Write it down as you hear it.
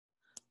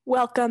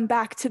Welcome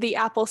back to the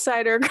Apple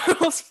Cider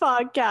Girls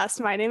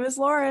podcast. My name is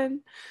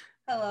Lauren.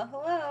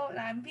 Hello, and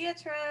I'm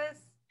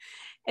Beatrice.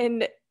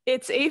 And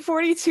it's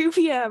 8:42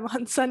 p.m.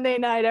 on Sunday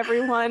night,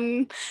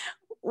 everyone.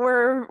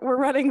 We're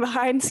running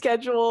behind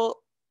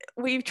schedule.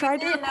 We've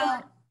tried to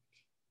record.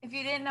 If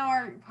you didn't know,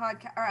 our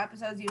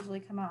episodes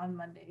usually come out on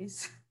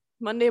Mondays.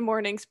 Monday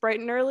mornings, bright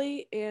and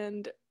early,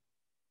 and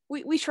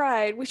we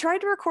tried. We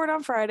tried to record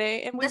on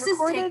Friday, and this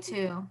recorded, is take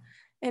two.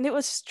 And it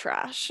was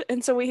trash.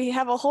 And so we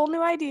have a whole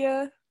new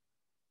idea.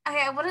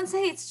 I wouldn't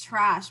say it's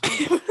trash, but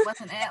it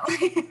wasn't it?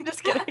 Like,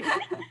 just kidding.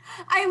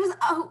 I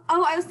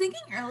was thinking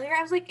earlier.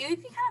 I was like, it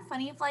would be kind of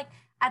funny if, like,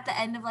 at the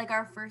end of like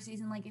our first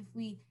season, like if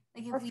we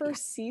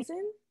first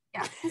season.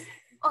 Yeah.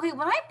 Okay,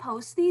 when I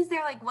post these,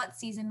 they're like what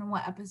season and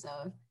what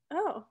episode.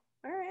 Oh,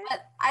 all right.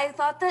 But I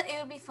thought that it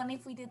would be funny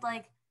if we did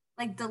like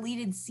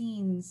deleted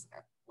scenes,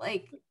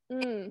 like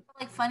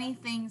funny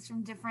things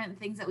from different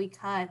things that we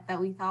cut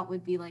that we thought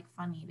would be like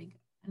funny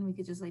and we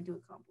could just like do a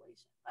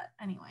compilation. But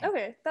anyway.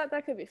 Okay,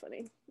 that could be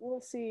funny.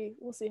 We'll see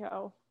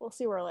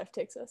where our life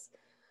takes us.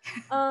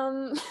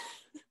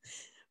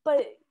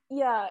 But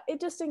yeah,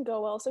 it just didn't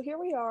go well. So here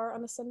we are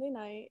on a Sunday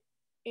night,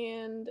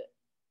 and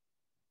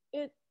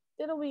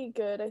it'll be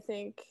good, I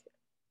think.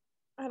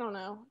 I don't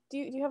know. Do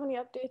you have any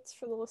updates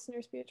for the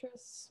listeners,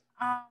 Beatrice?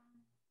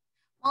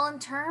 Well, in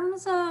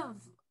terms of,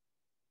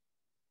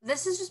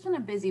 this has just been a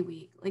busy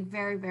week, like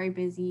very, very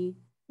busy,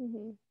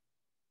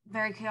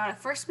 very chaotic.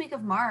 First week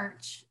of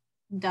March,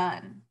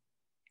 done.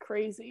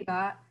 Crazy.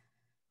 That.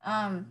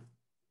 Let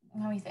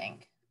me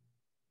think.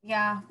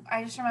 Yeah,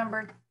 I just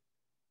remembered.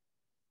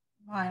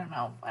 Well, I don't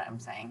know what I'm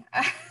saying.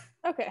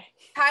 Okay.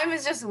 Time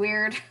is just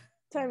weird.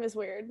 Time is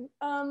weird.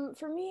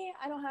 For me,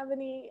 I don't have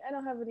any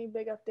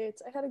big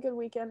updates. I had a good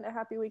weekend, a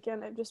happy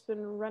weekend. I've just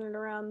been running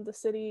around the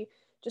city,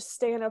 just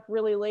staying up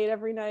really late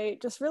every night,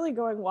 just really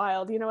going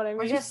wild. You know what I mean?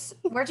 We're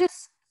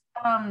just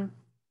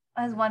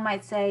as one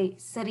might say,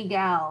 city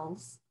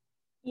gals.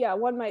 Yeah,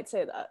 one might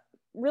say that.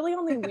 Really,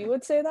 only we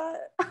would say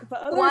that.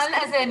 But others, one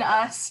as in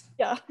us.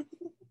 Yeah.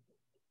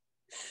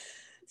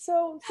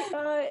 So,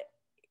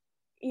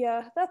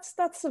 yeah,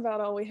 that's about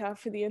all we have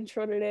for the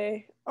intro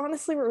today.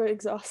 Honestly, we're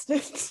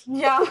exhausted.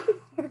 Yeah.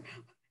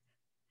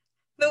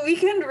 The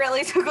weekend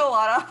really took a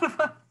lot out of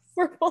us.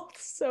 We're both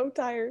so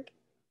tired.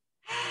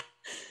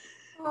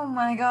 Oh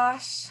my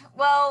gosh.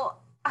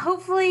 Well,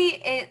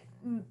 hopefully it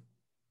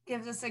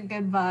gives us a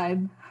good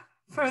vibe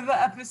for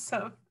the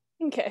episode.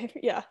 Okay,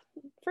 yeah,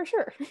 for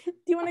sure. Do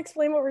you want to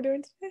explain what we're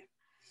doing today?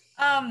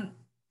 Oh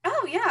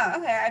yeah,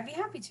 okay, I'd be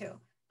happy to.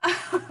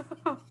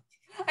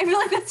 I feel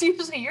like that's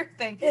usually your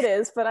thing. It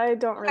is, but I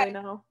don't really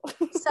know.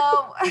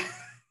 So,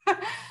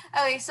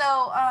 okay,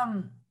 so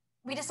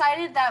we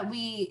decided that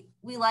we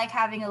like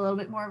having a little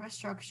bit more of a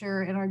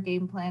structure in our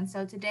game plan.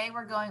 So today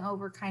we're going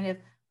over kind of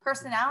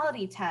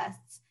personality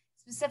tests,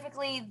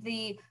 specifically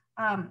the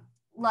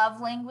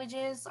love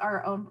languages,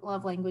 our own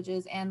love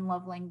languages, and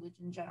love language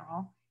in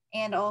general,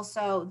 and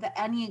also the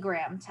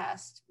Enneagram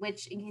test,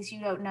 which, in case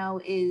you don't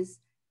know, is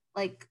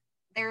like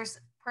there's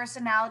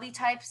personality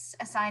types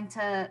assigned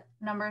to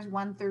numbers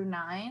 1 through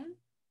 9.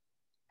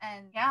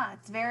 And yeah,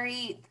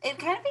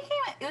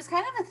 it was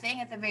kind of a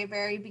thing at the very,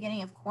 very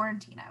beginning of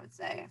quarantine, I would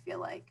say, I feel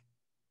like.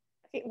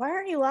 Okay, why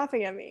aren't you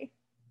laughing at me?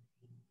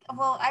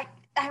 Well, I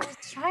was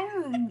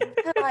trying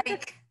to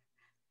like,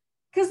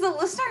 because the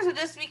listeners would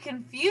just be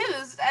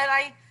confused,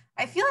 and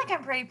I feel like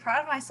I'm pretty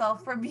proud of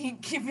myself for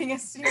keeping a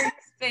serious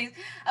face.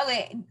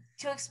 Okay,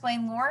 to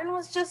explain, Lauren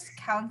was just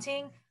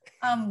counting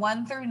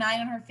 1 through 9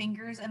 on her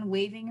fingers and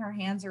waving her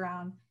hands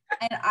around,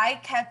 and I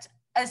kept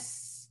a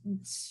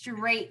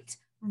straight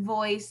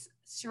voice,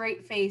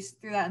 straight face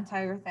through that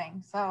entire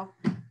thing. So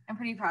I'm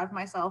pretty proud of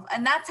myself,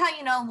 and that's how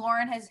you know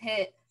Lauren has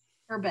hit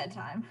her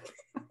bedtime.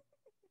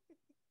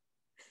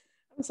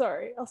 I'm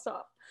sorry, I'll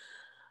stop.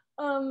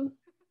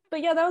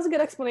 But yeah, that was a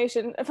good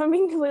explanation. If I'm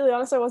being completely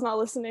honest, I was not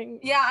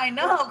listening. Yeah, I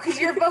know, because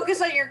you're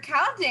focused on your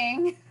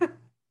counting.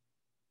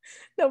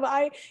 No,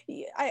 but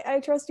I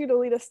trust you to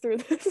lead us through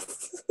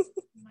this.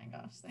 Oh my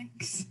gosh,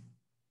 thanks.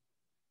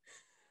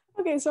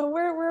 Okay, so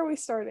where are we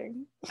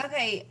starting?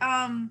 Okay,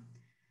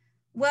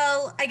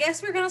 well, I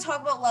guess we're gonna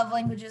talk about love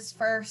languages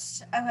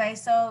first. Okay,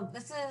 so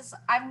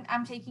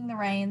I'm taking the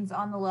reins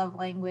on the love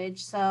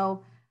language.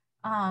 So,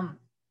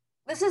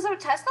 this is a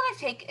test that I've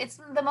taken. It's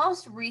the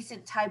most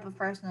recent type of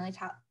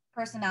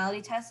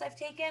personality test I've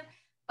taken,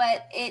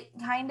 but it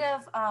kind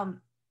of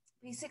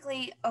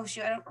basically, oh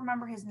shoot, I don't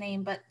remember his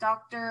name, but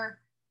Dr.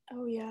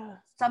 Oh yeah.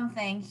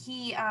 Something.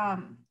 He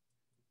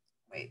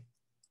wait.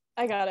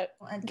 I got it.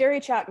 Gary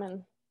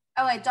Chapman.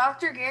 Oh wait,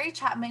 Dr. Gary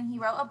Chapman, he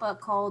wrote a book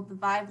called The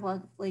 5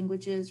 Love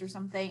Languages or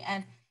something,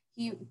 and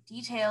he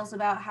details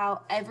about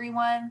how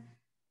everyone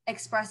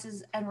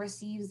expresses and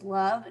receives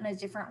love in a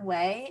different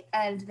way,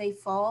 and they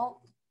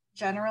fall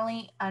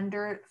generally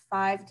under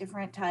 5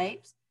 different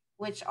types,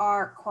 which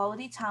are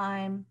quality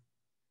time,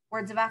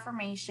 words of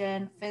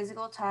affirmation,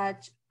 physical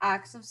touch,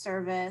 acts of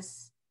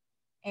service,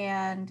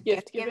 and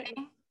gift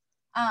giving.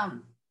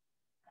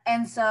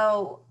 And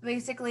so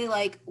basically,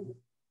 like,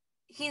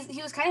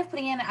 he was kind of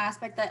putting in an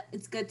aspect that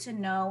it's good to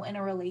know in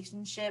a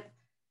relationship,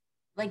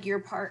 like your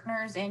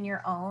partners and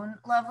your own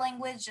love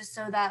language, just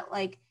so that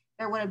like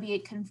there wouldn't be a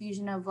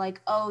confusion of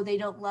like, oh, they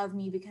don't love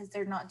me because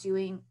they're not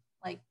doing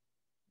like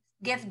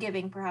gift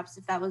giving, perhaps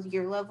if that was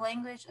your love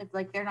language, if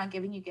like they're not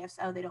giving you gifts,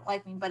 oh, they don't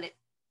like me.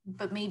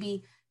 But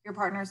maybe your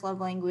partner's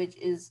love language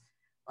is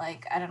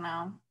like, I don't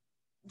know,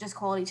 just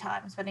quality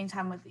time, spending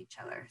time with each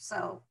other.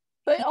 So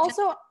but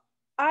also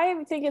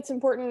I think it's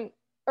important,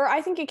 or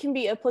I think it can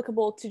be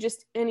applicable to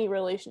just any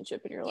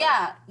relationship in your life.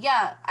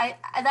 Yeah. I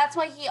that's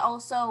why he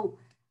also,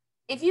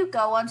 if you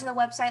go onto the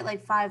website,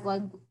 like five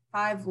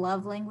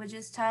love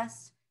languages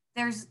test,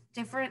 there's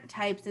different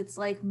types. It's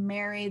like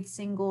married,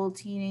 single,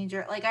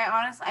 teenager. Like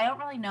I don't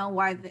really know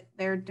why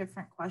they're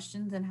different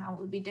questions and how it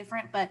would be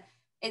different, but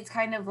it's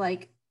kind of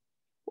like,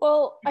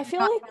 well, I feel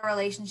like in a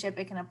relationship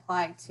it can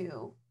apply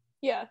to.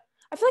 Yeah,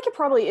 I feel like it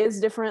probably is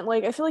different.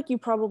 Like I feel like you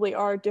probably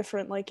are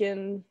different, like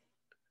in,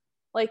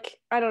 like,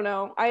 I don't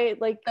know, I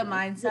like The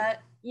mindset.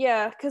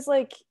 Yeah, because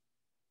like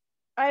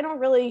I don't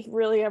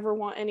really ever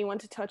want anyone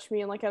to touch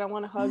me, and like I don't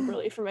want a hug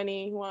really from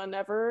anyone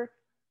ever.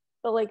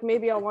 But like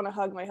maybe I'll want to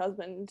hug my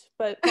husband,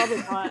 but probably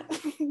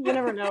not. You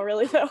never know,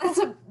 really, though.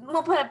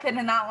 We'll put a pin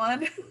in that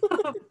one.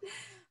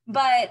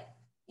 But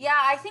yeah,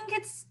 I think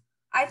it's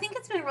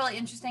been really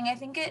interesting. I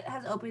think it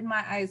has opened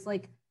my eyes,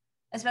 like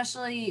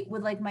especially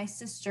with like my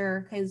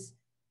sister, because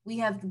we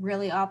have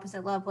really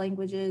opposite love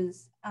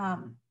languages.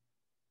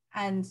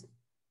 And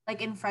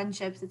like in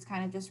friendships, it's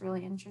kind of just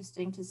really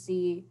interesting to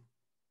see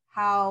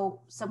how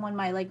someone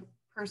might like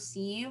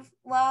perceive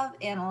love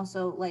and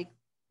also like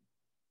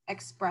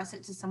express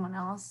it to someone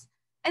else.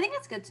 I think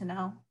it's good to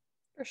know.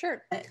 For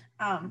sure. But,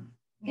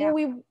 yeah.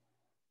 Well,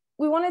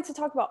 we wanted to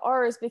talk about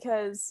ours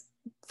because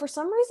for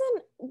some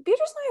reason,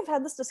 Beatrice and I have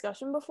had this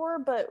discussion before,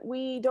 but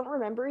we don't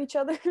remember each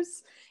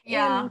other's.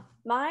 Yeah. And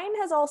mine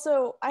has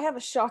also, I have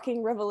a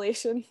shocking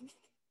revelation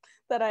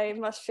that I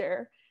must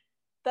share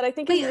that I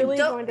think is really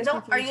going to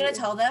confuse Are you going to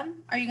tell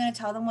them? Are you going to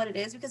tell them what it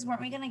is? Because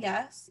weren't we going to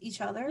guess each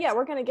other? Yeah,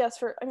 we're going to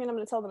guess I'm going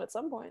to tell them at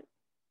some point.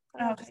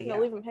 I'm not just going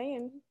to leave them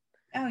hanging.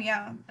 Oh,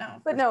 yeah.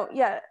 No. But no,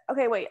 yeah.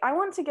 Okay, wait. I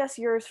want to guess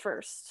yours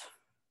first.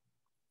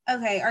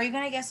 Okay. Are you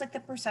going to guess like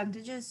the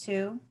percentages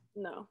too?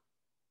 No.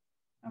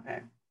 Okay.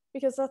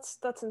 Because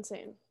that's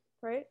insane,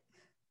 right?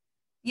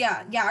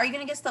 Yeah. Are you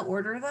going to guess the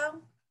order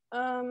though?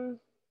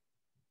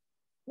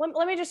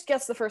 Let me just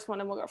guess the first one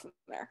and we'll go from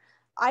there.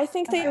 I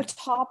think that your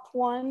top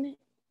one,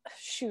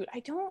 shoot,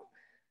 I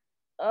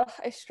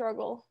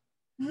struggle.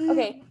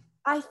 Okay.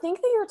 I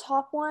think that your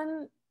top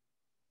one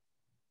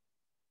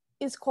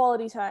is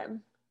quality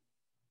time.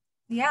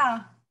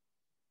 Yeah.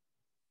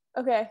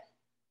 Okay.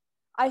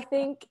 I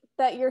think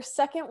that your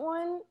second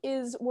one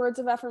is words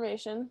of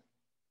affirmation.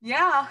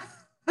 Yeah.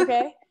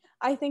 Okay.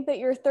 I think that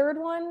your third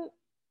one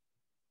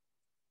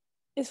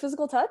is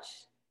physical touch.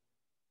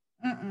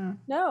 Mm-mm.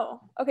 No.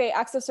 Okay.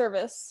 Acts of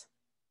service.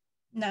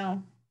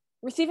 No.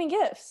 Receiving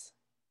gifts.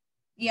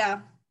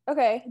 Yeah.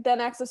 Okay. Then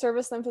acts of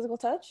service, then physical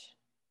touch.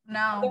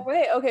 No.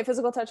 Wait. Okay.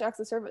 Physical touch, acts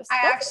of service.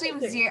 I'm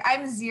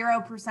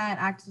 0%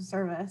 acts of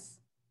service.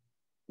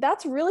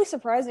 That's really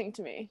surprising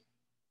to me.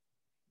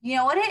 You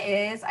know what it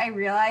is? I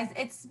realize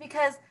it's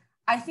because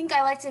I think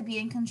I like to be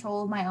in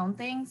control of my own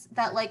things.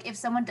 That like if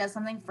someone does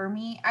something for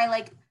me,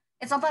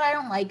 it's not that I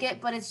don't like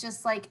it, but it's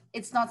just like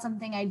it's not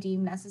something I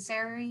deem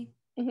necessary.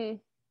 Mm-hmm.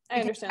 I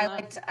understand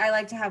that. I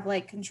like to have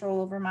like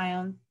control over my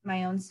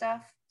own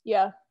stuff.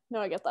 Yeah. No,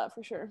 I get that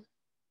for sure.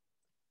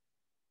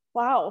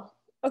 Wow.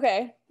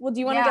 Okay. Well, do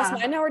you want to guess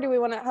mine now, or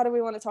how do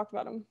we want to talk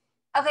about them?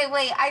 Okay,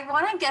 wait. I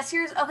want to guess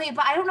yours. Okay,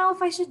 but I don't know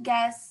if I should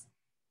guess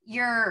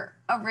your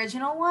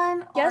original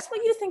one. Guess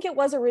what you think it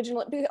was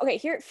originally. Okay,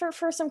 here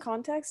for some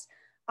context,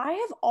 I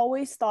have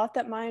always thought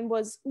that mine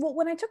was, well,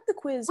 when I took the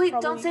quiz. Wait,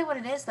 don't say what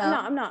it is though.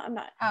 I'm not.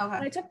 Oh, okay.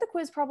 When I took the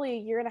quiz probably a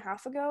year and a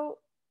half ago,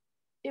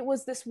 it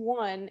was this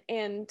one,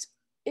 and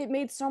it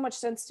made so much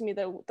sense to me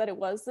that it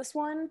was this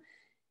one.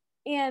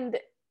 And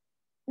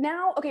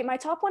now, okay, my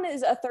top one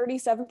is a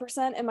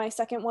 37% and my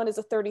second one is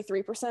a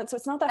 33%. So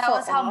it's not that far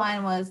off. That was how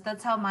mine was.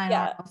 That's how mine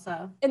was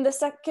also. And the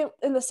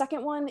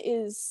second one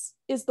is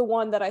the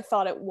one that I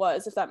thought it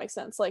was, if that makes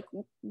sense. Like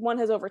one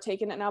has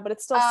overtaken it now, but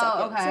it's still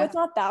second. Okay. So it's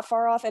not that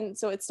far off, and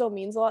so it still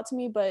means a lot to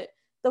me. But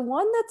the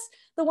one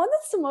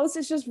that's the most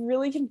is just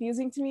really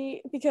confusing to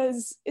me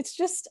because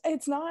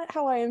it's not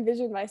how I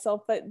envisioned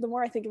myself. But the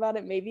more I think about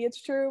it, maybe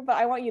it's true. But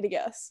I want you to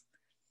guess.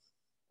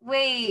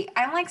 Wait,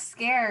 I'm like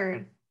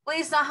scared. Wait,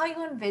 it's not how you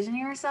envision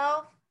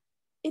yourself?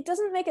 It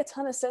doesn't make a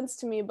ton of sense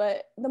to me,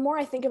 but the more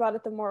I think about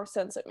it, the more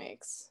sense it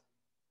makes.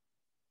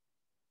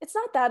 It's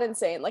not that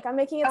insane. Like I'm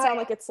making it sound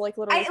like it's like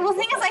literally. The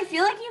thing is, I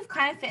feel like you've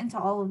kind of fit into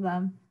all of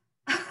them.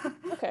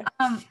 Okay.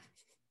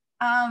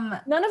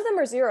 None of them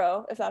are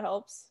 0, if that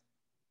helps.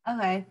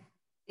 Okay.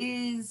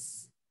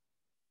 Is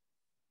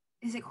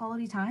it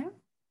quality time?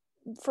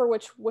 For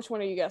which one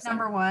are you guessing?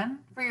 Number 1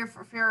 for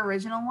your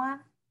original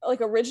one.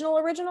 Like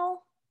original?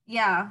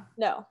 Yeah.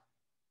 No.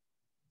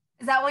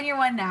 Is that what your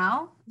one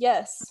now?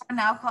 Yes.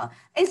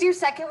 Is your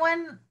second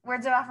one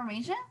words of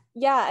affirmation?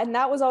 Yeah, and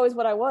that was always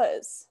what I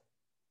was.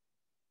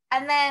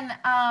 And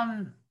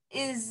then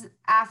is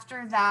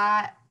after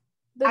that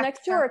The acts next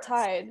of two are service,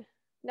 tied.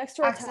 Next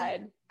two are acts of,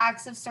 tied.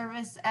 acts of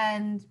service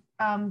and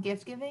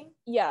gift giving.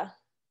 Yeah.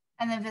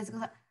 And then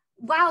physical.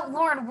 Wow,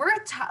 Lauren,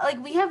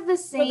 like we have the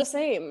We're the same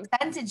same.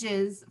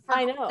 percentages for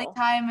I quality know.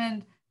 time,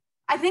 and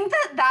I think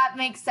that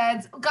makes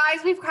sense. Guys,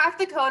 we've cracked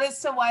the code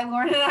as to why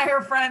Lauren and I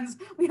are friends.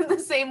 We have the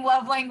same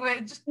love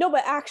language. No,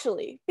 but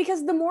actually,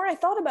 because the more I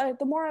thought about it,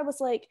 the more I was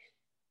like,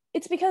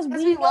 it's because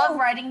we love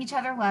writing each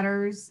other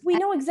letters. We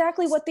know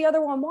exactly what the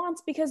other one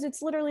wants because it's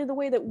literally the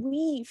way that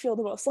we feel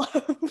the most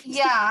loved.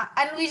 Yeah,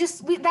 and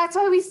that's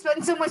why we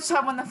spend so much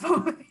time on the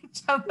phone with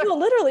each other. No,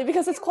 literally,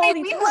 because it's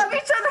quality we time. love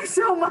each other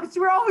so much.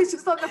 We're always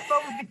just on the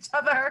phone with each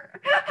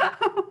other.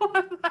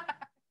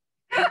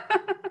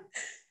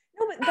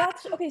 No, but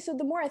that's okay. So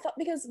the more I thought,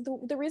 because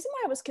the reason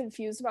why I was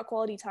confused about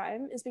quality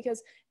time is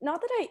because not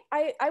that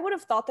I would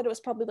have thought that it was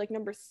probably like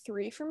number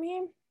 3 for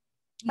me.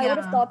 Yeah. I would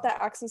have thought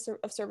that acts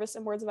of service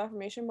and words of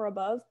affirmation were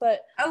above,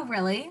 but oh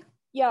really?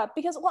 Yeah,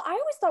 because I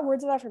always thought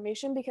words of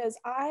affirmation because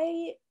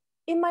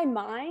in my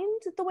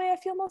mind, the way I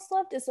feel most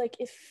loved is like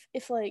if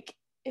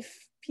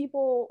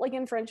people like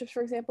in friendships,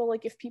 for example,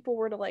 like if people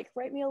were to like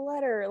write me a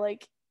letter,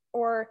 like,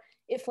 or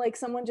if like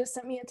someone just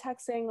sent me a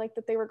text saying like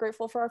that they were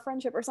grateful for our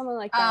friendship or something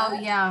like that. Oh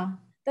yeah.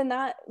 Then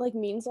that like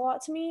means a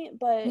lot to me.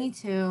 But me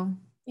too.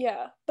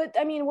 Yeah, but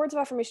I mean, words of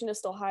affirmation is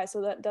still high,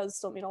 so that does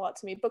still mean a lot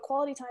to me. But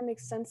quality time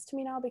makes sense to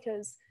me now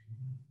because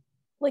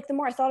like the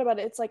more I thought about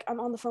it, it's like I'm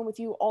on the phone with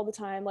you all the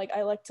time. Like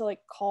I like to like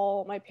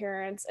call my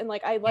parents and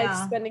like I like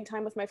spending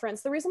time with my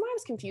friends. The reason why I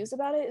was confused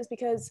about it is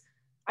because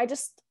I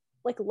just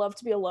like love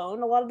to be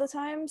alone a lot of the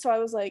time. So I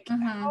was like,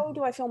 how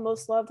do I feel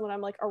most loved when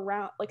I'm like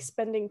around, like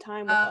spending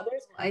time with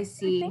others? I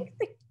see. I think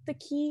the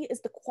key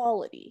is the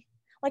quality.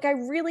 Like I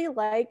really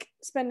like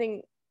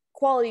spending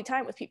quality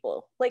time with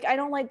people. Like I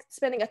don't like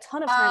spending a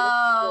ton of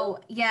time with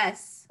people.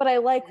 Yes. But I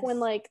like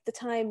when like the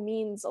time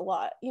means a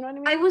lot. You know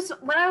what I mean?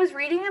 When I was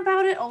reading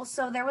about it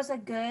also, there was a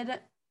good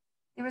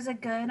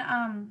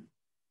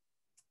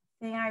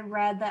thing I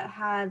read that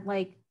had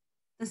like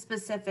the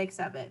specifics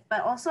of it.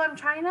 But also I'm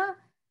trying to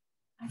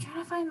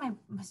find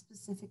my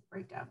specific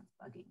breakdown. It's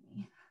bugging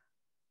me.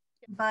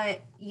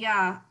 But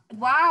yeah,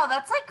 wow,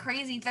 that's like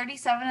crazy.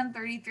 37 and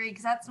 33,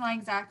 because that's my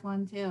exact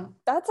one too.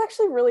 That's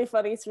actually really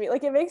funny to me.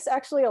 Like it makes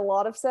actually a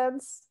lot of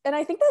sense. And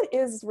I think that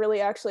is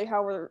really actually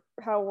how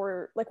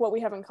we're like what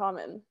we have in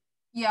common.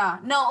 Yeah.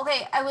 No,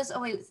 okay. I was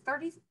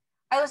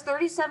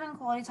 37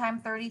 quality time,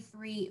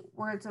 33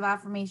 words of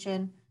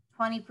affirmation,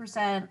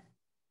 20%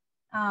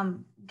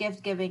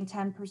 gift giving,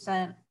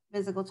 10%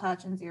 physical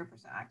touch, and 0%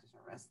 active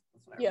service.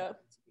 That's what I yeah.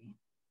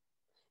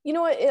 You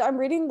know what? I'm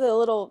reading the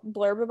little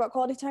blurb about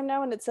quality time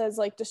now, and it says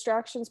like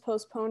distractions,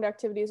 postponed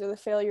activities, or the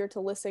failure to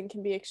listen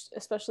can be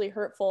especially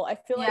hurtful. I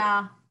feel like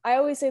I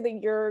always say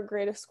that your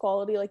greatest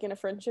quality, like in a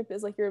friendship,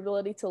 is like your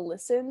ability to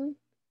listen.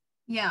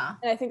 Yeah.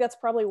 And I think that's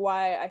probably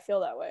why I feel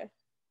that way.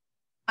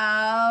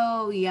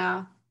 Oh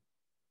yeah.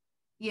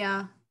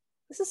 Yeah.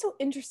 This is so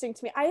interesting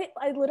to me. I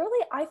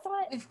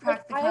thought we've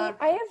cracked the code.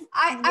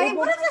 I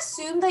would have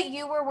assumed that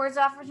you were words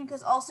of affirmation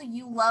because also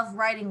you love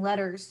writing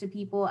letters to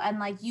people and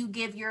like you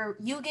give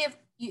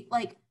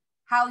like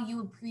how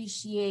you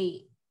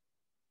appreciate.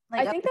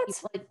 Like I think that's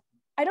people. Like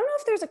I don't know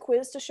if there's a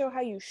quiz to show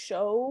how you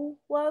show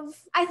love.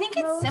 I think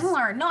it's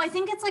similar. No, I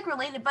think it's like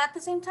related, but at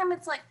the same time,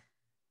 it's like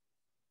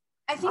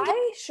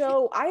I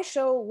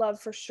show love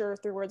for sure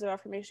through words of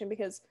affirmation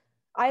because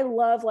I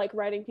love like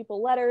writing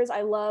people letters.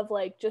 I love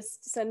like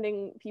just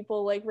sending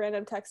people like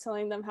random texts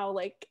telling them how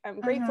like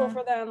I'm grateful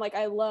for them. Like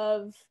I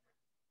love,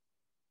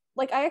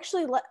 like I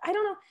actually I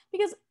don't know,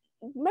 because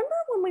remember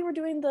when we were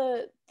doing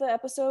the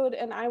episode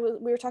and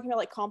we were talking about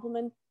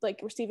like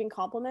receiving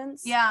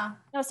compliments. Yeah. And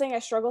I was saying I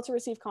struggle to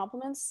receive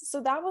compliments. So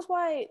that was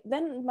why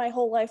then my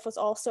whole life was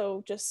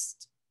also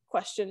just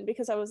questioned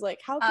because I was like,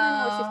 how can I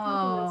not receive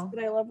compliments?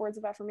 But I love words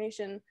of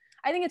affirmation.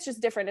 I think it's just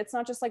different. It's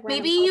not just like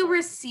maybe you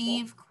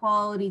receive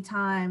quality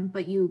time,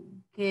 but you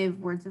give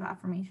words of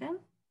affirmation.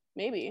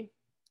 Maybe,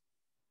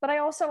 but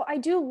I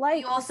do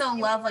like. You also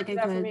love like a good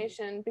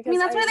affirmation because I mean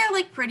that's why they're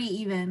like pretty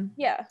even.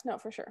 Yeah, no,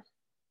 for sure.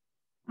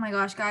 Oh my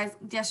gosh, guys!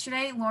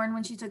 Yesterday, Lauren,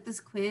 when she took this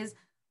quiz,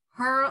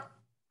 her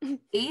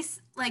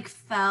face like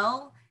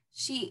fell.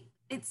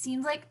 It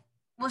seems like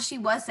she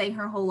was saying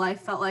her whole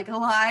life felt like a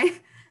lie,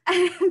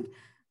 and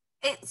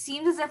it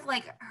seemed as if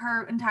like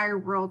her entire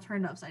world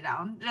turned upside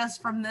down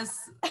just from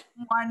this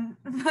one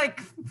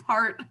like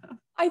part.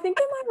 I think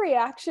that my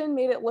reaction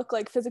made it look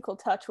like physical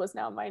touch was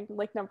now my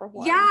like number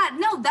 1. Yeah,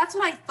 no, that's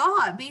what I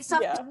thought. Based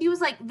off, she was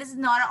like, "This is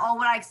not at all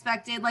what I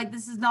expected. Like,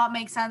 this does not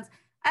make sense."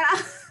 And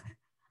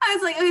I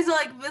was like, "Okay, so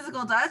like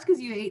physical touch because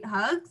you hate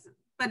hugs,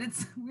 but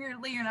it's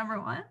weirdly your number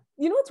 1."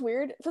 You know what's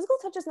weird? Physical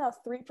touch is now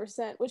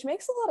 3%, which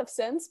makes a lot of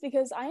sense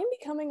because I am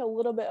becoming a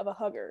little bit of a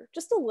hugger,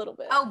 just a little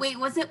bit. Oh wait,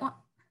 was it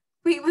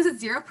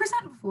 0%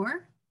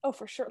 before? Oh,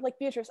 for sure. Like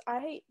Beatrice,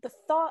 the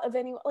thought of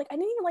anyone, like I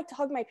didn't even like to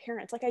hug my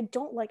parents. Like I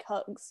don't like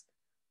hugs.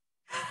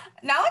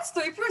 Now it's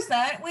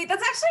 3%. Wait,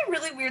 that's actually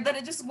really weird that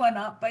it just went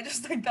up by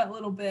just like that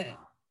little bit.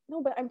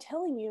 No, but I'm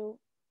telling you,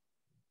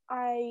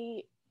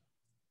 I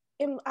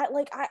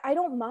I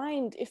don't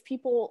mind if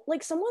people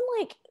like someone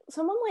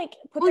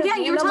put Well, their yeah,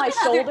 you hand were on my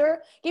talking about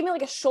shoulder, gave me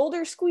like a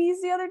shoulder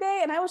squeeze the other day,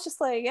 and I was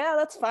just like, yeah,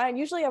 that's fine.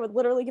 Usually I would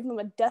literally give them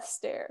a death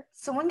stare.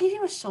 someone gave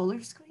you a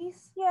shoulder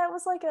squeeze? Yeah, it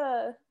was like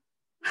a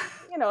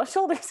a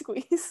shoulder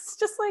squeeze.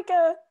 Just like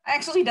a I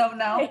actually don't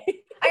know.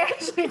 I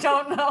actually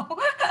don't know.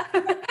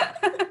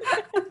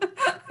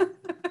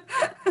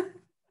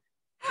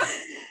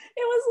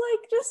 It was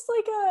like just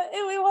like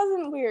it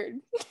wasn't weird.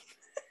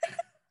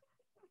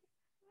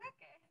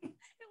 Okay.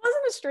 It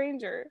wasn't a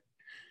stranger.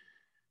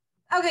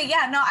 Okay,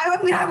 yeah, no,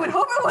 I mean, I would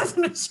hope it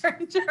wasn't a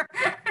stranger.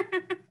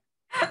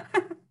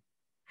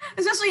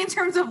 Especially in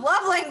terms of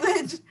love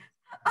language.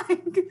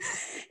 It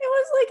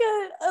was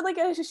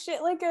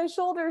like a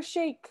shoulder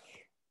shake.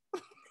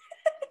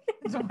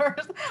 It's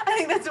worse. I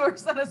think that's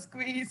worse than a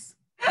squeeze.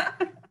 Okay.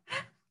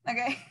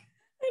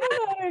 I don't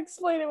know how to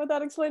explain it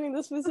without explaining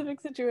the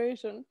specific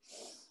situation.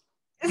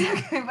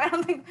 It's okay, but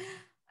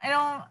I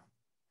don't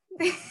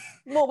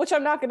Well, which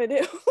I'm not gonna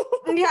do.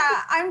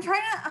 Yeah, I'm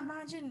trying to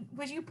imagine,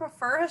 would you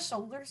prefer a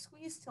shoulder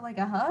squeeze to like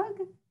a hug?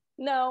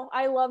 No,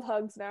 I love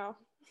hugs now.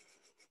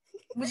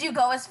 Would you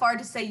go as far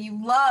to say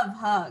you love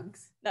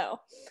hugs? No.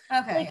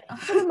 Okay. Like,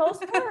 for the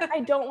most part, I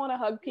don't want to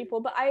hug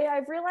people, but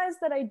I've realized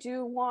that I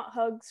do want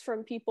hugs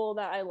from people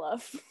that I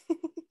love.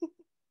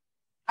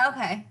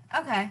 Okay.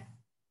 I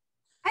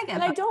get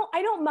And that.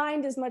 I don't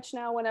mind as much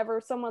now whenever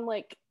someone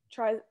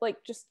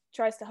just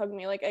tries to hug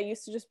me. Like I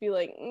used to just be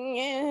like,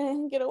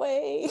 get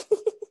away.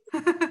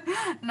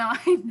 No,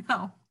 I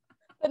know.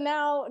 But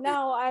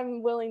now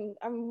I'm willing.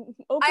 I'm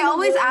open. I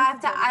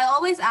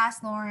always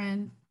ask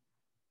Lauren,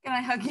 can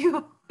I hug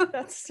you?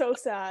 That's so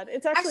sad.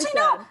 It's actually sad.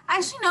 No.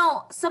 Actually,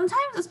 no.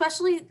 Sometimes,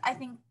 especially I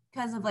think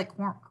because of like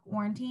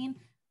quarantine,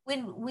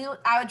 when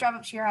I would drive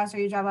up to your house or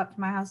you drive up to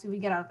my house, we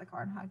would get out of the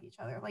car and hug each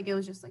other. Like it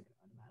was just like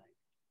automatic.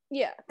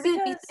 Yeah,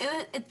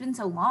 it's been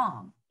so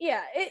long.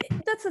 Yeah,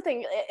 that's the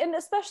thing, and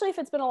especially if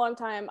it's been a long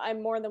time,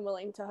 I'm more than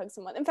willing to hug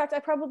someone. In fact, I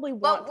probably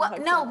want to hug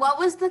someone. What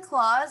was the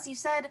clause? You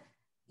said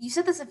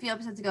this a few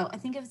episodes ago. I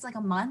think if it's like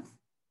a month.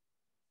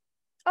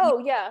 Oh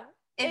yeah.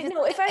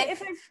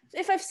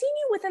 If I've seen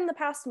you within the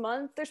past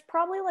month, there's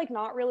probably like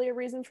not really a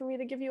reason for me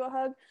to give you a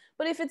hug.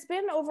 But if it's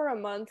been over a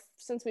month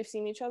since we've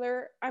seen each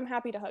other, I'm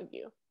happy to hug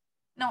you.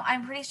 No,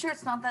 I'm pretty sure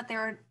it's not that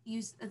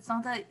it's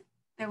not that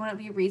there wouldn't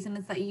be a reason.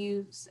 It's that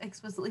you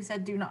explicitly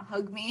said, "Do not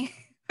hug me."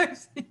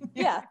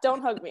 Yeah,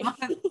 don't hug me.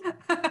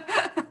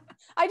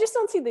 I just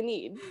don't see the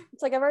need.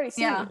 It's like I've already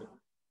seen you.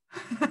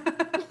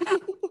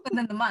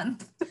 Within the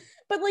month.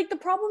 But like the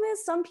problem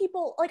is some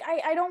people, like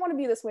I don't want to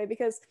be this way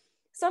because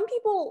some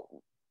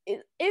people,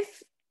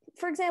 if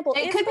for example,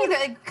 it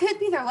could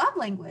be their love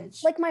language.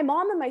 Like my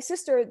mom and my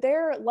sister,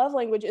 their love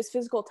language is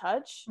physical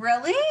touch.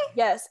 Really?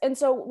 Yes. And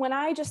so when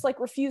I just like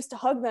refuse to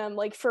hug them,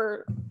 like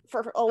for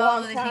a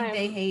long time, think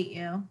they hate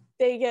you.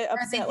 They get upset.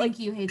 Or they think like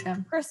you hate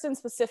them. Kristen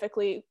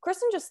specifically.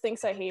 Kristen just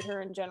thinks I hate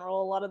her in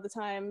general a lot of the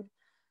time.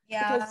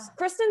 Yeah. Because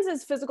Kristen's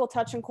is physical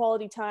touch and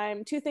quality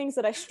time, two things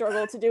that I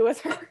struggle to do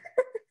with her.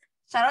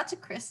 Shout out to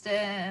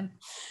Kristen.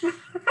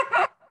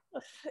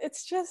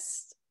 It's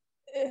just,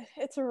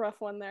 it's a rough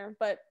one there,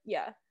 but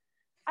yeah.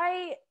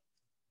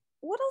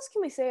 What else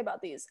can we say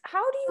about these?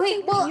 How do you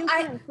think that you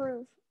can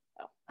improve?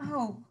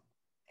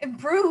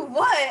 Improve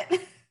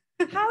what?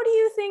 How do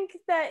you think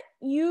that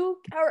how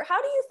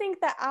do you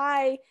think that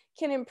I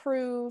can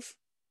improve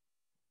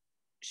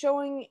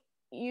showing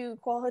you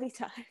quality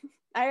time?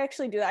 I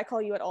actually do that. I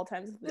call you at all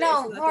times of the day.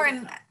 No,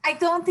 Lauren, I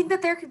don't think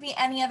that there could be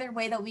any other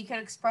way that we could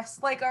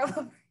express like our love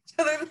for each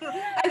other.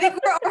 I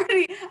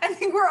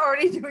think we're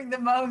already doing the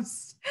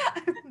most.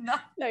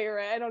 No, you're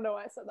right. I don't know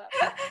why I said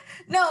that.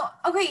 No,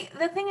 okay.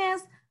 The thing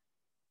is,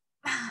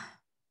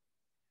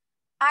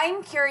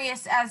 I'm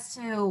curious as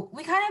to,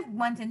 we kind of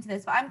went into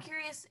this, but I'm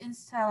curious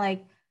as to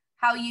like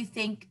how you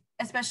think,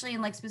 especially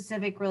in like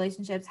specific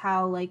relationships,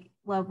 how like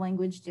love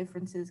language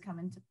differences come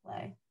into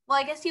play. Well,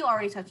 I guess you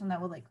already touched on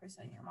that with like Krista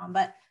and your mom,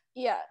 but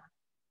yeah,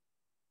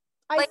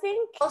 like, I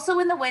think also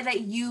in the way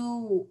that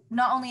you,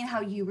 not only in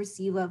how you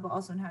receive love, but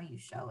also in how you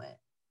show it.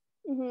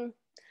 Mm-hmm.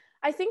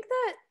 I think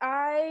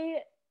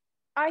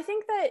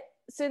that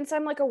since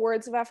I'm like a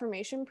words of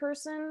affirmation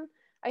person,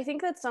 I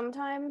think that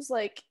sometimes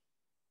like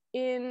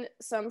in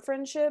some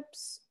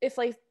friendships, if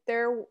like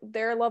their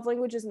love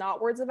language is not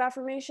words of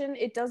affirmation,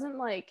 it doesn't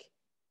like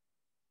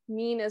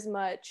mean as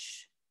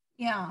much.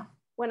 Yeah.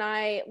 When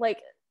I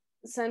like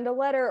send a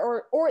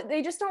letter or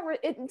they just don't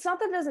it's not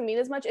that it doesn't mean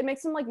as much, it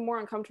makes them like more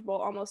uncomfortable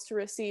almost to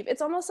receive.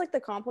 It's almost like the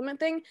compliment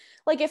thing.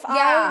 Like if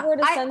I were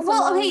to send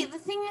someone, okay, the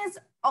thing is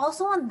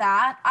also on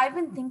that, I've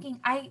been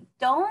thinking, I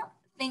don't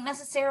think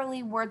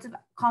necessarily words of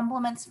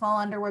compliments fall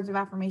under words of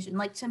affirmation.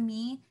 Like to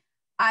me,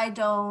 I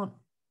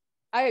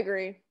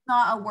agree.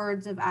 Not a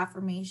words of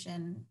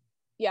affirmation.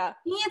 Yeah.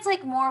 To me, it's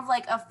like more of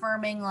like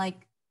affirming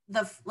like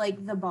the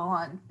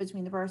bond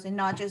between the person,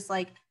 not just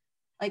like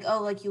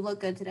oh, like you look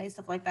good today,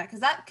 stuff like that,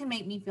 because that can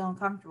make me feel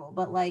uncomfortable.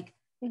 But like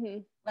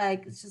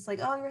like it's just like,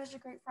 oh, you're such a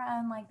great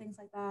friend, like things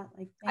like that.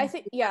 Like I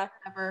think, yeah,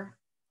 whatever.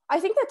 I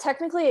think that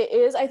technically it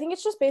is. I think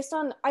it's just based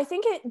on, I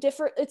think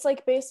it's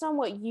like based on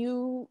what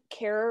you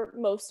care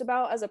most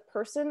about as a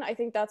person. I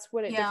think that's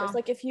what it differs.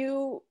 Like if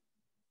you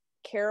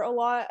care a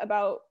lot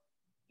about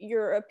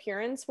your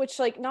appearance, which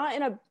like not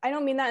in a, I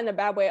don't mean that in a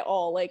bad way at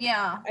all. Like,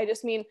 I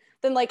just mean,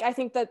 then like, I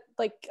think that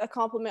like a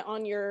compliment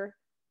on your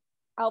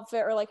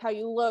outfit or like how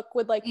you look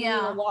would like mean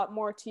a lot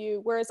more to you.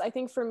 Whereas I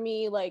think for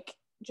me, like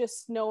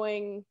just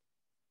knowing,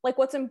 like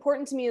what's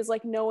important to me is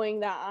like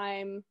knowing that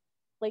I'm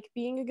like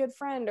being a good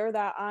friend, or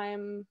that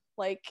I'm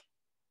like,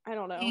 I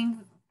don't know,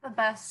 being the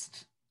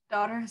best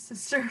daughter,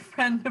 sister,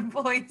 friend,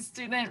 employee,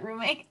 student,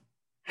 roommate.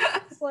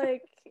 It's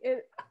like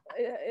it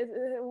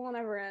won't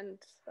ever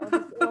end.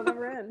 It'll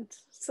never end.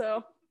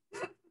 So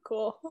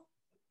cool.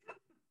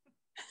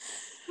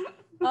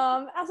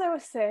 As I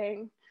was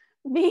saying,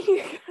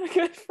 being a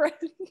good friend,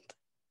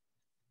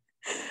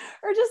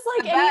 or just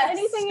like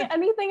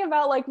anything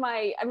about like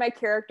my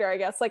character, I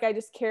guess. Like I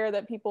just care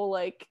that people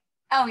like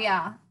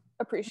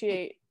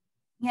appreciate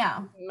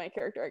my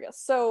character, I guess.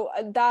 So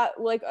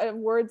that like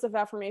words of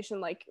affirmation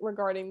like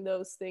regarding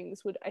those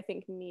things would, I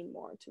think, mean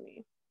more to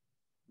me.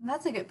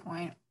 That's a good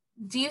point.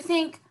 Do you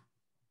think,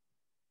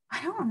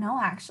 I don't know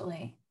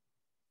actually,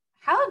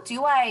 how do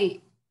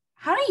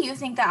you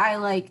think that I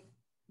like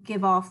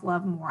give off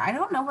love more? I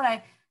don't know what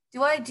I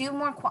do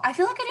more I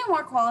feel like I do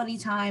more quality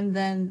time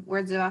than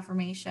words of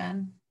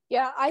affirmation.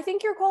 Yeah, I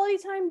think your quality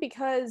time,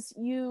 because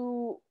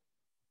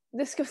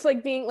this goes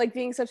like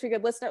being such a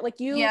good listener, like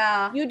you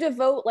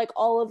devote like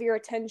all of your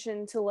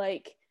attention to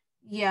like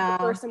the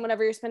person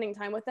whenever you're spending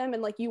time with them,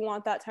 and like you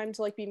want that time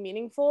to like be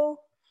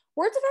meaningful.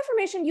 Words of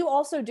affirmation, you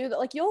also do that.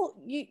 Like you'll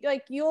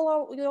like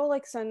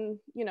send,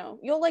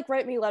 you'll like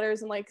write me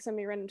letters and like send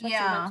me random text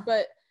sometimes,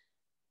 but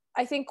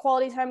I think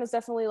quality time is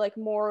definitely like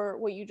more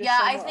what you just said.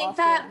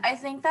 I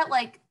think that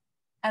like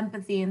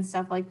empathy and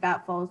stuff like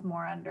that falls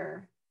more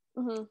under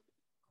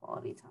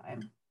quality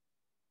time.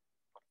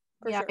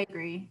 For sure. I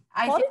agree.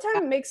 Quality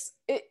time makes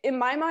it, in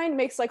my mind,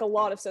 makes like a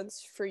lot of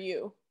sense for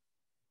you.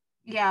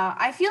 Yeah,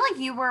 I feel like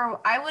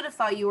I would have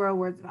thought you were a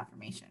words of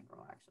affirmation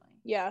girl, actually.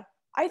 Yeah,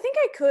 I think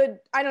I could.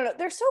 I don't know.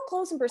 They're so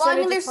close in percentage. Well, I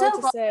mean, they're so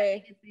close.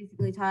 It's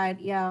basically tied.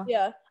 Yeah.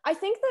 Yeah, I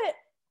think that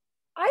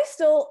I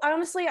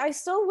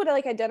still would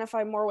like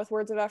identify more with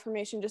words of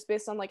affirmation just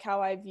based on like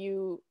how I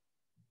view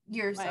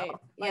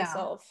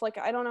myself. Like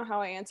I don't know how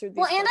I answered these.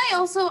 Well, and I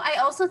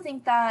also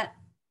think that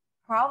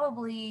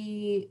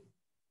probably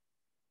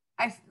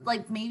I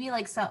like maybe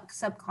like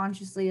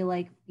subconsciously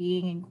like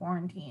being in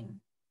quarantine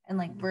and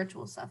like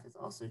virtual stuff has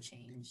also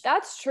changed.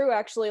 That's true,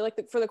 actually,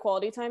 like for the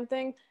quality time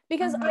thing,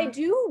 because I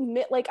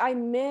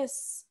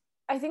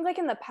think like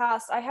in the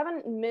past I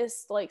haven't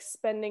missed like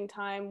spending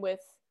time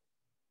with,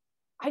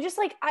 I just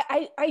like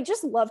I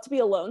just love to be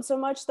alone so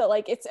much that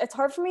like it's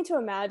hard for me to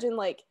imagine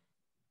like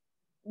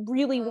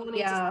really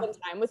wanting to spend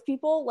time with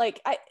people.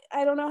 Like I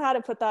don't know how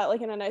to put that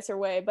like in a nicer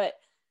way, but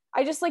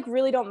I just like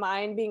really don't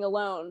mind being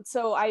alone.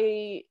 So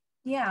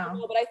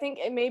but I think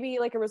it may be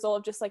like a result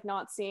of just like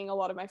not seeing a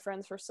lot of my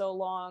friends for so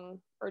long,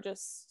 or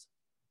just,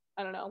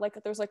 I don't know,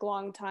 like there's like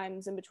long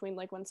times in between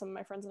like when some of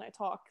my friends and I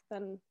talk,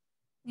 then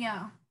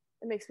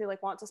it makes me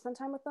like want to spend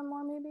time with them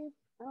more, maybe.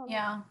 I don't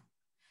know.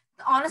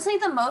 Honestly,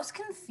 the most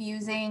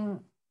confusing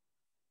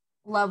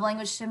love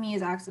language to me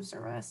is acts of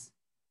service.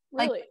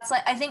 Really?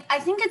 Like I think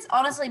it's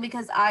honestly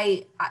because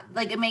I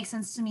like, it makes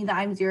sense to me that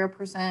I'm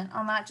 0%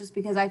 on that, just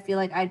because I feel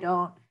like I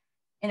don't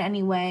in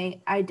any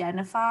way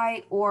identify,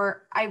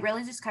 or I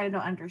really just kind of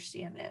don't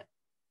understand it.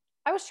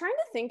 I was trying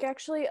to think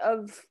actually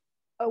of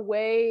a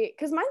way,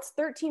 because mine's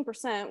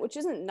 13%, which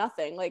isn't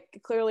nothing.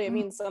 Like clearly it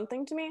means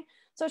something to me.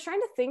 So I was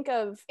trying to think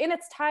of, and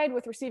it's tied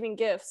with receiving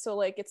gifts, so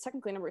like it's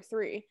technically number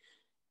 3.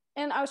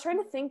 And I was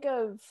trying to think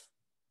of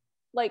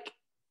like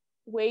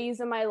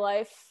ways in my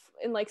life,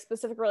 in like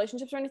specific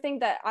relationships or anything,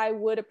 that I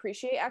would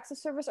appreciate acts of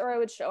service, or I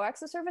would show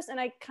acts of service, and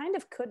I kind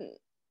of couldn't.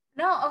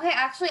 No, okay,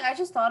 actually, I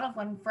just thought of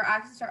one for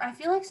acts of service. I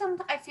feel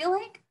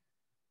like,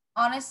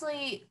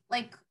 honestly,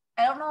 like,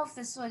 I don't know if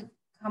this would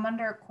come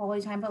under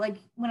quality time, but like,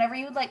 whenever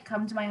you would like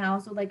come to my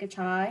house with like a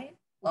chai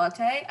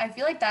latte, I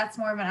feel like that's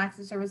more of an acts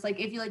of service. Like,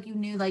 if you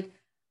knew like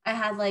I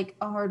had like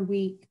a hard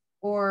week,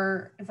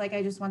 or if like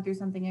I just went through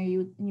something, and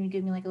you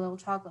give me like a little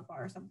chocolate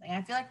bar or something,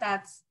 I feel like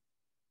that's,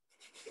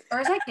 or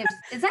is that gift?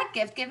 Is that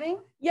gift giving?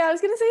 Yeah, I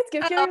was gonna say it's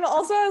gift giving, but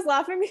also I was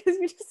laughing because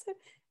you just said,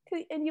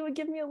 and you would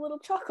give me a little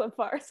chocolate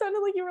bar. It sounded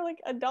like you were like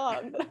a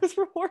dog that I was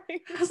rewarding.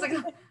 I was like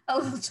a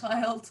little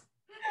child.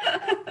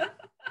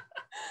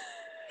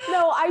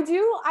 No, I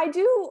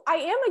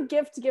am a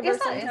gift giver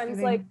sometimes.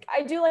 Like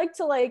I do like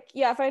to like,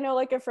 if I know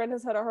like a friend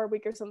has had a hard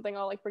week or something,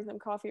 I'll like bring them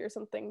coffee or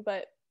something.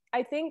 But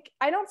I think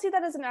I don't see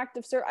that as an act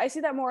of service. I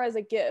see that more as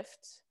a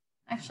gift.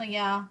 Actually,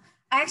 yeah.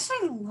 I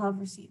actually love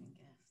receiving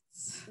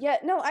gifts. Yeah,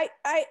 no, I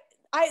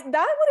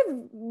that would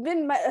have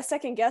been a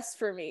second guess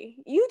for me.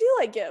 You do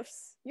like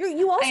gifts.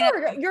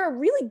 You're a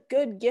really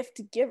good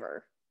gift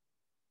giver.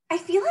 I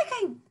feel like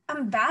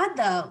I'm bad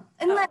though.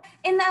 In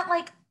that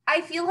like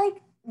I feel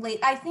like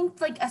I think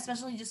like,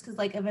 especially just because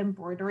like of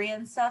embroidery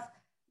and stuff,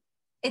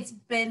 it's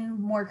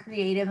been more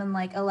creative and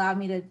like allowed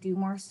me to do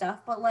more stuff.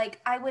 But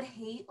like I would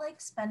hate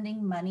like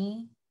spending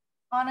money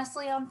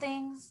honestly on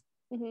things.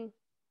 Mm-hmm.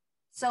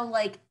 So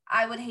like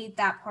I would hate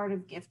that part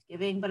of gift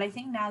giving, but I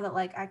think now that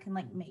like I can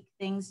like make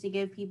things to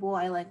give people,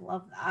 I like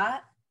love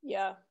that.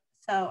 Yeah.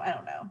 So I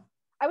don't know.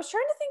 I was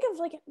trying to think of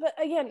like, but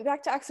again,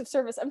 back to acts of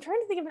service. I'm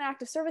trying to think of an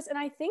act of service, and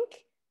I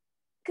think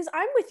because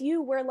I'm with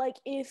you, where like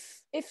if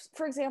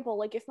for example,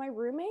 like if my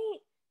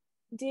roommate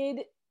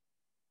did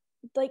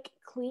like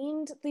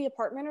cleaned the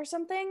apartment or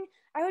something,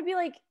 I would be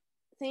like,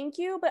 thank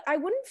you, but I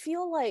wouldn't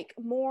feel like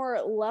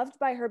more loved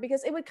by her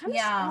because it would kind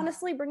of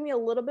honestly bring me a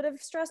little bit of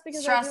stress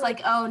because I'd be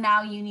like, oh,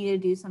 now you need to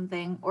do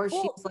something, or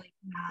well, she's like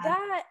mad.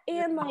 That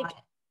and like not.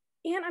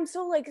 And I'm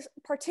so like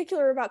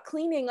particular about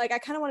cleaning, like I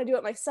kind of want to do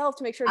it myself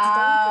to make sure it's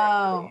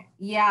done correctly.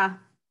 Yeah.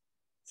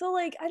 So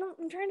like I'm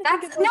trying to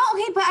think of no,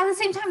 okay, but at the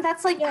same time,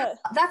 that's like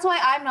that's why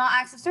I'm not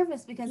acts of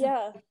service, because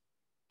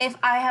if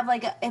I have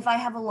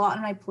a lot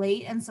on my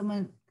plate and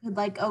someone could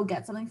like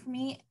get something for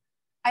me,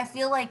 I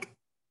feel like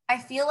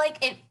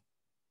it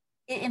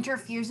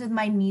interferes with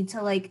my need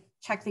to like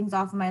check things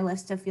off on my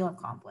list to feel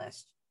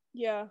accomplished.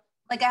 Yeah.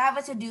 Like I have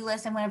a to-do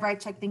list, and whenever I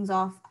check things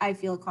off, I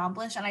feel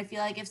accomplished. And I feel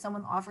like if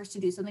someone offers to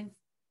do something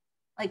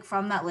like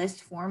from that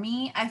list for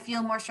me, I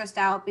feel more stressed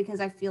out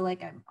because I feel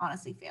like I'm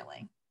honestly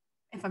failing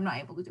if I'm not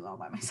able to do it all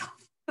by myself.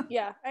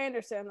 Yeah, I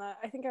understand that.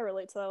 I think I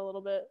relate to that a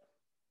little bit.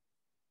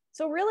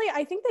 So really,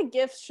 I think the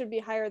gifts should be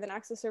higher than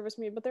acts of service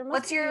me, but there must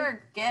What's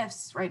your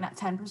gifts right now?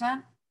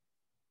 10%?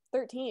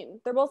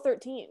 13. They're both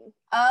 13.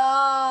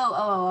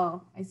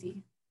 Oh, I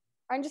see.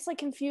 I'm just like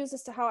confused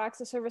as to how acts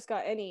of service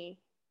got any.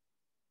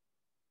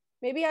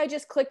 Maybe I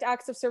just clicked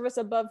acts of service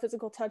above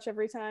physical touch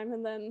every time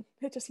and then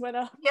it just went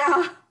up.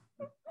 Yeah.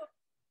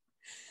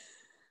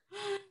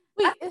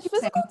 Wait, is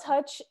physical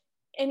touch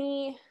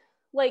any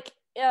like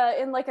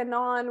in like a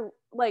non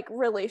like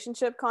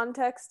relationship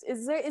context?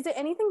 Is it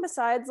anything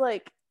besides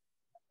like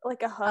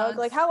a hug?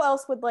 Like how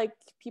else would like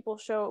people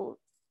show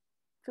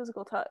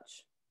physical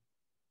touch?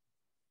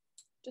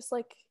 Just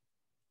like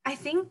I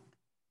think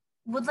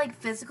would like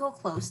physical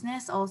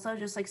closeness also,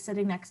 just like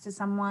sitting next to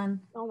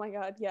someone. Oh my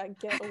god, yeah,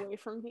 get away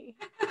from me.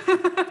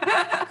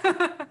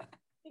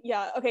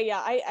 Yeah, okay, yeah,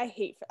 I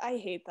hate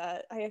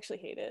that. I actually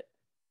hate it.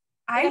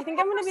 Like, I think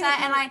I'm gonna be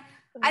like, and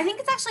I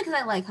think it's actually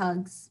because I like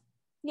hugs.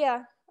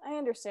 Yeah, I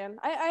understand.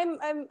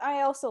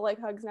 I also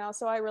like hugs now,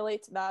 so I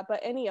relate to that.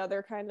 But any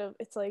other kind of,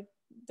 it's like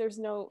there's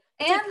no.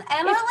 And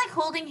I like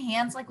holding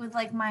hands like with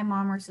like my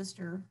mom or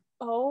sister.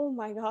 Oh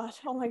my god!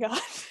 Oh my god!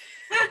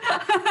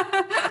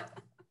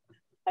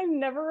 I've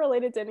never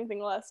related to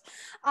anything less.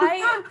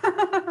 I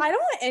don't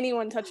want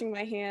anyone touching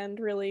my hand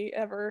really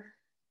ever.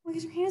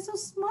 Because your hand is so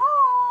small.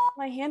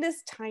 My hand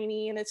is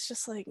tiny, and it's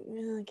just like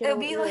it'll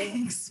be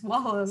like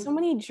swallowed. So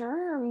many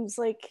germs,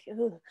 like.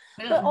 Ugh.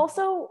 But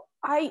also,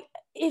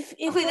 if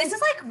okay, like, this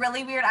is like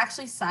really weird.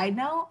 Actually, side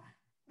note,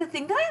 the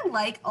thing that I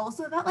like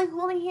also about like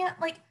holding hand,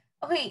 like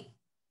okay,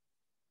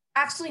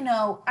 actually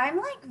no, I'm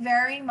like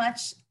very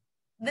much.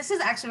 This is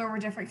actually where we're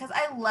different because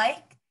I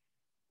like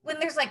when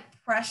there's like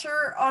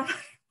pressure on my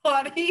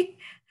body.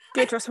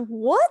 Beatrice,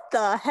 what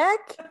the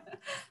heck?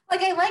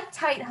 Like I like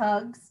tight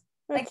hugs.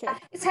 Okay.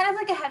 Like it's kind of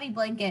like a heavy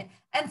blanket,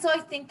 and so I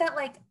think that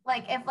like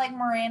if like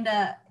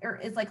Miranda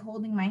is like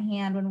holding my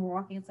hand when we're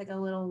walking, it's like a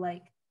little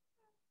like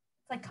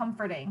it's like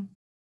comforting.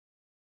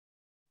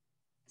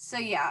 So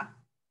yeah.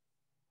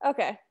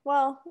 Okay,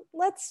 well,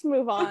 let's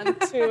move on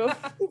to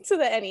the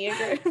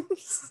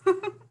Enneagrams.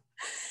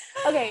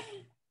 Okay,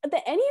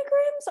 the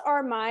Enneagrams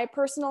are my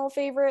personal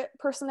favorite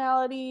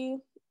personality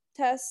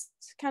test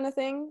kind of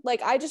thing.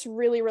 Like I just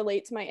really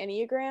relate to my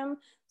Enneagram.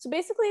 So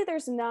basically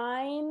there's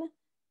 9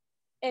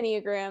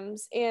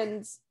 Enneagrams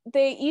and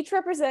they each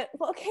represent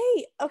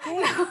okay no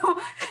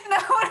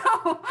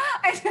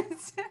I feel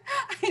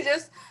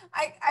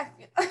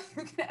like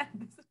you can end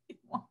this if you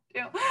want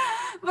to,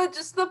 but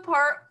just the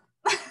part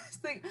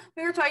like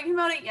we were talking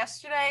about it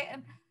yesterday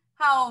and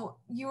how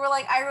you were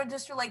like I would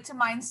just relate to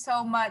mine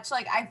so much,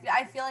 like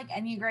I feel like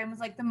Enneagram is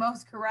like the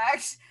most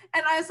correct,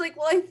 and I was like,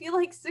 well, I feel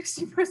like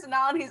 60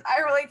 personalities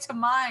I relate to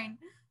mine,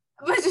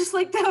 but just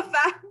like the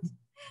fact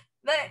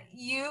that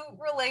you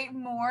relate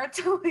more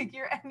to like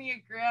your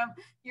Enneagram,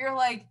 you're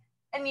like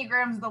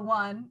Enneagram's the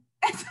one.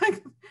 It's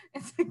like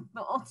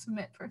the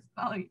ultimate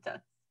personality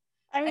test.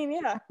 I mean, yeah,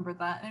 I remember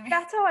that. I mean,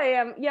 that's how I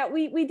am. Yeah,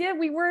 we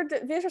were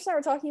Beatrice and I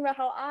were talking about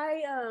how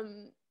I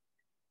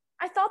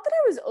thought that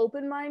I was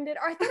open-minded,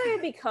 or I thought I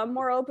had become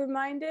more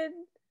open-minded,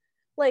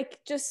 like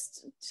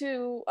just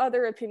to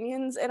other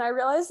opinions, and I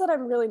realized that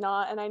I'm really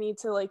not, and I need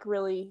to like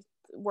really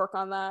work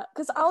on that,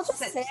 because I'll just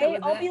say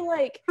I'll be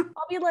like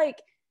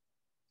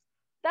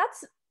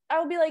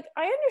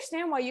I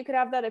understand why you could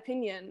have that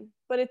opinion,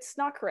 but it's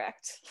not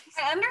correct.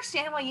 I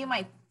understand why you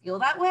might feel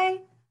that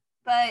way,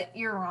 but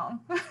you're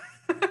wrong.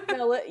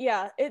 No,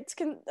 yeah,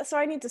 so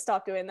I need to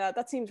stop doing that.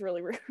 That seems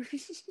really rude.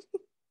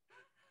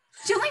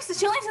 She only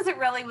says it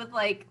really with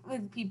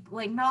people,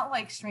 like not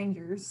like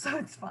strangers, so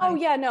it's fine. Oh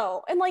yeah,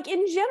 no, and like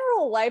in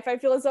general life, I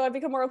feel as though I've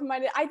become more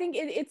open-minded. I think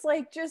it's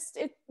like just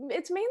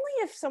it's mainly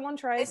if someone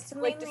tries to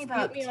like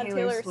dispute me on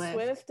Taylor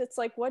Swift, it's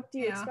like, what do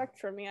you expect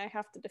from me? I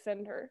have to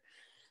defend her.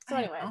 So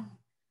anyway,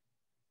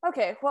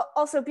 okay. Well,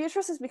 also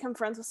Beatrice has become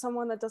friends with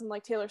someone that doesn't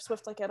like Taylor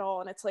Swift like at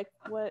all, and it's like,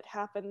 what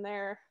happened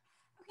there?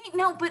 Okay,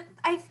 no, but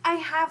I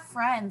have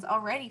friends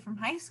already from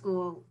high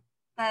school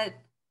that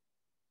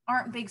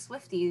aren't big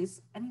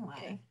Swifties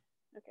anyway.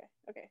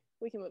 Okay,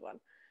 we can move on.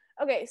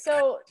 Okay,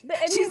 so the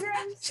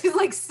Enneagrams. She's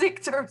like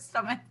sick to her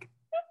stomach.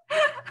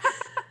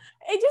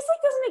 It just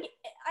like doesn't make.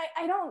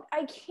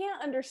 I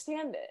can't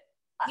understand it.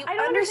 I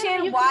don't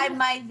understand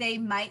why they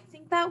might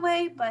think that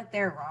way, but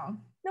they're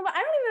wrong. No, but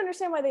I don't even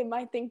understand why they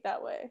might think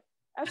that way.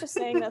 I was just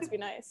saying that to be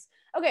nice.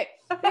 Okay,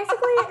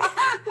 basically,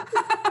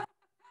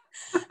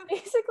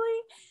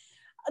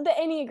 the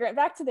Enneagram.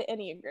 Back to the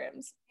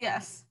Enneagrams.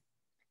 Yes.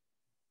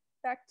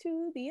 Back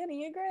to the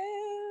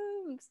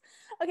Enneagrams.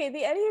 Okay,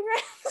 the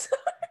Enneagrams.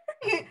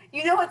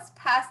 You know it's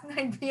past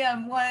 9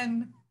 p.m.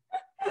 when.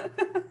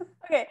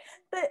 Okay,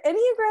 the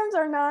Enneagrams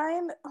are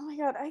 9. Oh my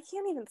god, I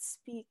can't even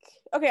speak.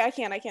 Okay, I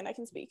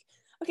can speak.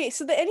 Okay,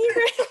 so the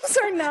Enneagrams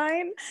are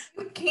 9.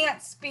 You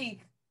can't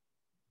speak.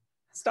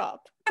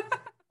 Stop.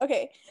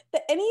 Okay,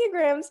 the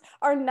Enneagrams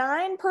are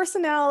 9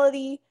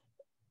 personality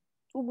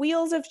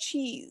wheels of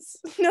cheese.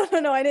 No,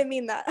 I didn't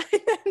mean that.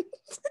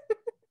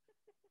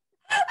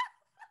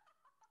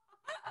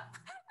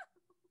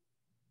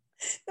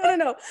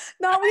 No,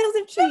 not wheels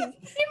of cheese.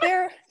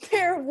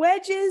 They're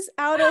wedges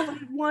out of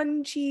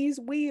one cheese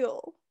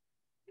wheel.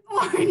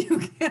 Lauren, you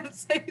can't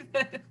say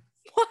this.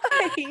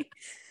 Why?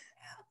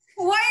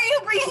 Why are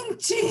you bringing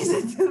cheese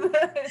into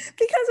this?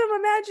 Because I'm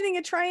imagining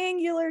a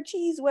triangular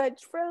cheese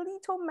wedge for a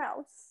little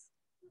mouse.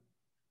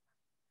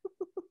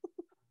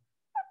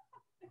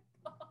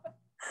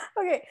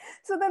 Okay,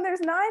 so then there's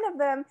 9 of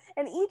them,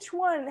 and each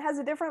one has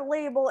a different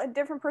label and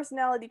different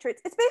personality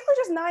traits. It's basically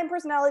just 9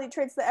 personality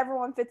traits that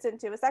everyone fits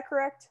into. Is that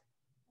correct?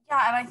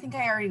 Yeah, and I think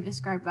I already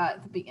described that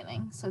at the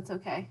beginning, so it's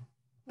okay.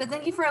 But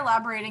thank you for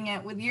elaborating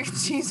it with your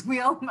cheese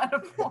wheel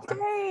metaphor.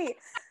 Hey,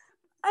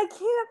 I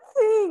can't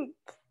think.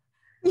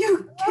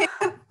 You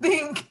can't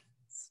think.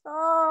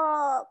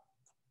 Stop.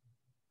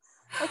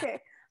 Okay,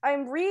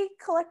 I'm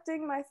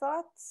recollecting my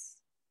thoughts.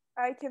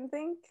 I can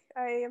think.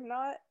 I am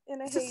not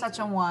in a This is such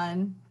a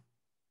 1.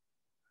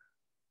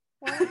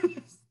 Well,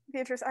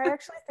 Beatrice, I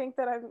actually think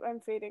that I'm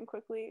fading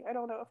quickly. I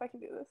don't know if I can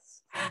do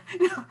this.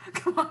 No,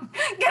 come on.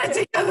 Get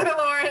it together,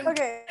 Lauren.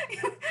 Okay.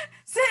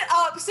 Sit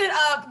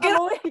up.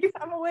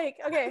 I'm awake.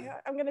 Okay,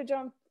 I'm going to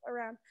jump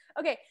around.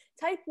 Okay,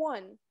 type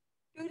 1. Do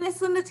we need to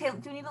listen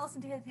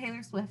to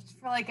Taylor Swift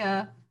for like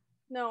a...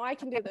 No, I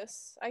can do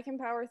this. I can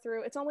power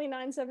through. It's only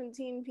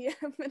 9:17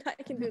 p.m. and I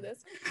can do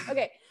this.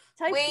 Okay,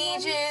 type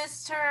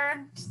Wages 1.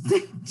 turn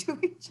to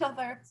each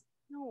other.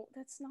 No,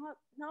 that's not.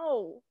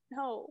 No.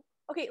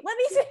 Okay, let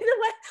me say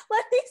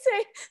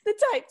the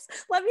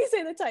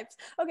types.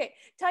 Okay,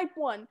 type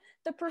 1,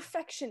 the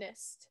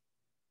perfectionist.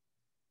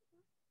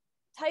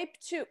 Type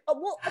 2. Oh,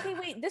 well, okay,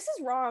 wait, this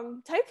is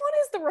wrong. Type 1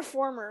 is the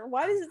reformer.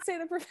 Why does it say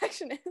the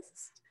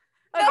perfectionist?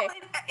 Okay. No,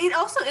 it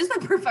also is the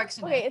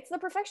perfectionist. Okay, it's the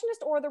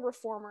perfectionist or the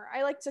reformer.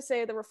 I like to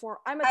say the reform.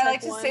 I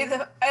like to say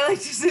the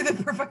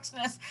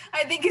perfectionist.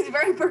 I think it's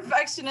very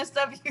perfectionist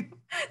of you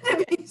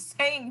to be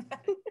saying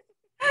that.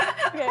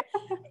 Okay,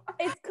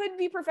 it could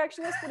be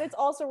perfectionist, but it's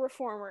also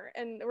reformer,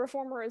 and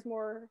reformer is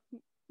more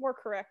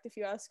correct if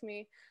you ask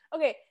me.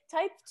 Okay,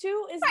 type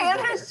 2 is. I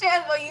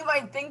understand why you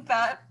might think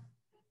that.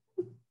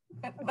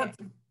 That's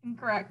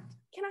incorrect.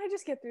 Can I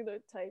just get through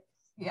the types?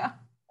 Yeah.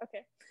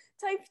 Okay.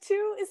 Type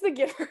 2 is the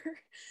giver.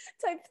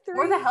 Type 3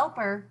 or the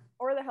helper.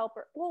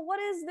 Well, what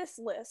is this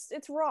list?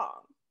 It's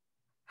wrong.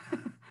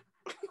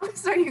 What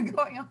list are you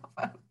going off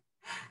of?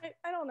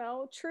 I don't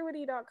know.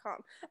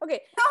 Truity.com.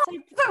 Okay. No,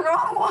 the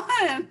wrong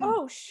one.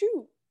 Oh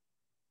shoot.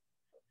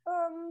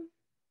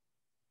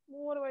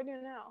 What do I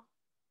do now?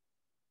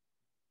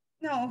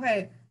 No,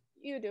 okay.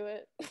 You do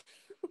it. Oh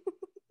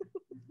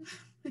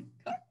my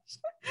gosh.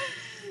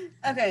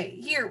 Okay,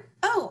 here.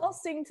 Oh, I'll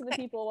sing to the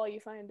people while you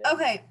find it.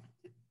 Okay,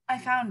 I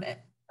found it.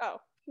 Oh,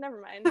 never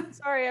mind.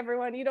 Sorry,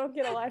 everyone. You don't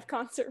get a live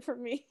concert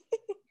from me.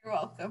 You're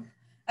welcome.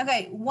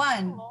 Okay,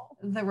 1,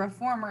 the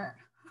reformer.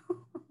 Oh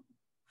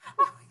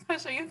my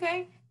gosh, are you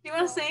okay? Do you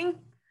want to sing?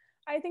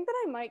 I think that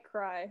I might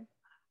cry.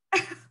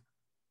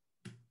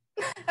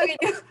 Okay,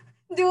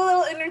 do a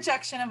little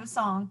interjection of a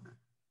song.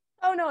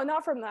 Oh no,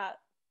 not from that.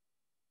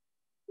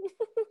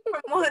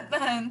 From what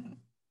then?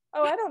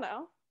 Oh, I don't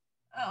know.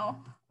 Oh,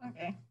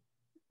 okay.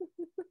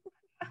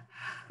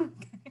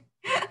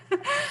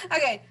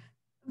 Okay.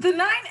 The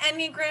 9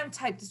 Enneagram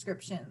type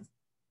descriptions.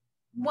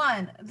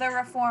 1, the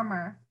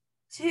reformer.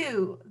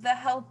 2, the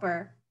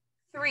helper.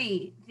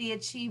 3, the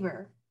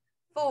achiever.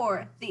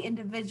 4, the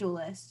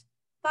individualist.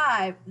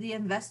 5, the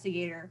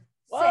investigator.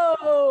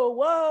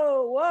 Whoa.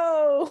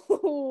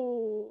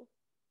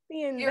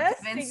 The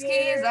investigator.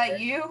 Kavinsky, is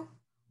that you?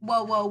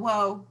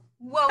 Whoa.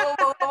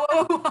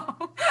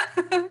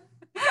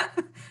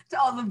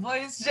 All the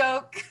boys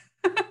joke.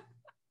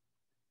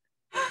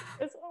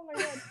 Oh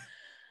my god.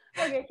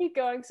 Okay, keep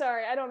going.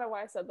 Sorry, I don't know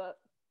why I said that.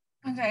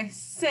 Okay,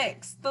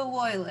 6, the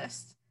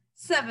loyalist.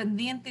 7,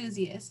 the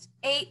enthusiast.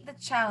 8, the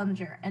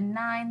challenger. And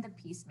 9, the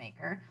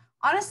peacemaker.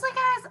 Honestly,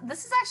 guys,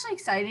 this is actually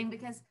exciting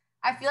because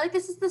I feel like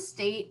this is the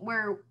state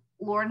where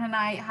Lauren and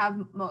I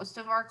have most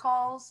of our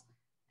calls.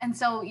 And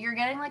so you're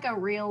getting like a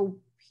real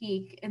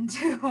peek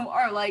into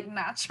our like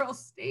natural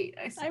state.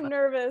 I'm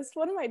nervous.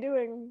 What am I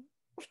doing?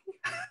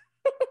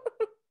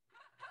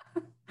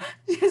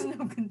 She has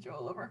no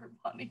control over her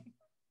body.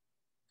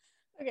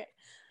 Okay.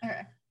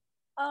 Okay.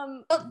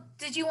 Well,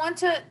 do you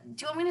want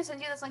me to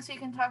send you this link so you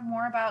can talk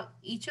more about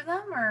each of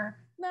them, or?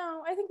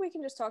 No, I think we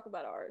can just talk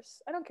about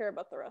ours. I don't care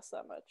about the rest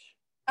that much.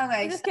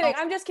 Okay.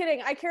 I'm just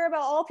kidding. I care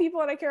about all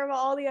people and I care about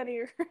all the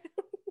Enneagrams.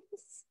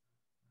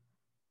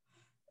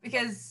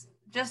 Because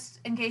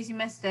just in case you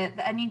missed it,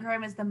 the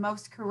Enneagram is the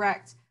most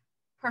correct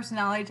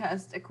personality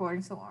test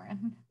according to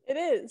Lauren. It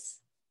is.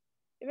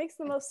 It makes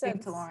the most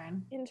sense to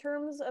Lauren in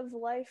terms of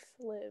life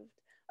lived.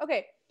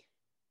 Okay.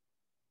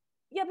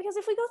 Yeah, because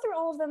if we go through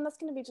all of them, that's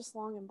going to be just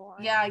long and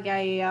boring.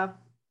 Yeah.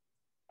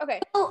 Okay.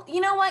 Well,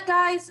 you know what,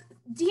 guys?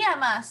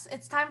 DM us.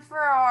 It's time for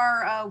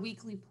our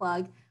weekly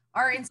plug.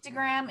 Our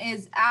Instagram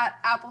is at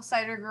Apple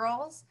Cider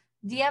Girls.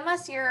 DM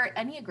us your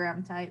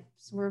Enneagram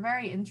types. We're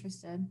very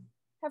interested.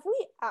 Have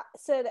we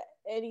said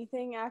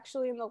anything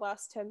actually in the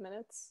last 10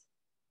 minutes?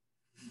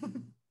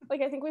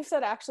 Like, I think we've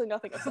said actually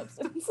nothing of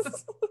substance.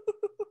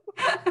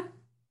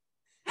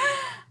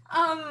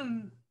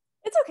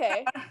 It's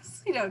okay. I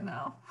honestly don't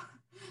know.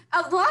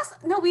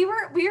 We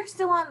were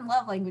still on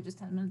love languages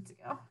 10 minutes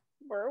ago.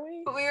 Were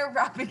we? But we were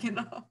wrapping it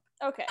up.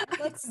 Okay,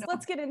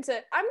 let's get into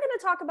it. I'm gonna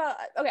talk about.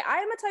 Okay, I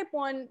am a type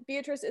 1.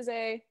 Beatrice is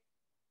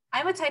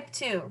I'm a type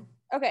 2.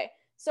 Okay,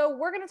 so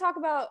we're gonna talk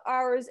about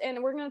ours,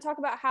 and we're gonna talk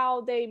about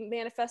how they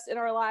manifest in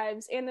our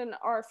lives and in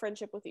our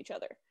friendship with each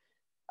other.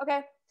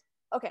 Okay.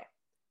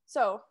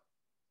 So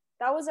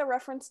that was a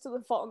reference to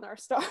The Fault in Our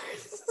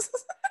Stars.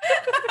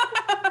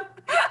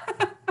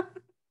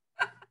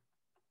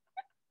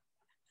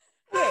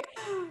 Okay,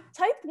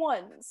 type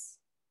 1s.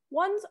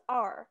 1s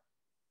are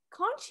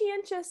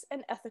conscientious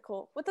and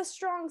ethical with a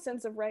strong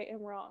sense of right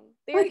and wrong.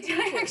 Wait,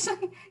 can I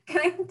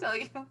tell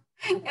you?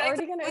 I'm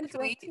already going to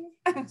interrupt you.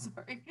 I'm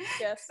sorry.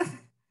 Yes.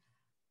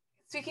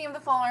 Speaking of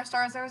The Fault in Our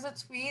Stars, there was a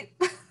tweet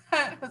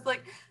that was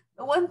like,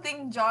 the one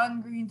thing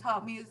John Green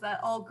taught me is that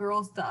all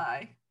girls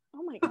die.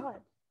 Oh my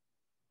god.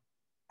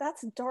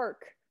 That's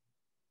dark.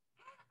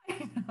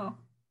 I know.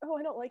 Oh,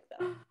 I don't like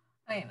that.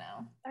 I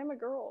know. I'm a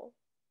girl.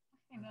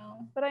 I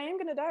know. But I am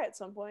going to die at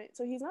some point,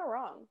 so he's not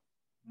wrong.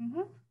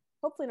 Mm-hmm.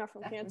 Hopefully not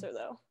from cancer,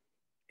 though.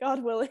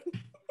 God willing.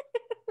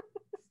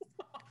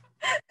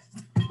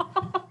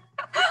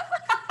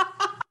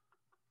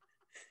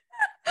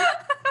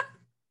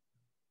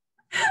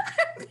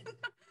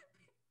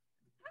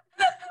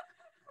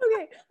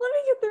 Okay, let me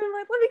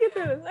get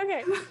through this.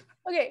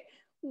 Okay.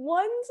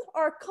 1s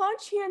are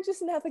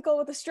conscientious and ethical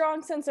with a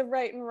strong sense of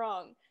right and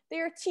wrong.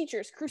 They are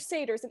teachers,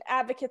 crusaders, and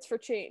advocates for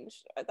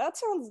change.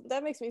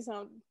 That makes me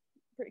sound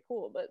pretty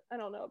cool, but I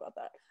don't know about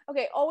that.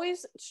 Okay,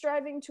 always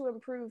striving to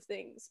improve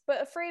things,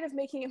 but afraid of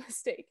making a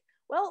mistake.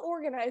 Well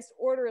organized,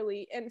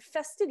 orderly, and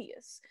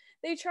fastidious.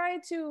 They try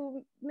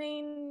to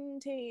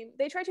maintain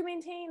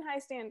high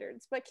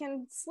standards, but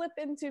can slip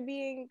into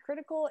being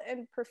critical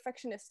and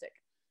perfectionistic.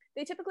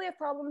 They typically have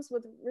problems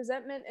with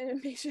resentment and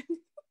impatience.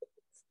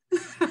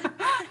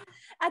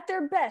 At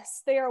their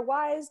best, they are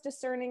wise,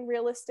 discerning,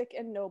 realistic,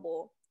 and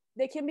noble.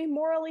 They can be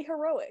morally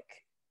heroic.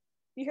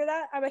 You hear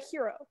that? I'm a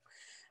hero.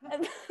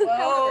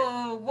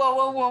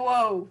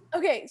 Whoa.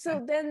 Okay,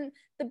 so then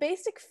the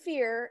basic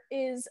fear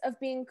is of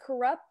being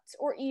corrupt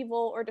or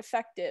evil or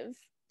defective.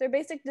 Their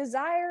basic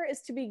desire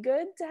is to be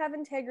good, to have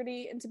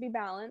integrity, and to be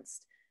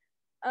balanced.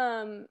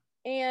 And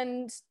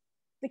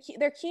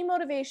their key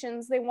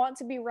motivations, they want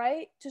to be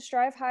right, to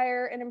strive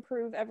higher and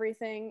improve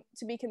everything,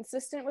 to be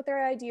consistent with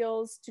their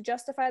ideals, to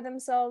justify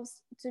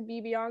themselves, to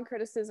be beyond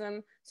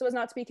criticism, so as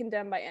not to be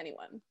condemned by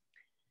anyone.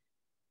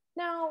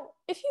 Now,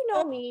 if you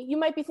know me, you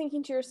might be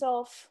thinking to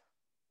yourself,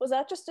 was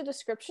that just a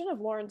description of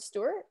Lauren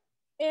Stewart?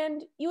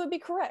 And you would be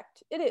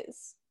correct. It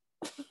is.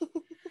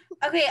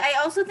 Okay, I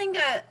also think,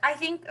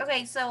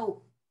 okay,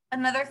 so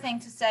another thing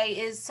to say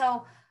is,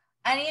 so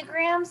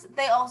Enneagrams,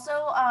 they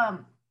also,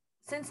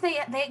 since they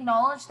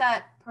acknowledge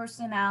that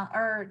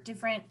or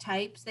different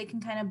types, they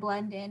can kind of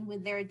blend in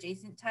with their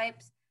adjacent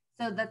types.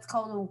 So that's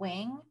called a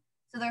wing.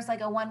 So there's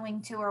like a 1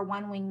 wing 2 or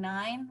 1 wing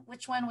 9.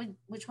 Which one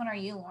are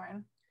you,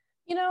 Lauren?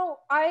 You know,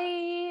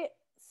 I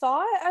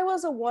thought I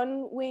was a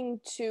 1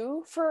 wing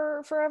 2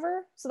 for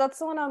forever. So that's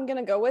the one I'm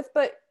going to go with.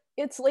 But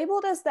it's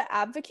labeled as the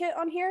advocate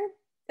on here.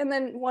 And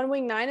then 1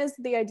 wing 9 is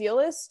the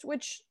idealist,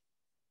 which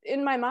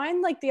in my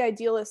mind, like the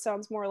idealist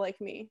sounds more like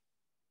me.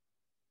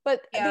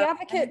 But yeah, the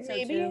advocate, so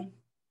maybe. Too.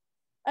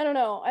 I don't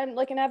know. I'm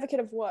like an advocate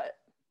of what?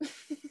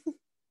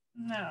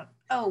 No.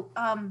 Oh,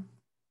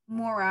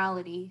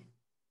 morality.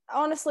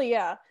 Honestly,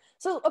 yeah.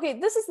 So, okay,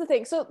 this is the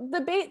thing. So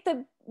the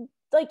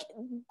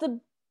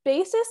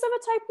basis of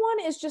a type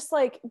 1 is just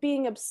like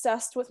being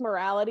obsessed with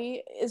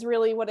morality is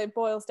really what it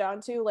boils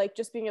down to, like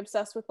just being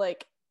obsessed with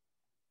like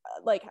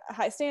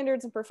high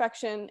standards and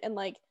perfection and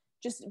like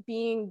just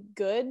being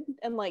good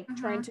and like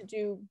trying to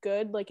do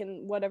good, like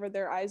in whatever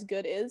their eyes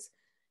good is,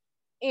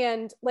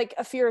 and like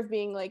a fear of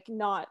being like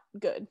not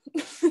good.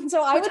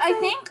 So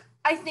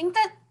I think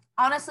that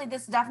honestly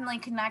this definitely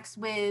connects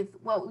with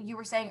what you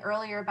were saying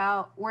earlier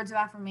about words of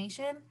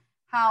affirmation,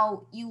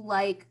 how you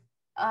like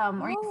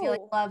or you feel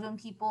like loved when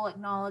people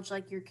acknowledge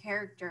like your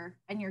character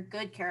and your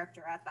good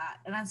character at that.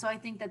 And so I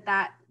think that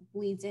that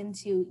bleeds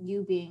into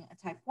you being a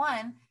type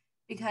 1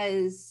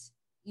 because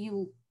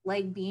you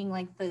like being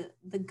like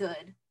the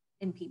good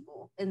in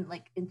people and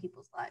like in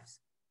people's lives.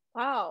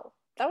 Wow,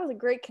 that was a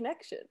great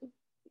connection.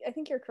 I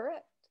think you're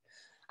correct.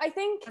 I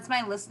think that's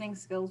my listening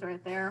skills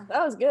right there.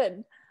 That was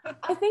good.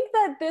 I think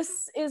that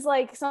this is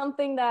like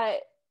something that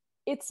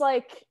it's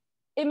like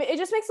it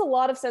just makes a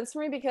lot of sense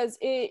for me because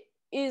it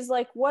is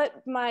like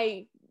what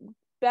my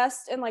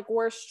best and like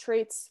worst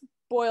traits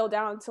boil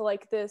down to,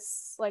 like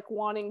this like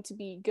wanting to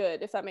be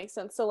good, if that makes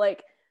sense. So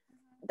like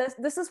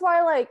this is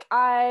why like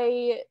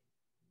I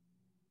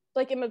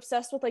like am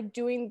obsessed with like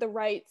doing the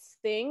right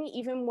thing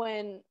even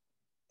when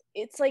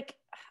it's like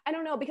I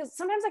don't know, because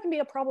sometimes that can be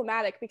a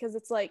problematic because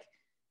it's like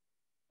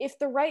if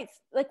the right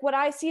like what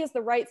I see as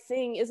the right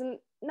thing isn't,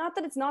 not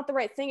that it's not the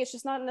right thing, it's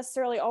just not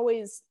necessarily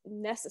always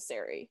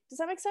necessary. Does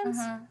that make sense?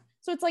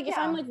 So it's like if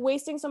I'm like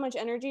wasting so much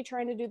energy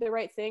trying to do the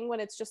right thing when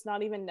it's just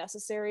not even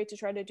necessary to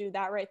try to do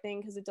that right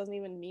thing because it doesn't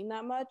even mean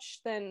that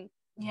much, then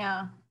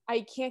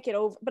I can't get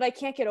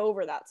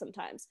over that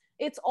sometimes.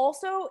 It's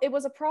also, it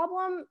was a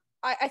problem.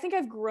 I think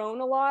I've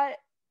grown a lot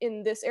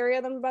in this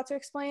area that I'm about to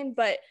explain,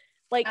 but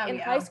like in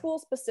high school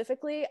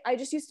specifically, I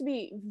just used to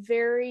be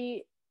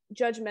very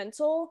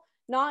judgmental,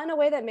 not in a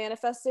way that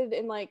manifested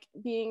in like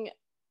being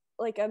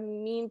like a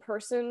mean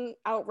person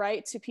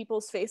outright to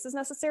people's faces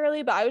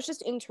necessarily, but I was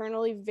just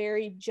internally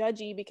very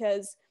judgy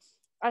because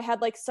I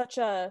had like such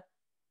a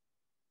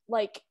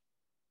like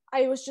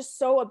I was just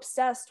so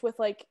obsessed with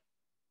like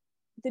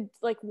the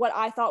like what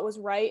I thought was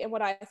right and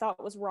what I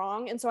thought was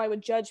wrong, and so I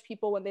would judge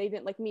people when they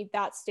didn't like meet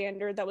that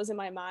standard that was in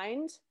my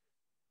mind.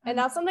 And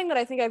that's something that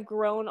I think I've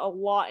grown a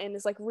lot in,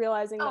 is like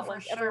realizing that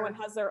like everyone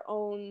has their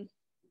own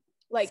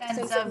like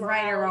sense of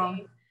right or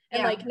wrong.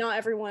 And like not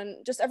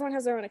everyone, just everyone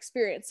has their own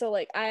experience. So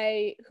like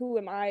who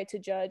am I to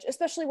judge,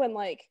 especially when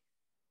like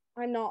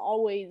I'm not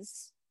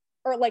always,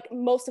 or like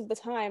most of the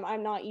time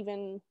I'm not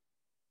even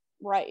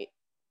right.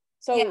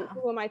 So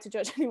who am I to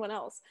judge anyone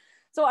else?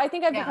 So I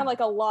think I've become like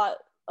a lot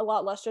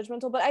less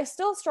judgmental, but I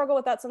still struggle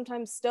with that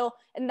sometimes still.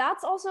 And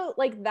that's also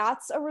like,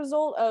 that's a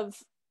result of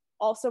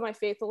also my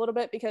faith a little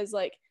bit, because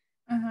like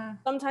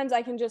sometimes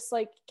I can just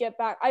like get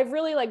back. I've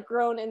really like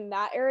grown in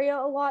that area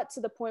a lot,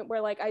 to the point where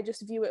like I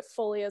just view it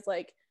fully as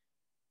like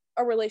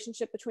a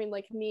relationship between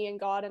like me and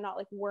God, and not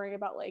like worrying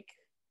about like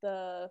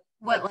the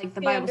like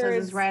the Bible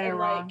says is right or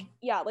wrong.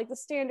 Like like the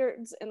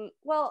standards, and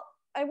well,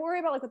 I worry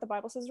about like what the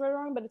Bible says is right or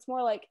wrong, but it's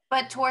more like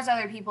towards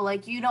other people,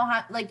 like you don't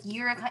have like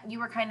you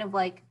were kind of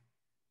like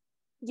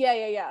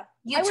I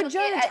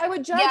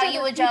would judge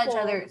you would judge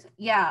others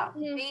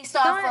based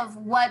off of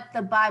what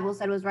the Bible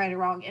said was right or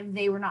wrong if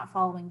they were not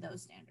following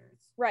those standards.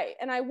 Right.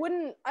 And it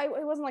wasn't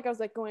like I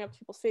was like going up to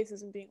people's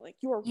faces and being like,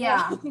 you are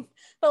wrong.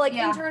 But like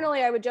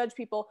internally I would judge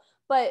people.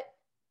 But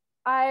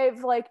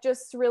I've like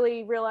just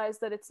really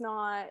realized that it's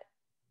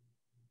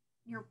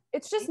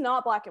just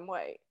not black and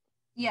white.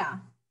 Yeah.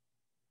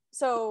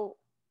 So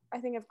I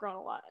think I've grown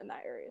a lot in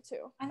that area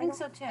too. I think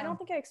so too. I don't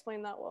think I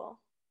explained that well.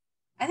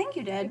 I think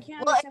you did.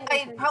 Well,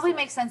 it probably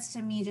makes sense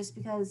to me just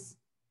because.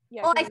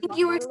 Yeah. Well, I think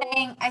you were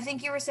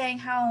saying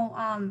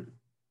how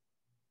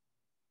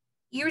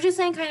you were just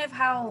saying kind of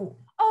how.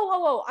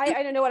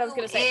 I don't know what I was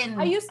gonna say.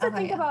 I used to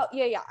think about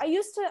I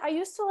used to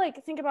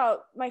like think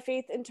about my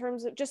faith in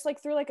terms of just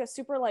like through like a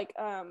super like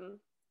a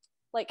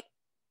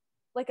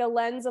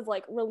lens of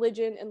like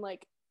religion and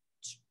like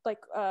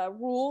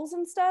rules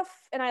and stuff,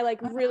 and I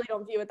like really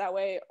don't view it that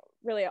way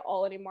really at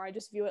all anymore. I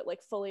just view it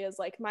like fully as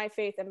like my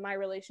faith and my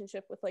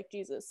relationship with like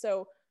Jesus.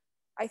 So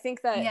I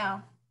think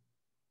that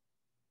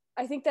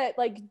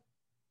like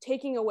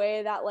taking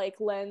away that like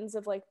lens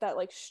of like that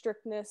like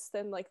strictness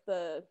and like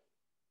the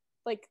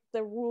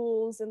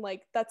rules, and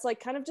like that's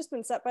like kind of just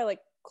been set by like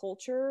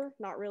culture,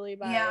 not really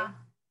by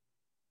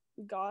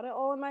God at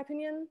all, in my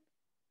opinion.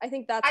 I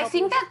think that's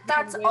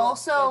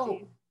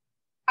also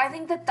I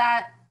think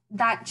that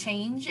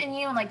change in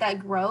you and like that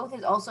growth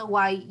is also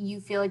why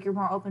you feel like you're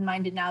more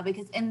open-minded now,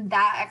 because in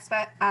that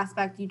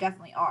aspect you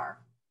definitely are.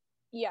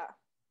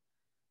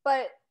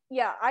 But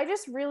I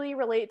just really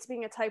relate to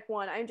being a type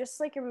 1. I just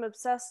like am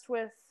obsessed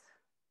with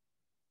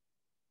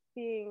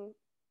being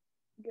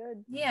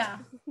good.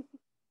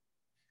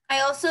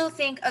 I also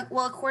think,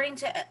 according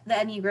to the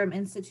Enneagram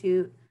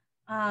Institute,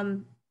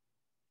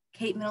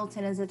 Kate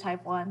Middleton is a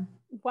type 1.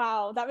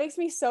 Wow, that makes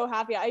me so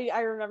happy.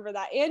 I remember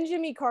that. And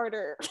Jimmy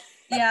Carter.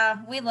 Yeah,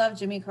 we love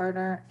Jimmy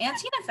Carter and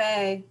Tina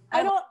Fey.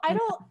 I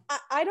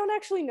don't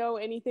actually know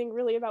anything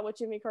really about what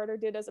Jimmy Carter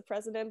did as a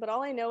president, but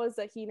all I know is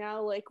that he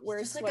now like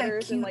wears just like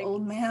sweaters and like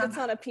old man. sits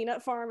on a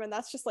peanut farm, and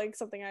that's just like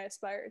something I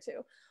aspire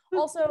to.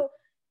 Also,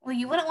 well,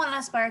 you wouldn't want to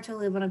aspire to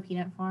live on a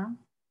peanut farm.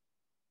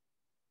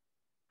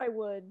 I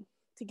would,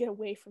 to get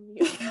away from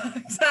you.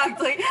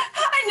 Exactly.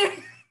 I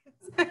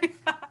knew. I'm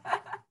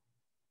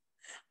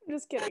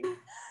just kidding.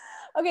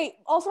 Okay,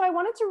 also I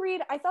wanted to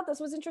read, I thought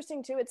this was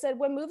interesting too. It said,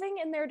 when moving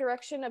in their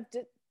direction of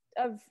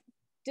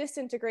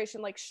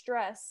disintegration, like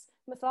stress,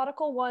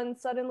 methodical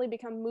ones suddenly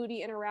become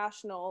moody and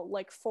irrational,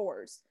 like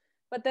fours.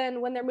 But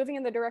then when they're moving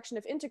in the direction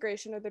of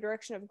integration or the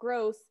direction of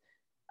growth,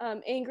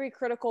 angry,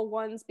 critical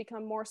ones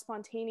become more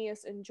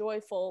spontaneous and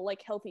joyful,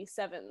 like healthy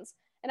sevens.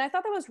 And I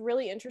thought that was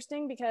really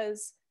interesting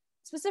because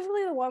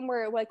specifically the one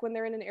where like when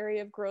they're in an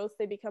area of growth,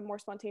 they become more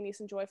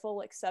spontaneous and joyful,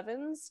 like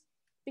sevens.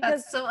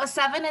 Because so a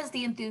 7 is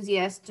the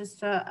enthusiast,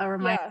 just a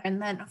reminder, yeah.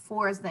 And then a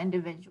 4 is the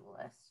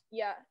individualist.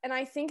 Yeah, and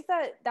I think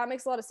that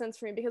makes a lot of sense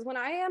for me because when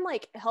I am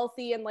like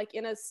healthy and like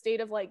in a state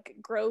of like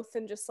growth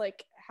and just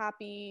like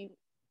happy,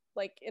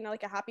 like in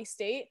like a happy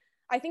state,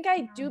 I think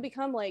I do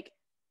become like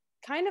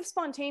kind of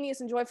spontaneous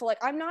and joyful.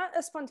 Like I'm not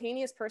a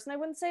spontaneous person, I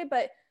wouldn't say,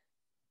 but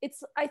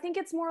I think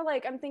it's more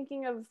like I'm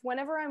thinking of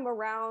whenever I'm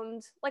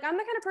around, like I'm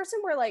the kind of person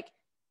where like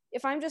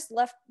if I'm just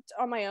left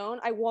on my own,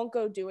 I won't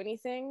go do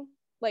anything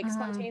like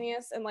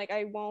spontaneous, and like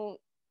I won't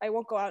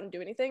go out and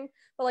do anything.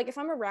 But like if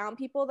I'm around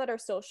people that are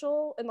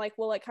social and like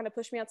will like kind of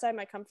push me outside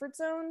my comfort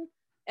zone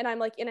and I'm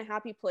like in a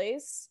happy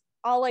place,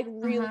 I'll like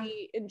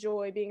really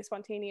enjoy being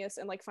spontaneous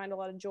and like find a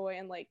lot of joy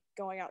and like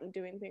going out and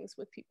doing things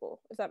with people,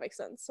 if that makes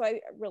sense. So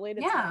I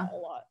related to that a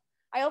lot.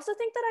 I also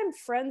think that I'm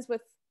friends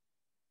with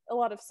a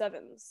lot of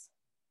sevens.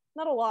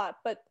 Not a lot,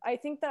 but I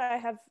think that I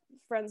have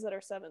friends that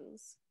are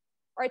sevens.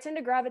 Or I tend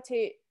to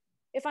gravitate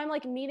if I'm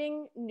like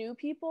meeting new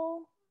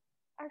people.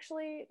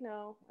 Actually,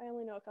 no, I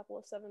only know a couple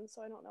of sevens,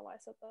 so I don't know why I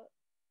said that.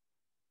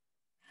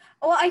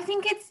 Well, I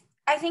think it's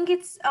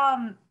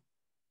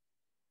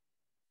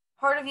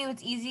part of you,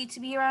 it's easy to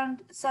be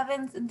around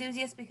sevens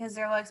enthusiasts because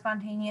they're like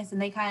spontaneous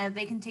and they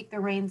can take the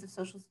reins of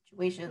social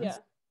situations. Yeah.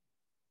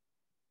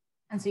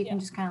 And so you can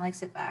just kind of like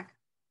sit back.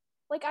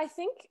 Like I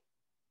think,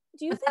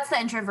 that's the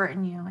introvert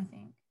in you, I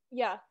think.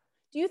 Yeah.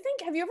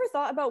 Have you ever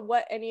thought about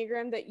what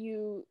Enneagram that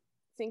you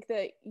think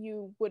that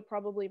you would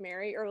probably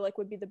marry or like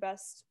would be the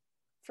best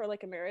for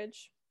like a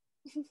marriage?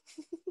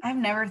 I've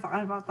never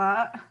thought about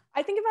that.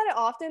 I think about it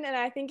often, and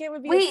I think it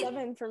would be a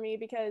 7 for me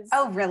because.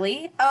 Oh,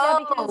 really?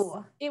 Yeah,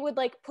 because it would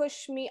like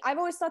push me. I've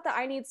always thought that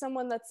I need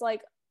someone that's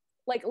like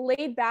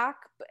laid back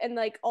and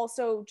like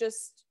also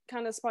just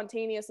kind of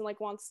spontaneous and like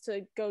wants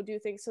to go do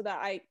things so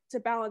that to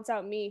balance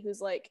out me,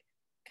 who's like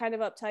kind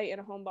of uptight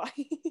and a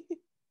homebody,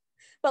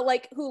 but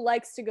like who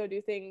likes to go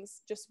do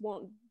things, just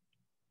won't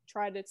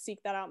try to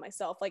seek that out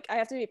myself. Like I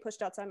have to be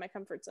pushed outside my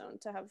comfort zone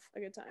to have a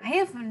good time. I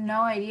have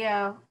no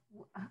idea.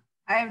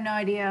 I'm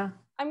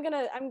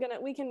gonna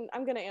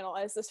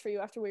analyze this for you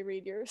after we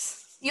read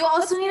yours. You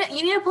also need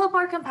to pull up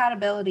our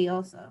compatibility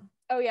also.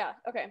 Oh yeah,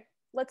 okay.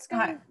 Let's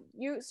go. Okay.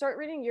 You start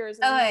reading yours.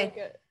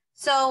 Okay.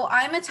 So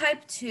I'm a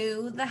type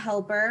 2, the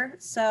helper.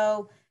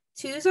 So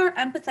 2s are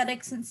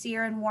empathetic,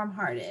 sincere, and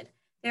warm-hearted.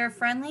 They're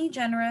friendly,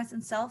 generous,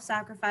 and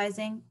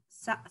self-sacrificing,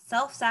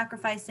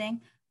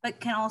 but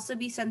can also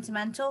be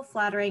sentimental,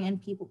 flattering,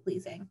 and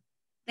people-pleasing.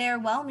 They are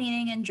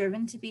well-meaning and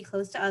driven to be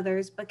close to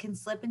others, but can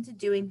slip into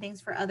doing things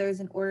for others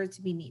in order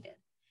to be needed.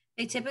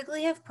 They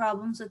typically have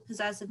problems with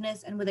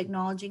possessiveness and with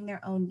acknowledging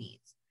their own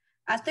needs.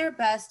 At their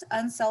best,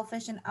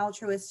 unselfish and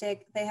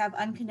altruistic, they have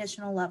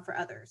unconditional love for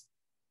others.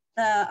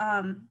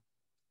 The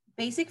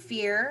basic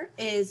fear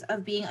is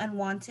of being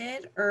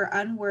unwanted or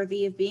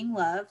unworthy of being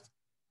loved.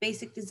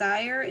 Basic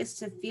desire is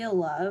to feel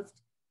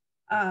loved.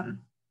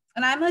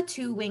 And I'm a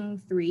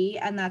 2-wing 3,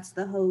 and that's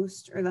the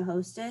host or the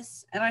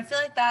hostess. And I feel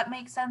like that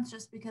makes sense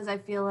just because I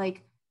feel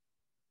like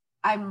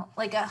I'm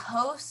like a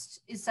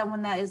host is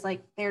someone that is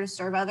like there to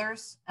serve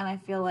others. And I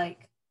feel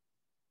like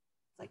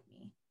it's like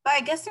me. But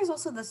I guess there's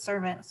also the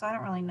servant. So I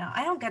don't really know.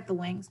 I don't get the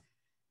wings.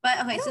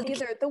 But okay. So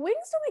the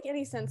wings don't make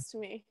any sense to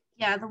me.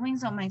 Yeah, the wings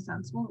don't make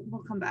sense.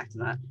 We'll come back to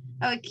that.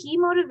 Key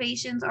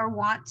motivations are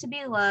want to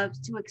be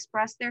loved, to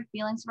express their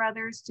feelings for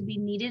others, to be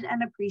needed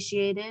and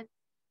appreciated,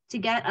 to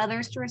get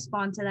others to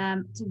respond to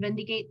them, to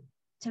vindicate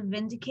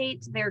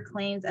their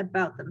claims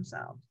about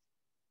themselves.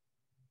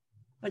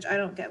 Which I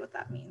don't get what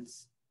that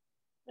means.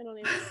 I don't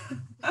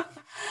either.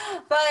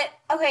 But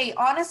okay,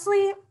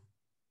 honestly,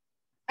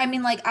 I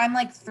mean, like I'm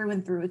like through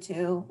and through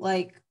too.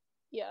 Like,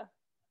 yeah.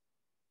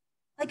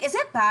 Like, is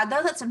it bad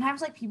though that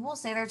sometimes like people will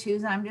say they're 2s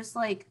and I'm just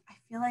like, I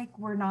feel like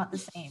we're not the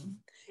same.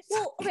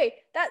 Well, okay,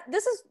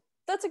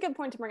 that's a good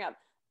point to bring up.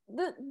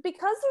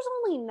 Because there's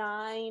only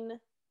 9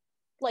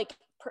 like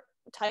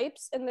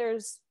types and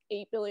there's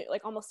 8 billion,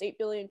 like almost 8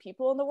 billion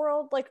people in the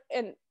world, like,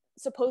 and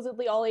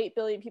supposedly all 8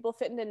 billion people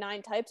fit into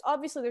 9 types.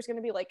 Obviously there's going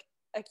to be like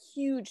a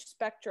huge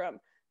spectrum,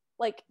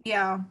 like,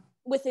 yeah,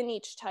 within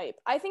each type.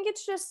 I think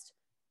it's just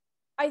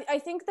I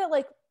think that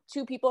like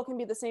 2 people can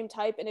be the same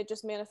type and it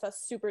just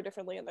manifests super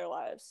differently in their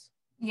lives.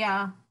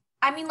 Yeah.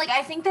 I mean, like,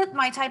 I think that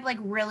my type, like,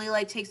 really,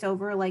 like, takes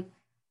over, like,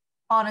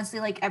 honestly,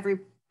 like, every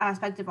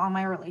aspect of all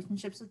my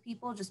relationships with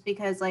people, just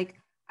because, like,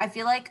 I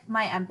feel like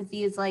my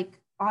empathy is, like,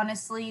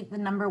 honestly the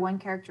number one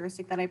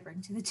characteristic that I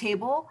bring to the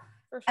table.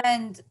 For sure.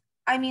 And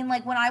I mean,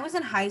 like, when I was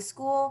in high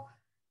school,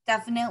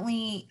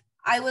 definitely,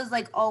 I was,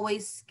 like,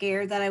 always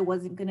scared that I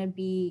wasn't going to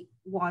be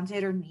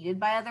wanted or needed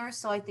by others.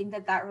 So I think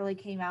that that really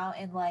came out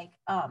in, like,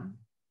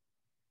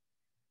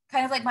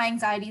 kind of like my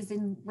anxieties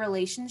in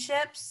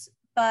relationships.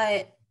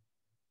 But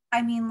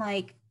I mean,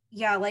 like,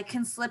 yeah, like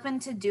can slip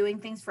into doing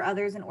things for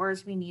others in order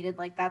to be needed.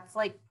 Like that's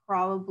like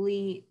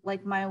probably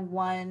like my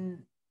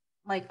one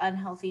like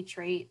unhealthy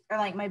trait, or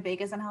like my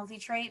biggest unhealthy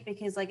trait,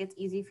 because like it's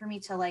easy for me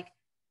to like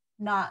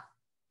not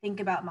think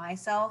about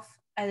myself,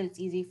 and it's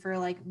easy for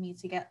like me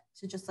to get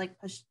to just like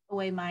push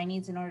away my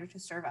needs in order to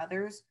serve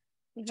others.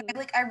 Which Mm-hmm.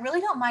 I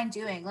really don't mind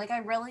doing. Like I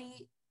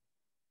really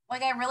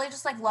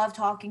just like love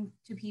talking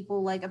to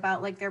people like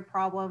about like their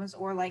problems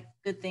or like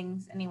good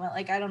things anyway.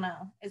 Like I don't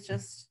know. It's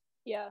just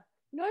Yeah.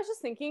 I was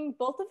just thinking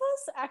both of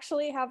us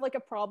actually have like a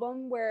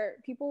problem where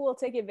people will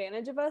take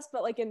advantage of us,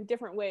 but like in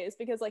different ways,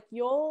 because like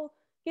you'll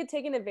get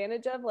taken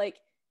advantage of like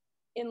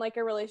in like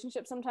a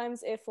relationship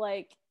sometimes if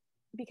like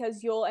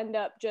because you'll end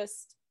up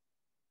just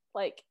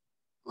like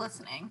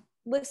listening.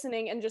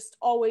 listening and just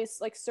always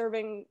like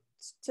serving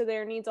to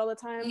their needs all the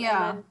time, and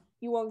Yeah. then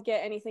you won't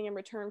get anything in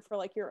return for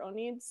like your own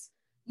needs.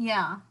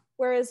 Yeah.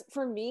 Whereas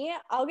for me,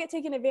 I'll get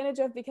taken advantage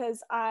of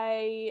because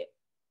I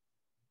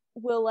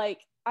will like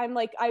I'm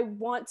like I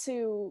want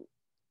to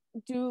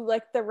do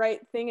like the right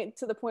thing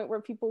to the point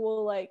where people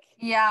will like,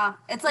 Yeah.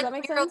 It's does like that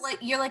make sense?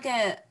 you're like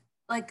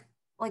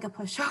like a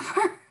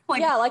pushover. Like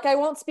Yeah, like I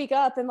won't speak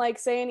up and like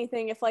say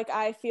anything if like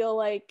I feel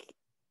like,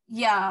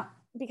 yeah.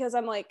 because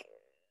I'm like,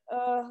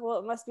 well,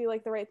 it must be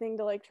like the right thing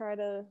to like try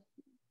to, I don't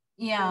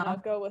Yeah.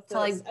 know, go with To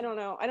like this. I don't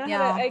know. I don't know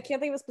how to. yeah. I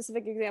can't think of a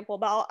specific example,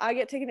 but I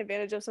get taken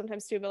advantage of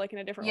sometimes too, but like in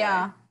a different way.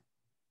 Yeah.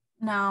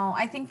 No,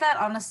 I think that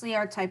honestly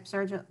our types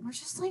are just we're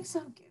just like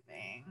so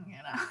giving, you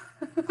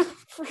know.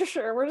 For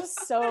sure, we're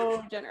just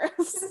so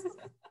generous.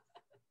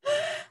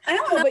 I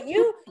don't No, know. but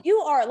you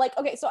are like,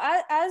 okay. So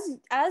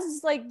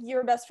as like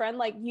your best friend,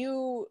 like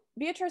you,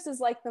 Beatrice is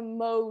like the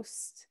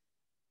most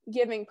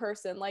giving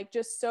person, like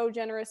just so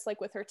generous, like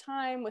with her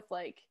time, with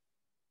like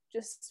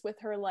just with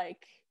her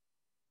like,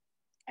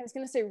 I was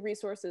gonna say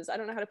resources. I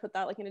don't know how to put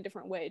that like in a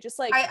different way. Just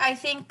like, I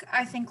think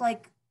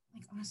like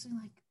honestly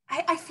like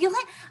I feel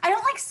like I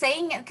don't like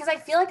saying it because I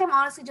feel like I'm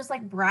honestly just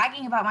like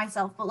bragging about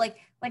myself, but like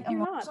you're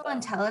not emotional though.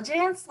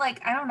 intelligence,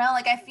 like I don't know,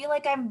 like I feel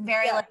like Yeah.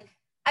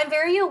 I'm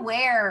very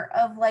aware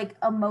of like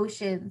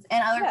emotions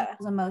and other Yeah.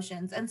 people's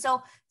emotions. And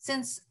so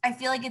since I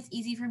feel like it's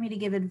easy for me to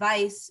give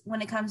advice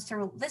when it comes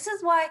to this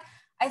is why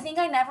I think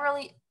I never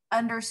really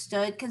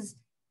understood, because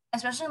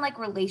especially in like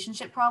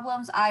relationship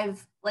problems,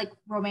 I've like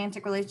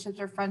romantic relationships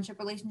or friendship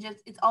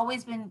relationships, it's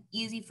always been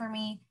easy for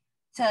me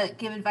to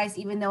give advice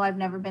even though I've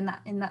never been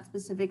that in that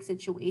specific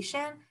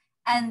situation.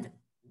 And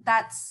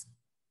that's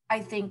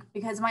I think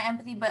because of my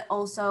empathy, but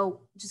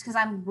also just because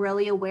I'm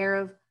really aware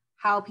of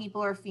how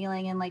people are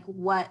feeling and like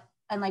what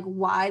and like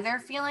why they're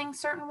feeling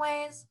certain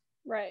ways.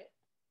 Right.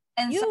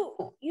 And you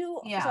so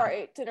you yeah.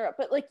 sorry to interrupt,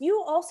 but like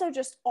you also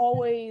just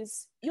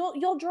always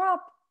you'll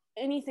drop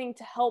anything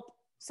to help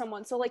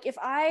someone. So like if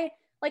I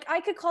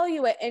could call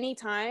you at any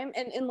time,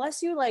 and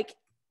unless you like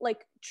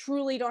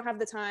truly don't have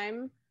the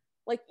time,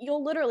 like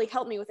you'll literally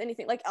help me with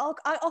anything. Like I'll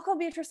call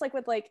Beatrice like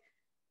with like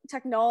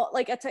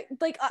like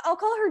like I'll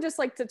call her just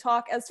like to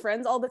talk as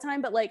friends all the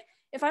time, but like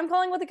if I'm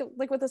calling with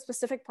like with a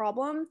specific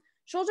problem,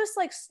 she'll just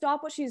like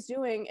stop what she's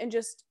doing and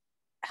just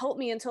help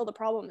me until the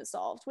problem is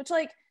solved, which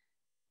like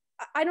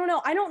I don't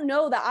know. I don't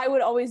know that I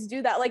would always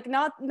do that. Like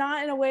not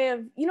in a way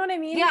of, you know what I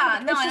mean? Yeah,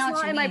 Like no, it's I know just what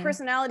not you in my mean.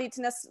 personality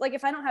to like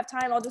if I don't have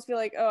time, I'll just be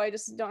like, oh, I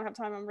just don't have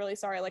time. I'm really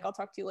sorry. Like I'll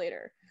talk to you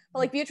later. But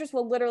like Beatrice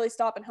will literally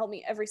stop and help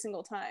me every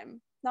single time,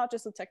 not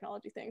just with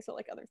technology things, but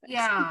like other things.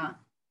 Yeah.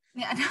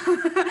 Yeah.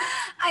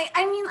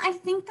 I mean I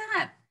think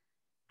that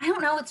I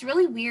don't know, it's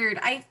really weird.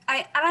 I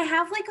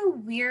have like a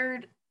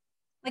weird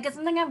like it's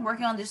something I'm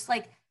working on, just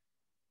like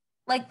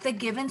the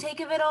give and take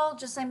of it all.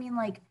 Just I mean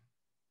like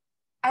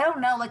I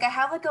don't know, like I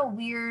have like a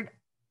weird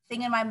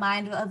thing in my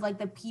mind of like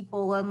the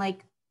people and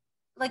like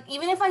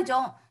even if I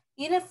don't,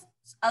 even if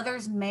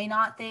others may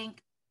not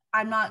think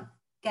I'm not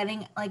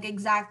getting like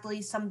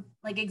exactly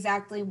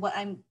what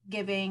I'm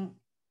giving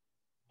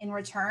in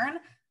return,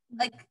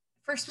 like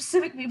for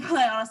specific people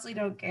I honestly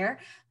don't care.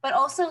 But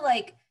also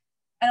like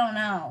I don't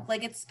know,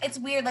 like it's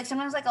weird, like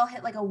sometimes like I'll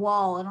hit like a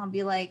wall and I'll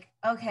be like,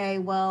 okay,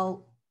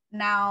 well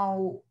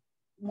now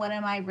what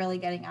am I really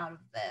getting out of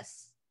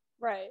this?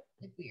 Right.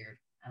 Like weird,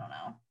 I don't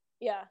know.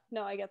 Yeah.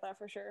 No, I get that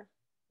for sure.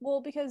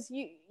 Well, because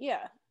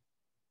yeah.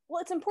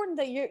 Well, it's important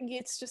that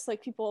it's just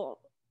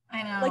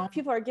I know. like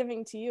people are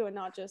giving to you and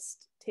not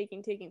just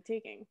taking.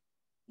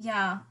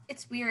 Yeah,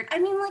 it's weird. I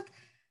mean, like,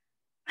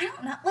 I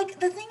don't know. Like,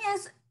 the thing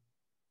is,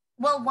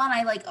 well, one,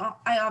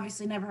 I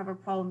obviously never have a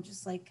problem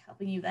just like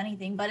helping you with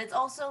anything, but it's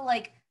also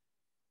like,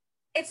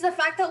 it's the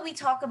fact that we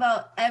talk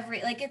about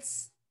every, like,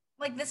 it's,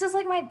 like this is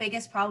like my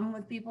biggest problem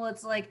with people.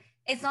 It's like,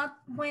 it's not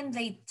when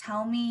they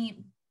tell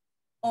me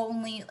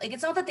only, like,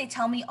 it's not that they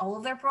tell me all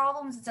of their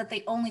problems, it's that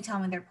they only tell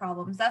me their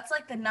problems. That's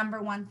like the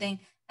number one thing.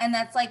 And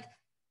that's like,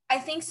 I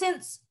think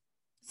since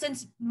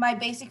my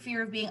basic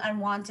fear of being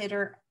unwanted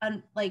or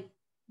like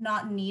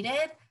not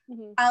needed,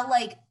 I'll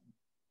like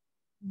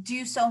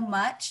do so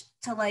much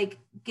to like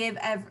give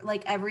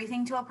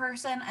everything to a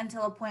person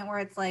until a point where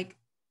it's like,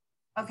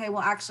 okay,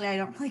 well actually I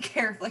don't really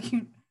care if like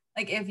you,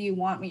 like if you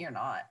want me or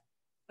not.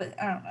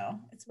 But I don't know.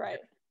 It's right.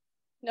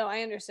 No,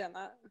 I understand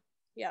that.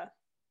 Yeah.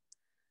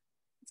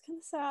 It's kind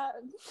of sad.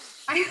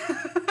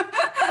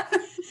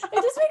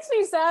 It just makes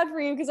me sad for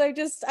you because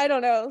I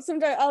don't know.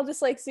 Sometimes I'll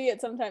just like see it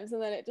sometimes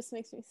and then it just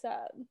makes me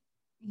sad.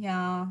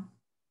 Yeah.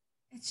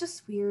 It's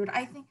just weird.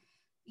 I think,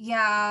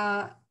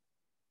 yeah.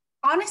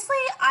 Honestly,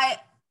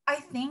 I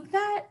think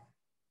that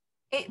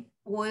it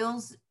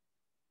boils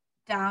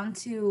down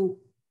to,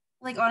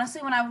 like,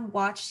 honestly, when I would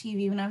watch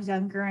TV when I was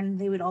younger and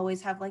they would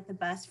always have like the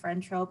best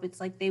friend trope, it's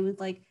like they would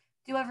like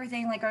do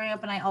everything like growing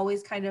up, and I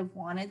always kind of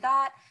wanted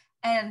that.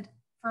 And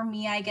for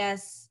me, I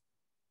guess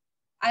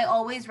I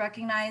always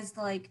recognized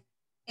like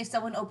if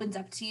someone opens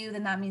up to you,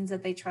 then that means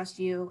that they trust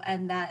you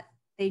and that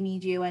they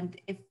need you. And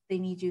if they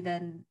need you,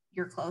 then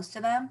you're close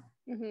to them.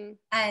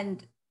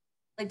 And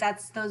like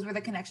those were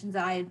the connections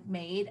that I had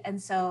made.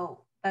 And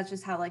so that's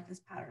just how like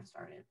this pattern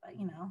started. But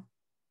you know,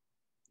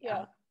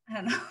 yeah. I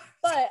don't know.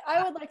 But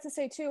I would like to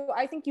say too,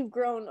 I think you've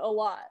grown a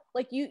lot.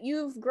 Like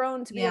you've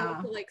grown to be able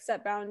to like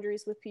set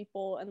boundaries with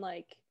people and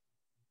like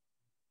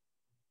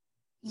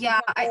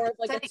more of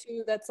like a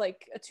two that's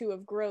like a two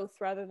of growth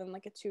rather than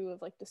like a two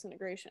of like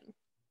disintegration.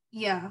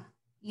 Yeah.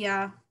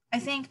 I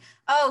think,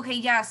 okay,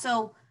 yeah.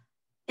 So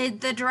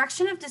the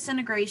direction of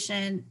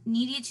disintegration,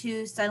 needy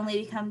two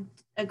suddenly become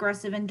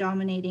aggressive and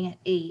dominating at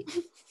 8.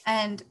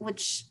 And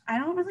which I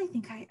don't really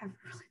think I ever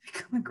really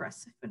become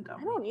aggressive and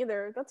dominating. I don't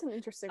either. That's an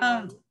interesting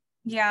one.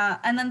 Yeah.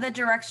 And then the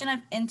direction of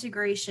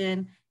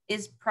integration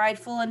is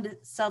prideful and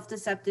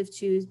self-deceptive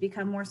 2s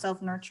become more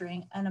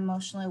self-nurturing and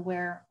emotionally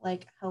aware,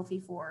 like healthy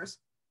 4s.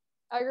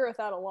 I agree with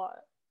that a lot.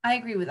 I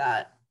agree with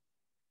that.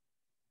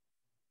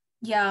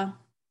 Yeah.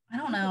 I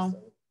don't know.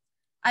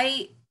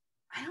 I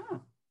don't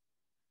know.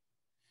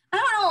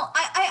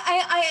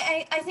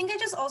 I think I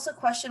just also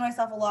question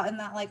myself a lot in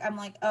that, like, I'm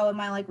like, oh, am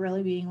I like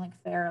really being like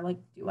fair? Like,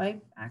 do I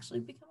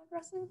actually become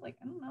aggressive? Like,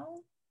 I don't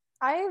know.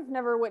 I've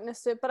never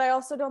witnessed it, but I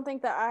also don't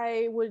think that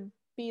I would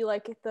be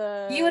like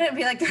you wouldn't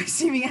be like the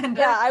receiving end.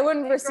 Yeah, I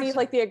wouldn't receive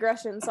like the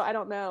aggression, so I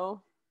don't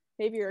know.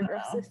 Maybe you're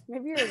aggressive.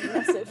 Maybe you're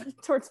aggressive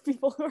towards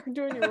people who are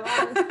doing you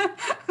wrong.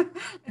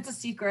 It's a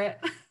secret.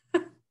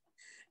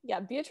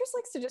 Yeah, Beatrice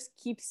likes to just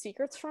keep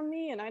secrets from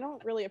me, and I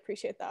don't really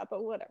appreciate that,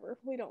 but whatever.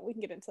 We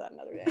can get into that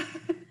another day.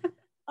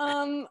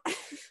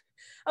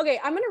 Okay,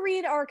 I'm gonna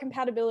read our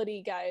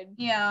compatibility guide.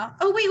 Yeah.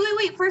 Oh,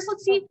 wait. First,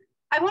 let's see.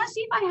 I want to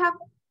see if I have.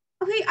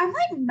 Okay, I'm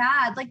like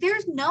mad. Like,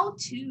 there's no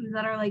 2s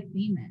that are like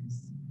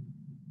famous.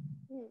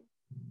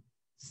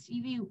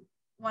 Stevie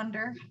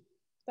Wonder.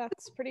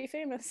 That's pretty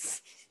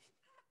famous.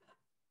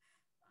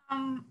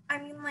 I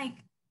mean, like,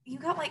 you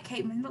got like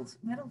Kate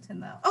Middleton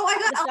though. Oh, I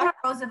got Eleanor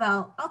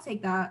Roosevelt. I'll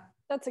take that.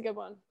 That's a good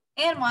one.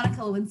 And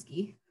Monica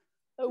Lewinsky.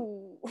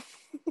 Oh.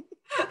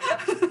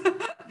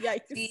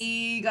 Yikes.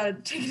 We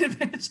got taken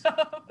advantage of.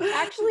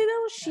 Actually,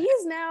 though, she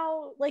is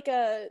now like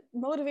a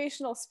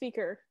motivational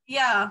speaker.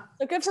 Yeah.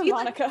 So good for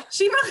Monica.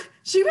 She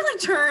really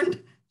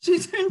turned. She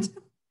turned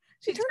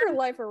her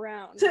life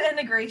around to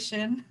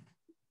integration.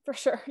 For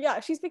sure.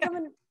 Yeah, she's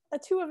becoming a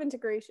 2 of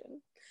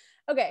integration.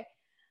 Okay.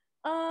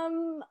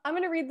 I'm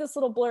gonna read this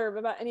little blurb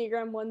about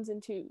Enneagram 1s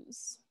and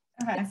 2s.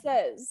 Okay. It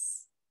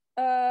says,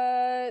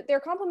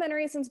 they're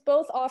complementary since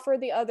both offer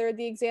the other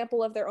the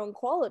example of their own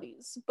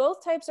qualities.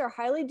 Both types are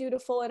highly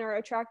dutiful and are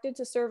attracted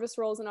to service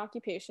roles and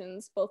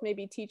occupations. Both may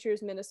be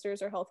teachers,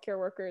 ministers, or healthcare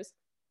workers.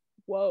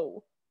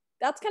 Whoa.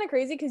 That's kind of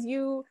crazy because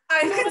you've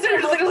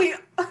considered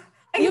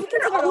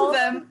all of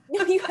them.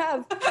 You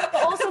have. But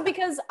also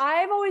because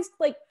I've always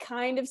like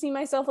kind of seen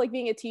myself like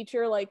being a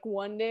teacher like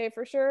one day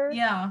for sure.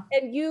 Yeah.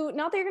 And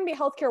not that you're gonna be a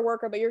healthcare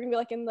worker, but you're gonna be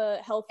like in the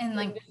health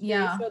industry.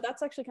 Yeah. So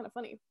that's actually kind of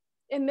funny.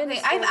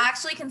 Okay, I've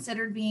actually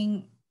considered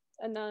being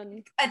a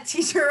nun, a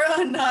teacher,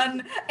 a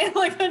nun, and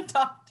like a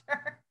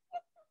doctor.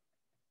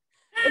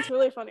 It's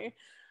really funny.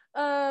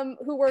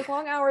 Who work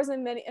long hours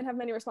and have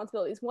many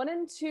responsibilities.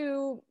 1s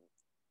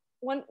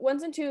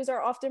and 2s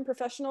are often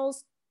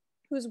professionals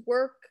whose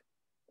work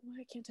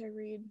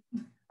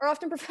are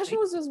often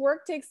professionals whose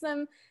work takes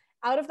them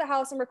out of the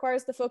house and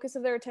requires the focus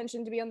of their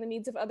attention to be on the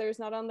needs of others,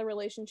 not on the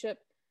relationship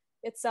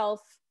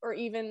itself or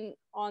even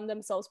on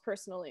themselves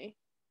personally.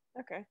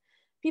 Okay.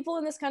 People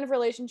in this kind of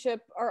relationship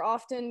are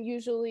often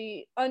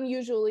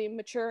unusually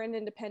mature and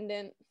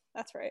independent.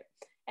 That's right.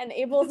 And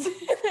able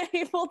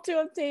to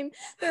obtain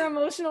their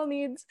emotional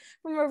needs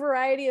from a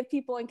variety of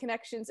people and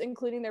connections,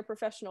 including their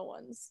professional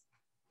ones.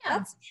 Yeah.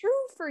 That's true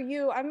for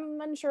you. I'm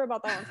unsure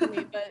about that one for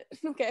me, but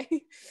okay.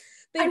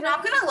 I'm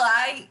not gonna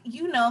lie.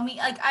 You know me.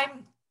 Like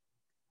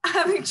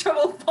having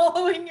trouble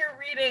following your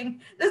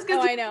reading.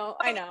 Oh,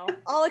 I know.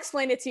 I'll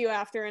explain it to you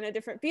after in a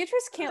different.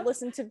 Beatrice can't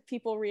listen to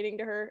people reading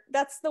to her.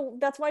 That's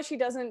why she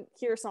doesn't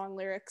hear song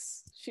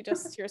lyrics. She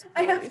just hears.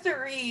 I have to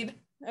read.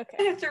 Okay.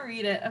 I have to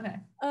read it.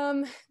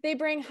 Okay. They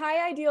bring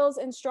high ideals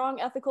and strong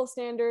ethical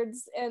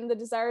standards and the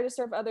desire to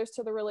serve others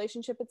to the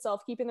relationship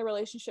itself, keeping the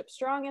relationship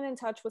strong and in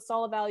touch with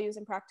solid values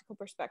and practical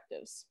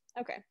perspectives.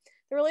 Okay.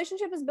 The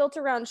relationship is built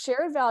around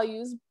shared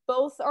values.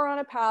 Both are on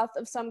a path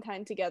of some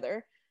kind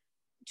together.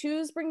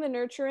 Twos bring the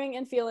nurturing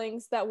and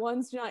feelings that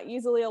ones do not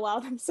easily allow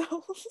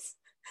themselves.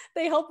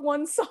 They help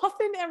one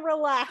soften and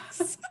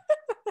relax.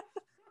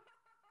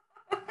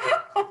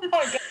 Oh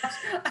my gosh,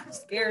 I'm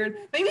scared.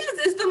 Maybe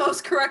this is the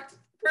most correct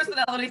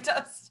personality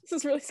test. This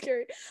is really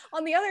scary.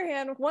 On the other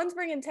hand, ones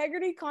bring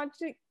integrity,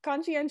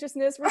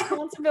 conscientiousness,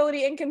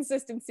 responsibility, and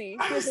consistency.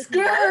 I'm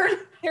scared.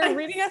 They're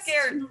reading us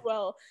too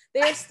well.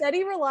 They are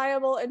steady,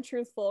 reliable, and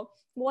truthful.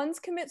 Ones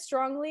commit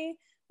strongly,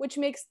 which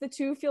makes the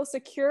two feel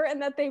secure and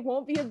that they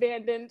won't be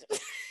abandoned.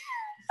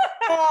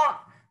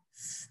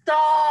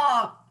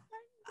 Stop.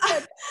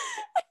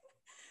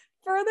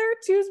 Further,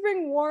 twos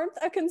bring warmth,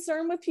 a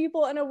concern with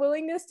people, and a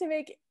willingness to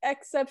make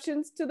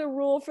exceptions to the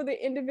rule for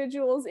the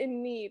individuals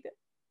in need.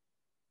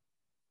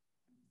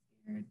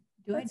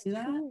 Do I do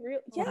that?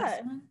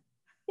 Yeah.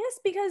 Yes,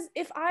 because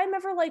if I'm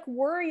ever like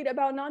worried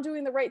about not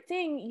doing the right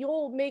thing,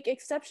 you'll make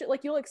exception,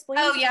 like you'll explain.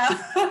 Oh yeah.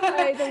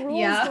 Why the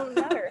rules don't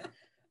matter.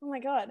 Oh my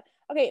god.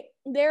 Okay,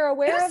 they're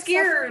aware of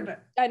scared. Suffering.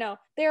 I know.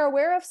 They're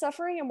aware of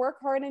suffering and work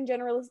hard and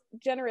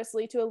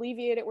generously to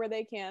alleviate it where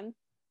they can.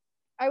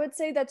 I would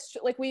say that's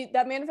like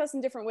that manifests in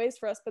different ways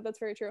for us, but that's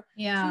very true.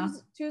 Yeah.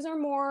 Twos are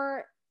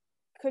more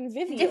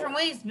convivial. In different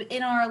ways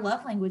in our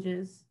love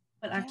languages,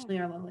 but actually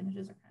our love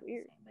languages are kind of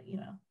weird. But you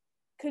know.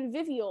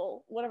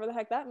 Convivial, whatever the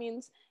heck that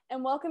means,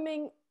 and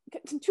welcoming.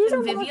 Twos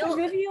are more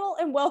convivial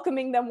and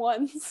welcoming than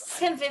ones.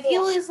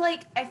 Convivial is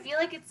like, I feel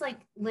like it's like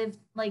live,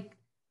 like,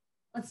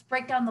 let's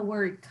break down the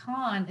word.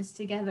 Con is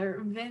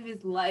together, viv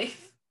is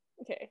life.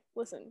 Okay,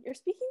 listen, you're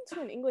speaking to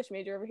an English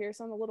major over here,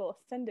 so I'm a little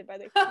offended by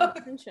the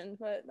convention,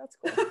 but that's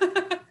cool.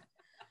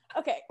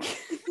 Okay.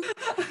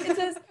 It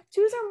says,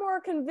 twos are more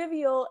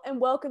convivial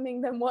and welcoming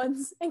than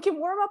ones, and can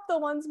warm up the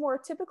one's more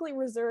typically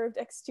reserved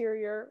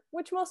exterior,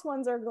 which most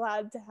ones are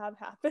glad to have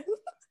happen.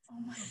 Oh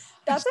my gosh.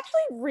 That's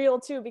actually real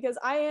too, because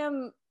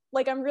I'm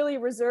really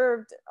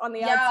reserved on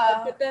the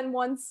outside, but then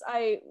once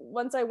I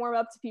warm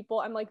up to people,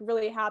 I'm like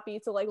really happy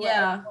to like let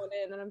everyone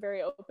in, and I'm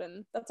very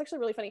open. That's actually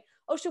really funny.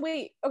 Oh, should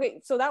we?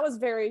 Okay, so that was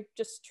very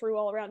just true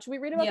all around. Should we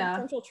read about the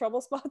potential trouble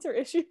spots or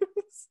issues?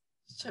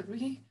 Should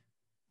we?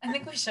 I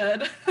think we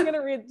should. I'm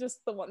gonna read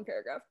just the one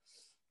paragraph.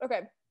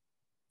 Okay.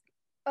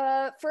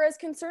 For as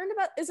concerned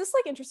about, is this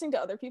like interesting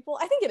to other people?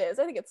 I think it is.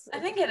 I think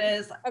it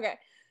is. Okay.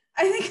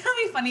 I think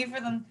it'll be funny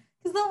for them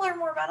because they'll learn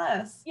more about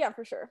us. Yeah,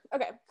 for sure.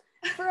 Okay.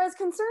 For as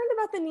concerned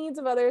about the needs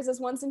of others as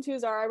ones and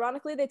twos are,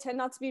 ironically, they tend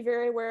not to be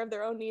very aware of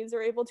their own needs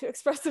or able to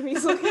express them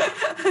easily.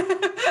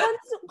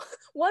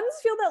 Ones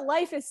feel that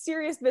life is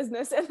serious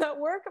business and that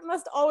work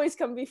must always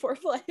come before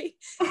play.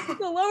 The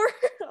lower,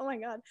 oh my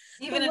god.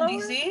 Even in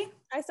DC?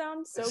 I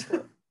sound so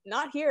cool.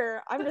 Not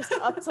here. I'm just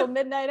up till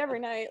midnight every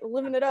night,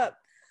 living it up.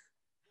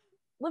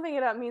 Living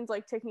it up means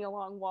like taking a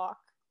long walk,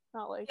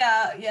 not like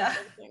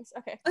things.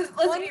 Okay. Let's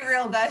be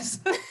real, guys.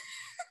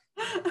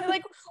 I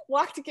like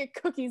walked to get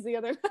cookies the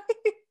other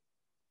night,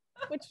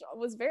 which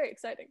was very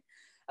exciting.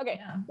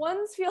 Okay,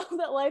 ones feel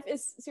that life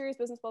is serious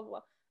business, blah, blah,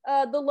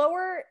 blah. The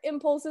lower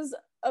impulses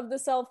of the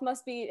self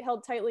must be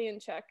held tightly in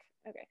check.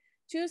 Okay.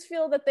 Twos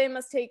feel that they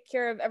must take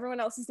care of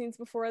everyone else's needs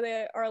before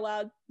they are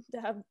allowed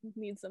to have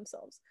needs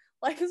themselves.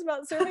 Life is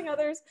about serving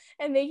others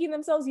and making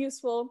themselves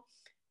useful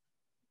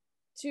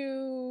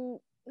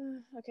to...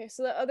 Okay,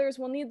 so that others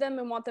will need them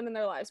and want them in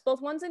their lives.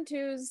 Both ones and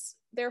twos,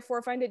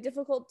 therefore, find it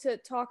difficult to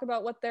talk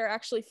about what they're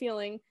actually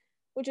feeling,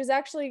 which is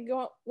actually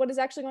what is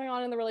actually going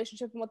on in the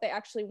relationship and what they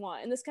actually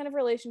want. In this kind of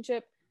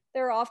relationship,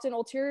 there are often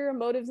ulterior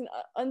motives and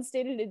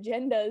unstated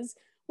agendas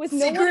with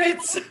no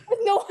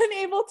one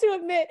able to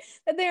admit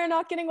that they are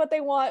not getting what they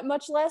want,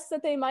 much less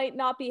that they might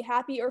not be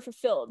happy or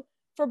fulfilled.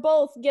 For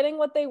both, getting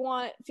what they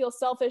want feels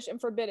selfish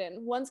and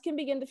forbidden. Ones can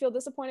begin to feel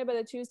disappointed by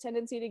the two's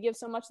tendency to give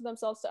so much of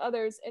themselves to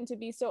others and to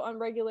be so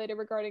unregulated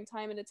regarding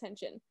time and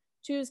attention.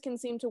 Twos can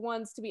seem to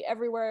ones to be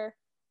everywhere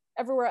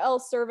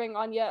else, serving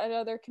on yet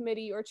another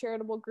committee or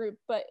charitable group,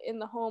 but in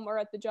the home or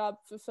at the job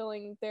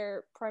fulfilling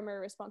their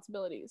primary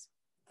responsibilities.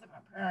 Like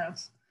my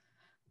parents.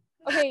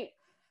 Okay.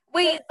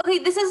 Wait,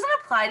 this doesn't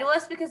apply to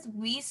us because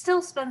we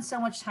still spend so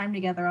much time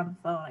together on the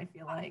phone, I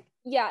feel like.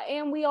 Yeah,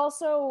 and we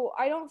also,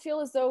 I don't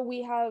feel as though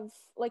we have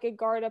like a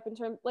guard up in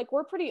terms, like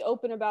we're pretty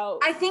open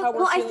about I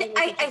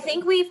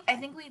think we've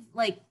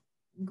like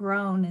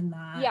grown in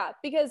that. Yeah,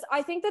 because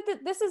I think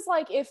that this is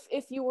like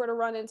if you were to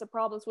run into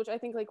problems, which I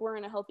think like we're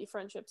in a healthy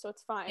friendship, so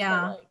it's fine.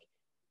 Yeah. But like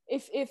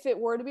if it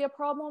were to be a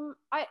problem,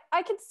 I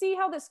could see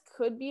how this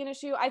could be an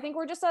issue. I think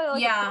we're just at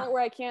like a point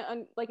where I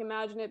can't like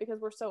imagine it because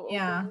we're so open.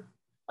 Yeah.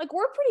 Like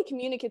we're pretty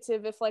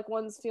communicative if like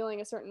one's feeling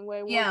a certain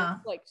way.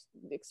 We'll like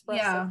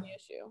express the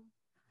issue.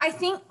 I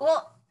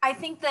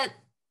think that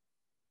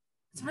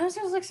sometimes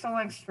there's like so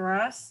much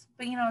stress,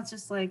 but you know, it's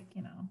just like,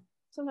 you know,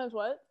 Sometimes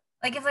what?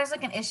 like if there's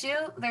like an issue,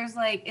 there's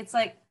like, it's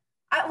like,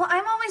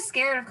 I'm always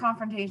scared of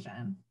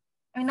confrontation.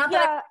 I mean, not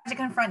that I have to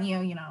confront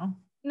you, you know.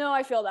 No,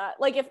 I feel that.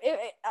 Like if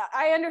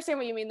I understand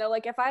what you mean though.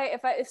 Like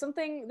if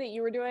something that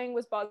you were doing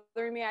was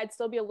bothering me, I'd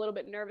still be a little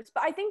bit nervous.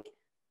 But I think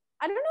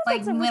I don't know if Like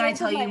that's a when I result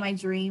tell of you my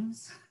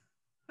dreams.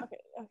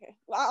 Okay.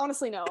 Well,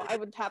 honestly, no. I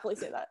would happily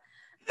say that.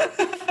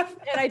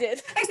 And I did.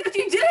 Except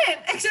you didn't.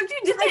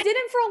 I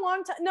didn't for a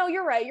long time. No,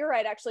 you're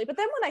right, actually. But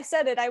then when I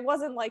said it, I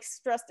wasn't like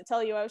stressed to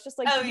tell you. I was just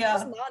like, oh, did yeah.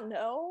 you just not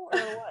know or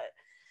what?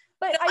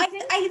 But no,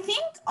 I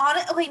think on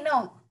it. Okay,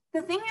 no.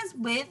 The thing is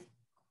with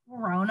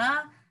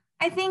Corona,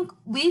 I think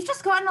we've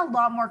just gotten a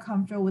lot more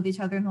comfortable with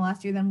each other in the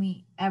last year than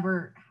we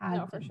ever had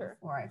no, for sure.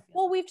 before, I feel.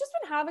 Well, we've just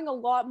been having a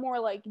lot more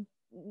like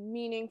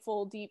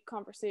meaningful, deep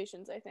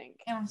conversations, I think.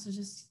 And also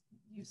just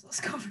useless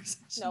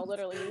conversations. No,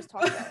 literally, we just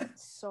talk about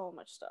so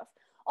much stuff.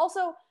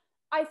 Also,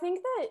 I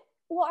think that,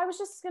 well, I was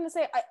just gonna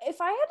say,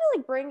 if I had to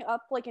like bring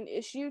up like an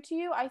issue to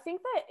you, I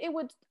think that it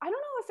would, I don't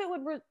know if it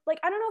would,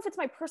 I don't know if it's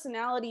my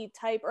personality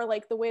type or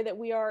like the way that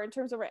we are in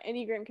terms of our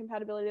Enneagram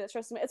compatibility that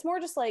stresses me. It's more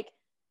just like,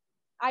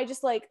 I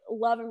just like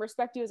love and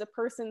respect you as a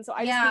person, so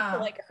I just hate to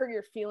like hurt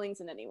your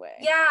feelings in any way.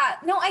 Yeah,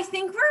 no, I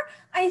think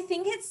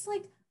it's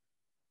like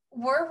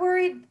we're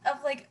worried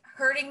of like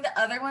hurting the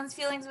other one's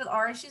feelings with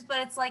our issues, but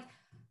it's like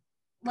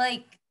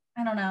I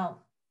don't know.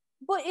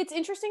 But it's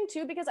interesting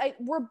too because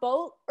we're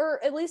both,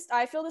 or at least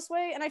I feel this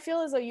way, and I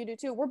feel as though you do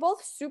too. We're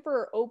both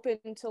super open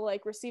to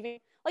like receiving.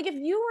 Like if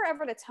you were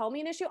ever to tell me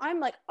an issue, I'm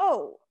like,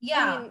 oh,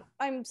 yeah. I mean,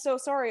 I'm so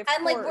sorry. Of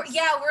and course.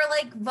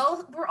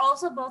 We're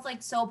also both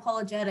like so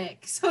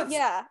apologetic. So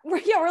yeah, we're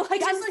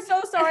like, I'm like,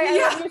 so sorry.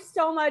 I love you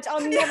so much. I'll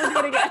never do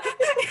it again.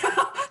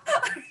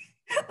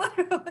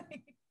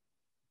 Literally.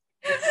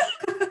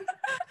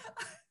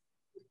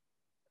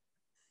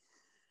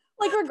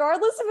 Like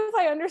regardless of if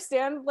I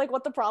understand like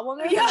what the problem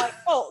is, I'm like,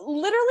 oh,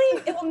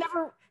 literally, it will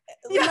never.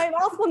 My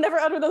mouth will never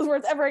utter those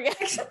words ever again.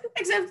 Except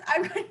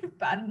I'm kind of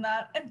bad in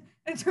that,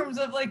 in terms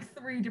of like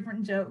 3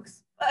 different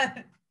jokes. But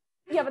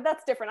yeah, but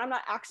that's different. I'm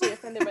not actually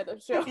offended by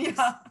those jokes.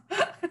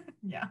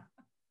 Yeah.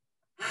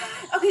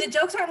 Okay, the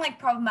jokes aren't like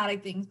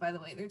problematic things, by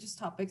the way. They're just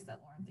topics that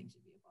Lauren thinks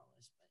should be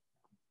abolished.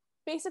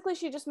 But basically,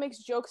 she just makes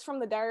jokes from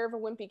The Diary of a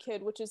Wimpy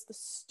Kid, which is the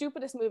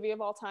stupidest movie of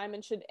all time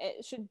and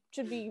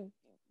should be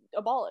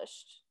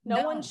abolished.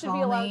 No one should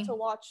be allowed to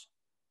watch.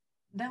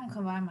 Don't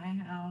come by my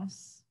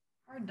house.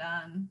 We're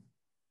done.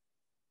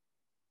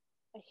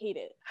 I hate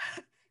it.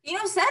 You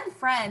know, said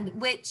friend,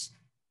 which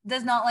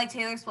does not like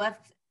Taylor Swift,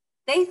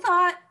 they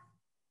thought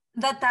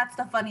that that's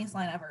the funniest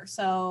line ever.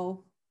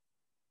 So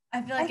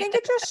I feel like I think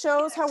it just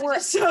shows how we're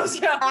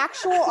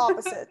actual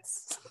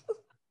opposites.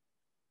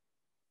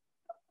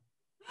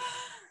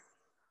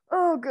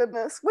 Oh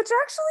goodness. Which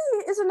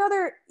actually is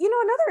another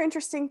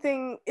interesting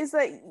thing is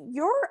that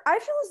I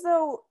feel as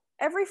though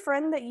every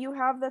friend that you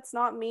have that's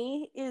not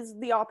me is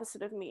the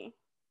opposite of me.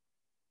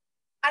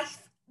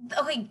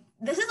 Okay,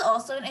 this is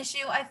also an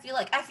issue. I feel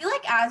like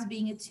as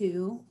being a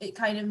 2, it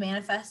kind of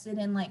manifested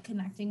in like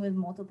connecting with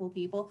multiple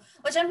people,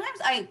 which sometimes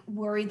I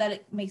worry that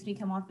it makes me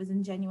come off as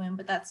ingenuine,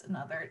 but that's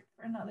for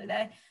another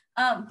day.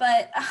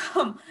 I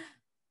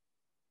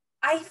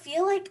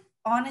feel like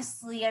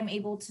honestly I'm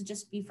able to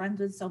just be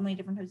friends with so many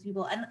different types of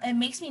people, and it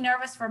makes me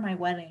nervous for my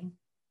wedding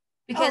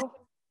because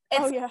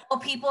it's all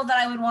people that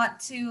I would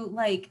want to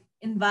like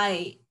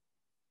invite,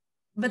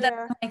 but then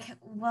I'm like,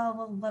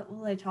 well, what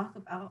will I talk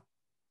about?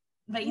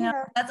 But you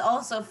know, that's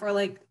also for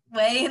like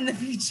way in the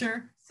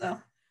future. So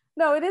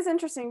no, it is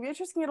interesting.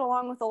 Beatrice can get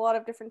along with a lot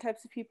of different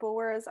types of people,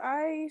 whereas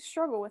I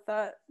struggle with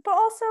that. But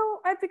also,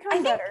 I've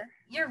become better.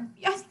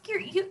 I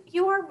think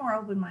you are more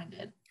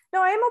open-minded.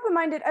 No, I am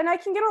open-minded, and I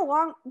can get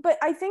along. But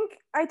I think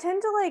I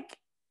tend to like.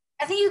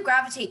 I think you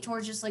gravitate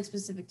towards just like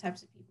specific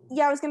types of people.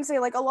 Yeah, I was gonna say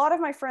like a lot of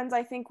my friends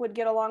I think would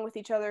get along with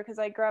each other because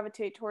I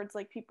gravitate towards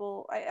like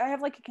people. I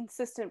have like a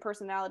consistent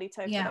personality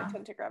type that I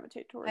tend to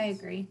gravitate towards. I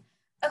agree.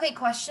 Okay,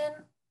 question.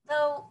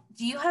 Though,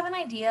 do you have an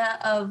idea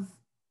of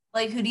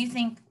like who do you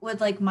think would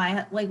like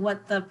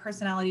what the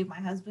personality of my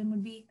husband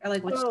would be, or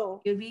like what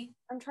he would be?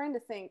 I'm trying to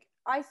think.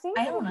 I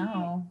don't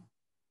know.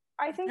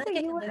 I think that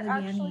you would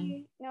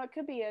actually no, it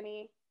could be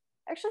any.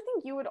 I actually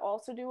think you would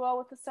also do well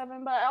with the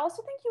 7, but I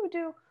also think you would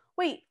do.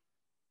 Wait,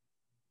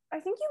 I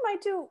think you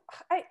might do.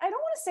 I don't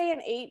want to say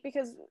an 8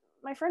 because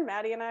my friend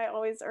Maddie and I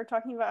always are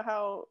talking about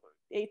how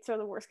 8s are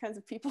the worst kinds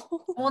of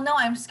people. Well, no,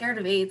 I'm scared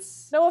of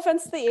 8s. No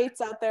offense to the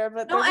 8s out there,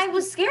 but no, I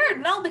was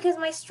scared. No, because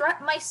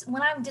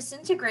when I'm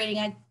disintegrating,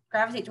 I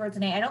gravitate towards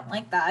an 8. I don't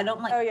like that. I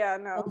don't like. Oh yeah,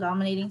 no.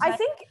 Dominating. I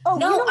think. I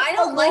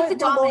don't like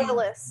the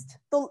loyalist.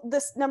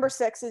 This number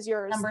 6 is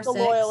yours. Number 6.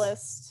 The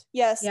loyalist.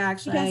 Yes. Yeah,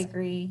 actually, I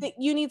agree.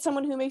 You need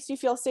someone who makes you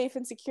feel safe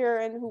and secure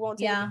and who won't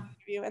take advantage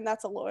of you, and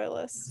that's a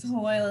loyalist. It's a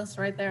loyalist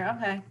right there.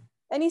 Okay.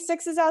 Any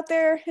 6s out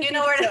there? You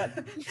know where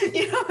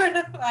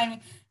to find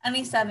me.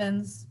 Any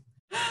 7s.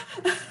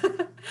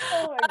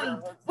 Oh my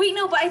God. Wait,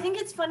 no, but I think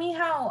it's funny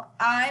how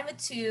I'm a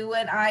 2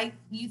 and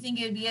you think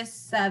it would be a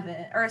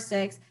 7 or a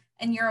 6,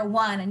 and you're a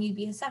 1 and you'd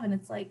be a 7.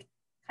 It's like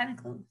kind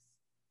of close.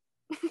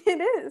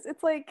 It is.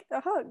 It's like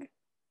a hug.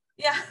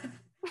 Yeah.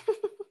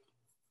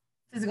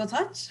 Physical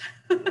touch.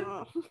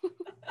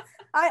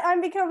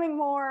 I'm becoming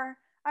more.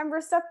 I'm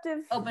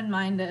receptive.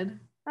 Open-minded.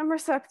 I'm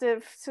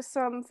receptive to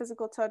some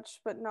physical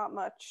touch, but not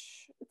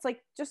much. It's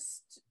like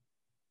just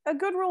a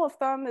good rule of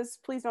thumb is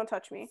please don't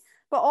touch me.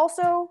 But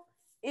also,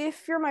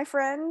 if you're my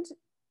friend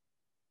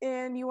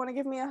and you want to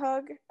give me a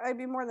hug, I'd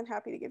be more than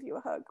happy to give you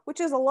a hug, which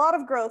is a lot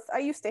of growth. I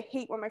used to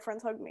hate when my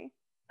friends hugged me.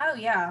 Oh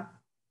yeah.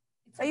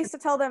 I used to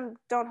tell them,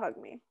 don't hug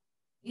me.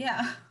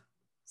 Yeah.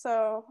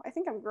 So I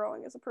think I'm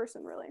growing as a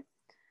person, really.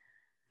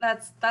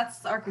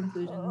 That's our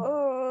conclusion.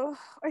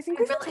 I think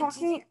we've been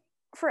talking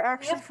for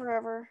actually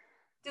forever.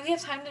 Do we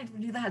have time to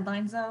do the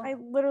headlines though? I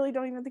literally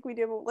don't even think we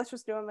do, but let's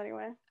just do them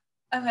anyway.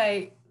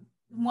 Okay.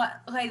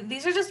 Okay,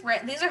 these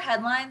are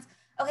headlines.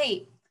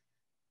 Okay.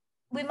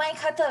 We might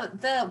cut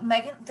the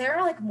Megan. There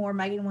are like more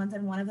Megan ones,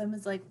 and one of them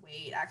is like,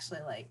 wait,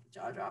 actually like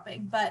jaw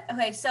dropping. But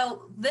okay,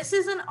 so this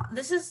is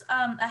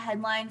a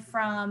headline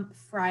from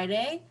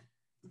Friday.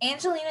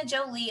 Angelina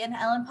Jolie and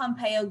Ellen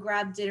Pompeo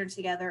grab dinner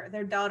together.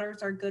 Their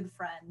daughters are good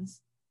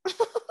friends.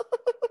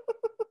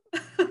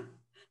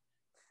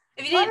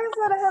 Why is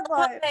that a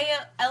headline?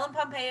 Ellen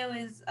Pompeo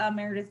is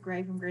Meredith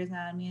Grey from Grey's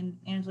Anatomy, and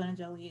Angelina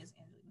Jolie is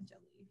Angelina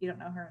Jolie. If you don't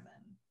know her,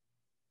 then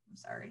I'm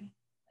sorry.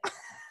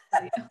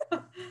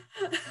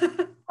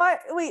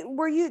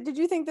 Wait, did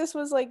you think this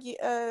was like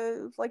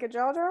a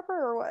jaw dropper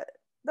or what?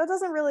 That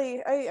doesn't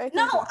really. I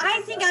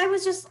think I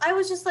was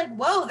just like,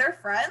 whoa, they're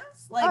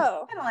friends. Like,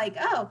 kind of like,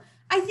 oh,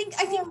 I think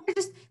they're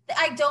just.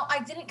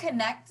 I didn't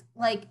connect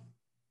like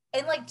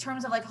in like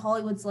terms of like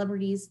Hollywood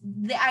celebrities.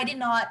 I did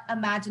not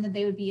imagine that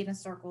they would be in a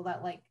circle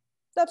that like.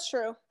 That's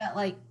true. That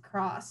like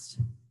crossed.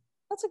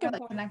 That's a good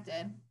point.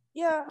 Connected.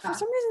 Yeah, for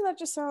some reason that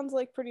just sounds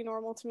like pretty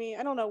normal to me.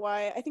 I don't know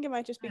why. I think it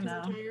might just be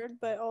because I'm tired,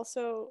 but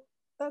also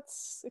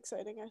that's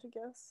exciting, I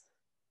guess.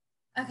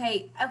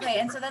 Okay,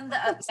 and so then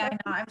I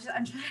know I'm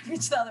trying to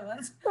reach the other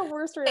ones. The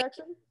worst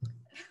reaction.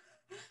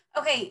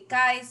 Okay,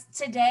 guys,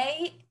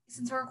 today,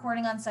 since we're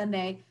recording on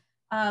Sunday,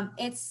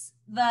 it's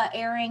the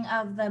airing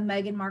of the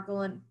Meghan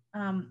Markle and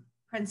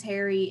Prince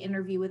Harry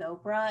interview with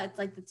Oprah. It's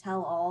like the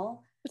tell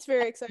all. It's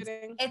very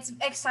exciting. It's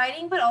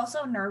exciting, but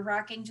also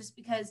nerve-wracking just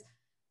because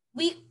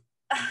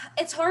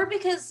it's hard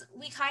because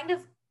we kind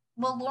of,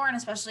 well, Lauren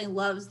especially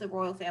loves the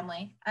royal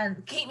family,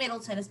 and Kate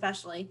Middleton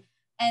especially.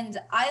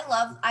 And I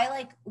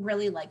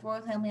really like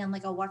royal family, and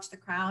like I'll watch The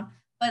Crown,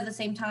 but at the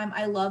same time,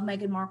 I love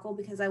Meghan Markle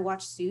because I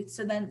watch Suits.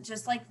 So then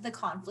just like the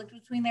conflict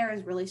between there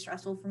is really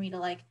stressful for me to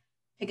like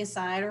pick a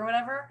side or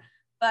whatever.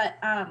 But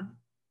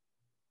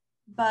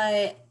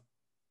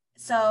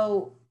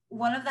so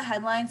one of the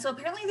headlines, so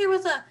apparently there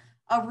was a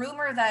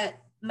rumor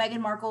that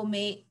Meghan Markle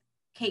made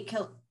Kate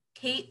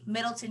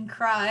Middleton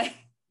cry,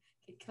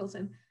 Kate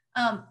Middleton,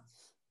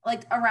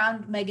 like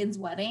around Meghan's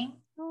wedding.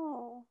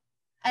 Oh.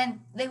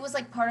 And it was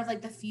like part of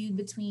like the feud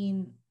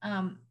between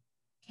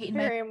Kate and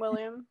Harry and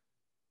William.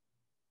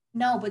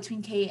 No,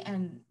 between Kate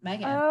and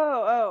Meghan.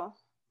 Oh.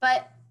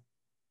 But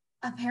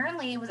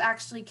apparently it was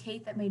actually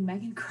Kate that made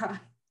Meghan cry.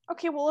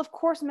 Okay, well of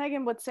course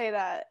Meghan would say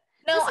that.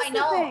 No, I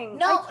know.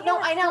 No,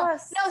 I know.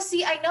 No,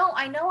 see, I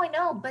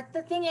know. But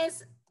the thing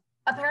is,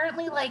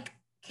 apparently like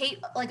Kate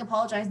like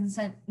apologized and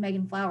sent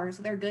Meghan flowers,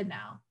 so they're good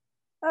now.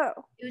 Oh.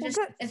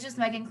 It's just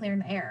Meghan clearing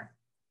the air.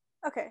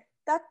 Okay.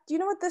 Do you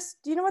know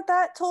what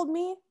that told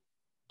me?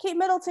 Kate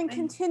Middleton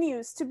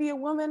continues to be a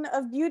woman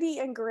of beauty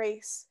and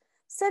grace,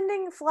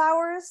 sending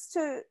flowers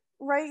to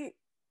right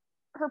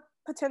her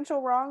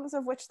potential wrongs,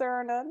 of which there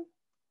are none.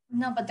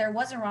 No, but there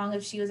was a wrong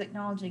if she was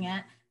acknowledging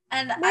it.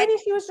 And maybe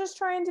she was just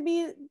trying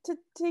to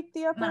take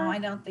the upper. No, I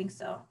don't think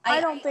so. I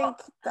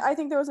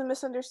think there was a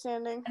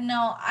misunderstanding.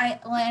 No, I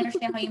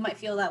understand how you might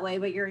feel that way,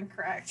 but you're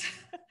incorrect.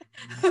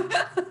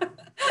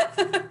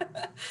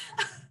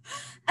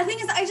 The thing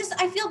is,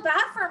 I feel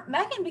bad for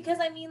Meghan because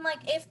I mean, like,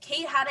 if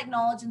Kate had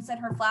acknowledged and sent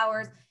her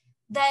flowers,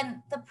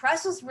 then the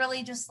press was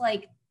really just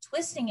like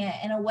twisting it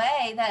in a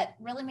way that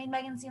really made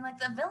Meghan seem like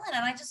the villain.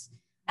 And I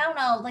don't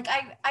know. Like,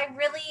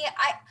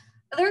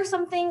 there are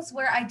some things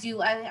where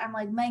I'm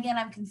like, Meghan,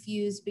 I'm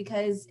confused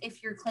because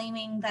if you're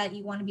claiming that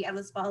you want to be out of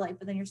the spotlight,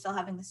 but then you're still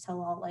having this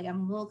tell all, like,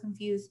 I'm a little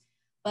confused.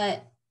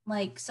 But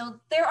like, so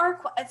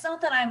it's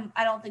not that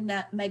I don't think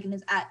that Meghan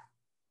is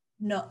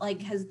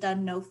has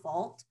done no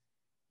fault.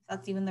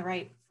 That's even the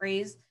right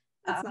phrase.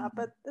 It's not,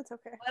 but it's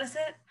okay. What is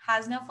it?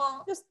 Has no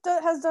fault? Just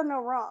has done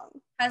no wrong.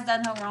 Has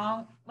done no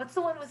wrong. What's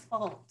the one with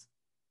fault?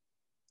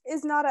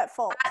 Is not at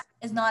fault.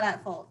 Is not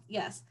at fault.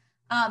 Yes.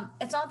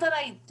 It's not that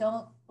I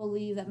don't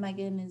believe that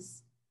Meghan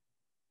is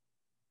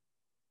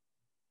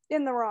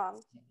in the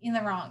wrong. In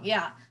the wrong,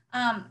 yeah.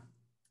 I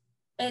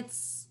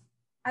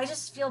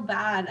just feel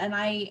bad, and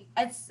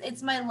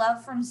it's my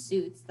love from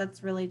Suits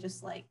that's really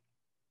just like.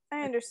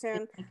 I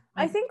understand.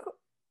 I think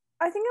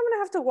I'm gonna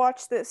have to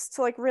watch this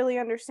to like really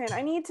understand.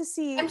 I need to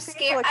see. I'm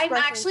scared. I'm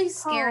actually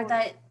scared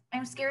that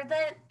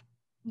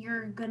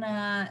you're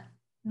gonna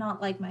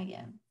not like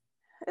Meghan.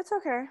 It's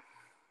okay.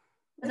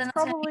 But it's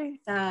probably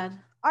sad.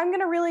 I'm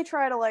gonna really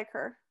try to like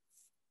her.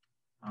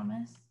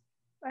 Promise?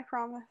 I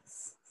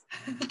promise.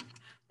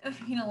 It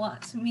would mean a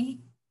lot to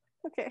me.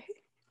 Okay.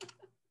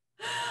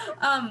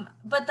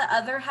 But the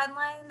other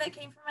headline that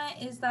came from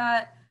it is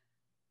that,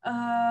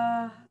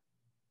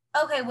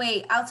 okay,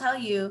 wait, I'll tell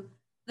you.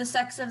 The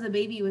sex of the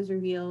baby was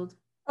revealed.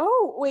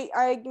 Oh, wait,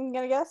 I'm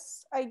gonna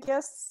guess. I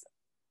guess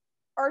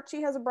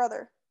Archie has a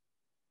brother.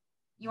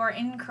 You are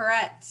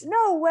incorrect.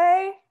 No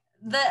way.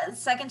 The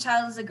second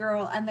child is a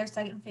girl, and their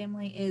second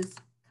family is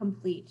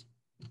complete.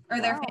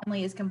 Or their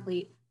family is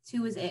complete.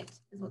 2 is it,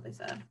 is what they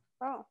said.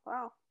 Oh,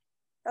 wow.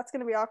 That's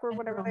gonna be awkward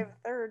whenever they have a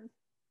third.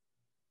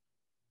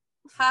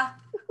 Ha.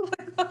 Supposed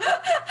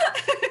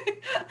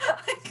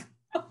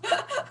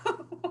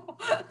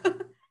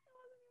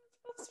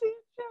to be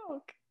a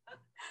joke.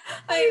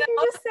 I know.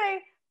 You just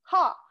say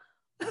ha.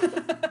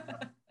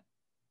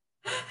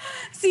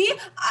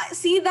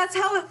 See, that's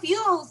how it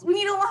feels when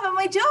you don't laugh at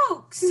my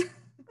jokes.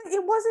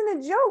 It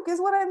wasn't a joke, is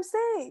what I'm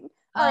saying.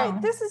 All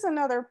right, this is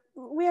another.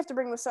 We have to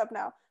bring this up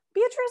now.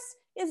 Beatrice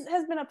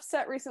has been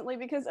upset recently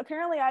because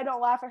apparently I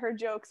don't laugh at her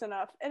jokes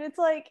enough, and it's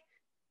like,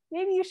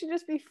 maybe you should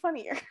just be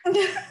funnier.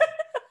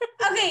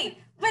 Okay,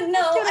 but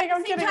no,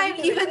 I'm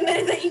kidding. You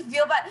admitted that you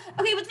feel bad.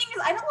 Okay, but the thing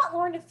is, I don't want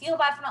Lauren to feel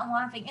bad for not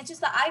laughing. It's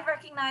just that I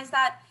recognize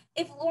that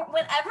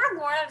whenever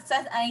Lauren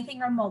says anything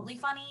remotely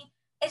funny,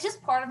 it's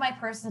just part of my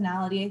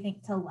personality, I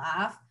think, to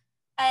laugh.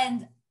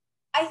 And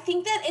I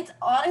think that it's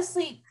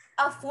honestly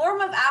a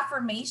form of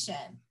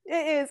affirmation.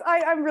 It is.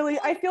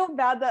 I feel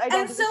bad that I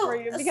don't do this for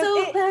you because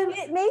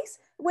it makes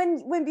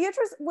when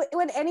Beatrice,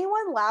 when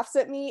anyone laughs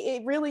at me,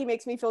 it really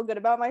makes me feel good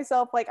about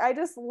myself. Like, I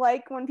just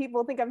like when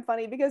people think I'm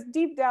funny because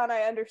deep down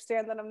I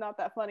understand that I'm not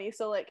that funny.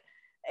 So like,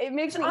 it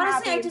makes me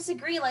honestly happy. I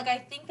disagree. Like, I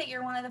think that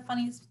you're one of the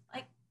funniest.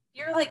 Like,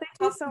 you're like thank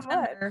you so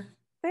much.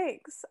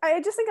 Thanks. I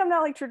just think I'm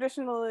not like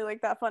traditionally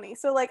like that funny.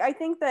 So like, I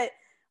think that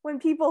when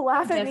people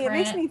laugh at me, it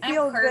makes me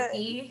feel good.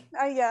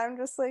 Yeah, I'm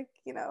just like,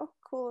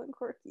 cool and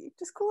quirky,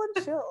 just cool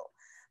and chill.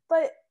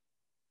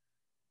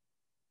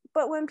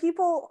 But when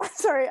people,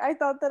 sorry, I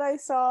thought that I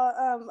saw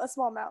a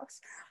small mouse.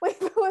 Wait,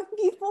 but when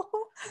people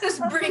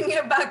just bringing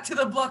it back to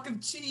the block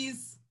of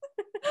cheese,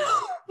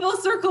 full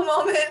circle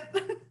moment.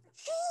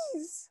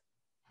 Cheese.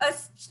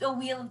 A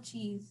wheel of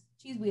cheese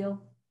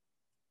wheel.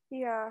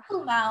 Yeah.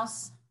 Full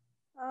mouse.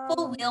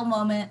 Full wheel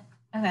moment.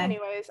 Okay.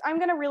 Anyways, I'm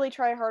gonna really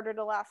try harder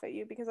to laugh at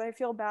you because I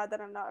feel bad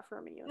that I'm not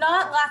affirming you.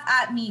 Not laugh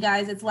at me,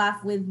 guys. It's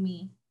laugh with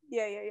me.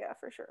 Yeah,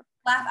 for sure.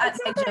 Laugh at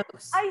my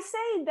jokes. I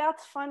say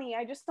that's funny.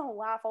 I just don't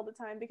laugh all the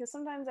time because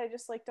sometimes I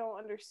just like don't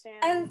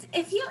understand. And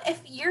if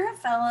you're a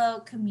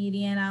fellow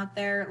comedian out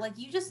there, like,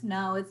 you just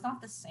know it's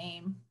not the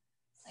same.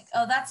 Like,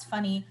 oh, that's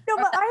funny. No,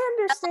 but I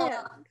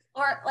understand.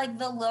 Or like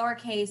the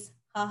lowercase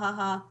ha ha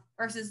ha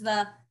versus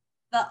the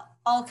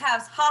all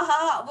caps ha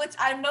ha ha, which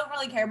I don't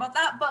really care about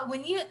that. But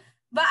which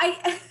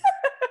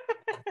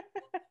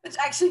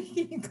actually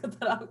you can cut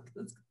that out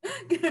because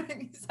it's gonna make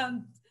me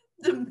sound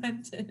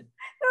demented.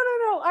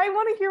 No. I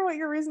want to hear what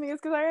your reasoning is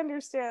because I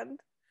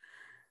understand.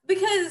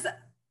 Because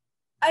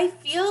I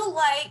feel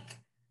like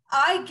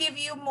I give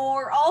you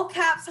more all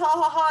caps ha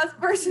ha ha's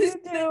versus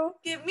you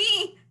give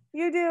me.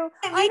 You do.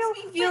 It makes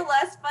me feel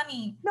less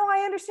funny. No,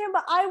 I understand,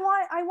 but I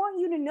want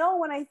you to know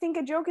when I think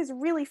a joke is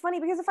really funny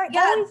because if I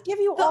always give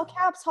you all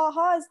caps ha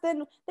ha's,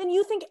 then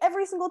you think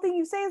every single thing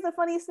you say is the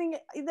funniest thing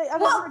that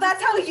I've ever heard.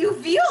 That's how you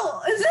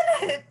feel,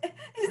 isn't it?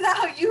 Is that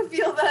how you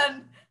feel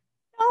then?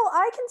 No,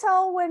 I can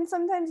tell when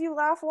sometimes you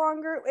laugh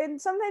longer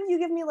and sometimes you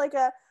give me like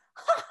a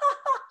ha ha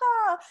ha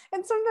ha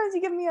and sometimes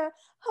you give me a ha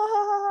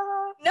ha ha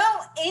ha.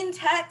 No, in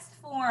text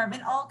form,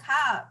 in all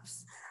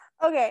caps.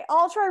 Okay,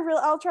 I'll try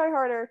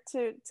harder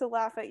to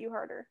laugh at you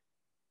harder.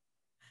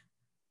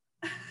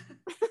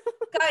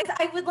 Guys,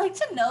 I would like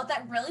to note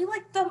that really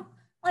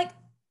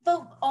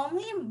the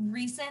only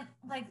recent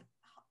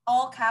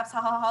all caps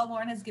ha ha ha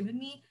Lauren has given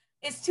me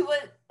is to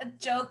a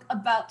joke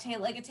about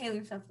a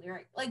Taylor Swift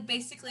lyric,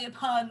 basically a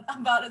pun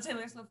about a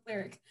Taylor Swift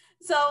lyric.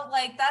 So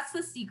that's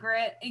the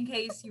secret in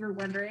case you were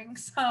wondering.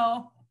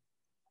 So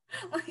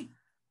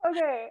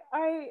okay,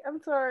 I'm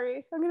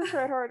sorry. I'm gonna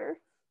try harder.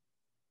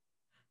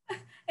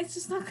 It's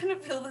just not gonna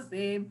feel the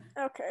same.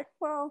 Okay,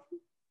 well,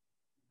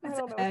 I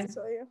don't know what to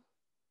tell you.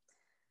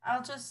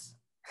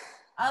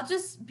 I'll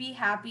just be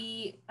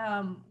happy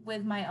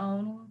with my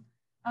own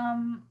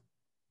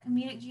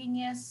comedic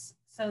genius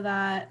so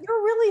that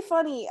you're really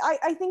funny.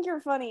 I think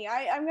you're funny.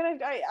 I'm gonna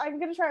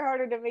try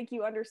harder to make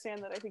you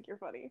understand that I think you're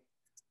funny.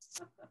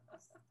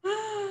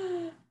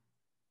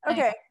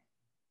 Okay,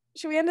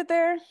 should we end it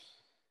there?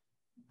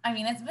 I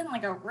mean, it's been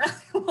a really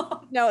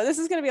long. No, this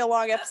is gonna be a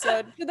long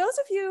episode. For those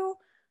of you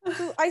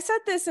who, I said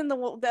this in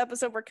the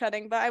episode we're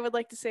cutting, but I would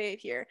like to say it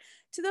here.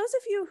 To those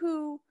of you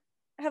who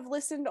have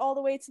listened all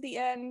the way to the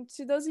end,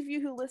 to those of you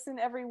who listen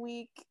every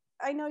week,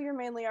 I know you're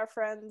mainly our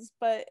friends,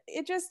 but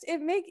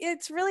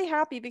it's really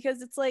happy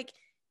because it's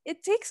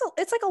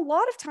a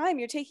lot of time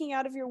you're taking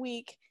out of your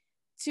week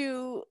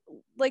to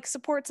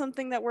support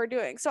something that we're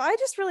doing. So I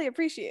just really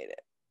appreciate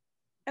it.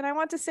 And I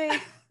want to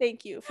say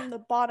thank you from the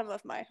bottom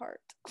of my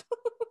heart.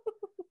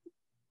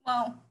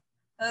 Well,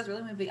 that was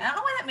really moving. I don't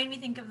know why that made me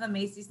think of the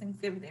Macy's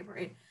Thanksgiving Day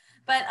Parade.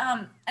 But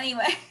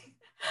anyway.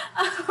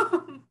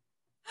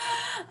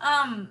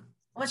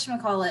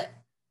 Whatchamacallit?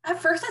 At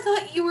first I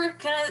thought you were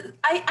gonna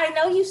I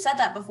know you said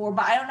that before,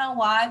 but I don't know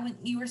why when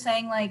you were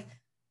saying like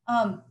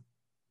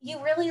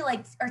you really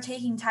like are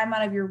taking time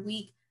out of your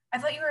week. I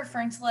thought you were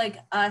referring to like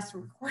us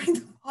recording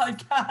the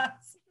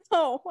podcast.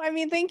 Oh, I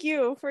mean, thank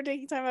you for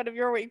taking time out of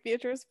your week,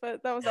 Beatrice,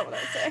 but that was not what I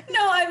was saying.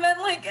 No, I meant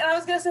like, and I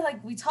was gonna say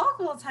like we talk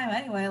all the time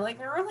anyway. Like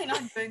we're really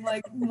not doing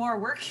like more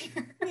work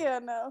here. Yeah,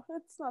 no,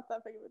 it's not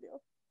that big of a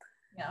deal.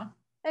 Yeah.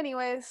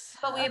 Anyways,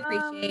 But we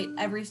appreciate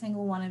every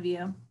single one of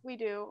you. We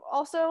do.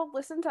 Also,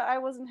 listen to I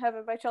Was in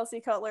Heaven by Chelsea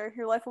Cutler.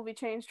 Your life will be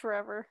changed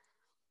forever.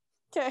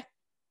 Okay.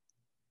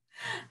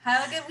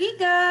 Have a good week,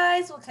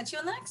 guys. We'll catch you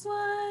on the next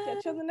one.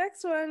 Catch you on the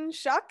next one.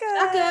 Shaka.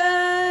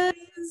 Shaka.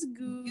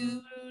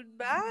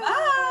 Goodbye.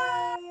 Bye.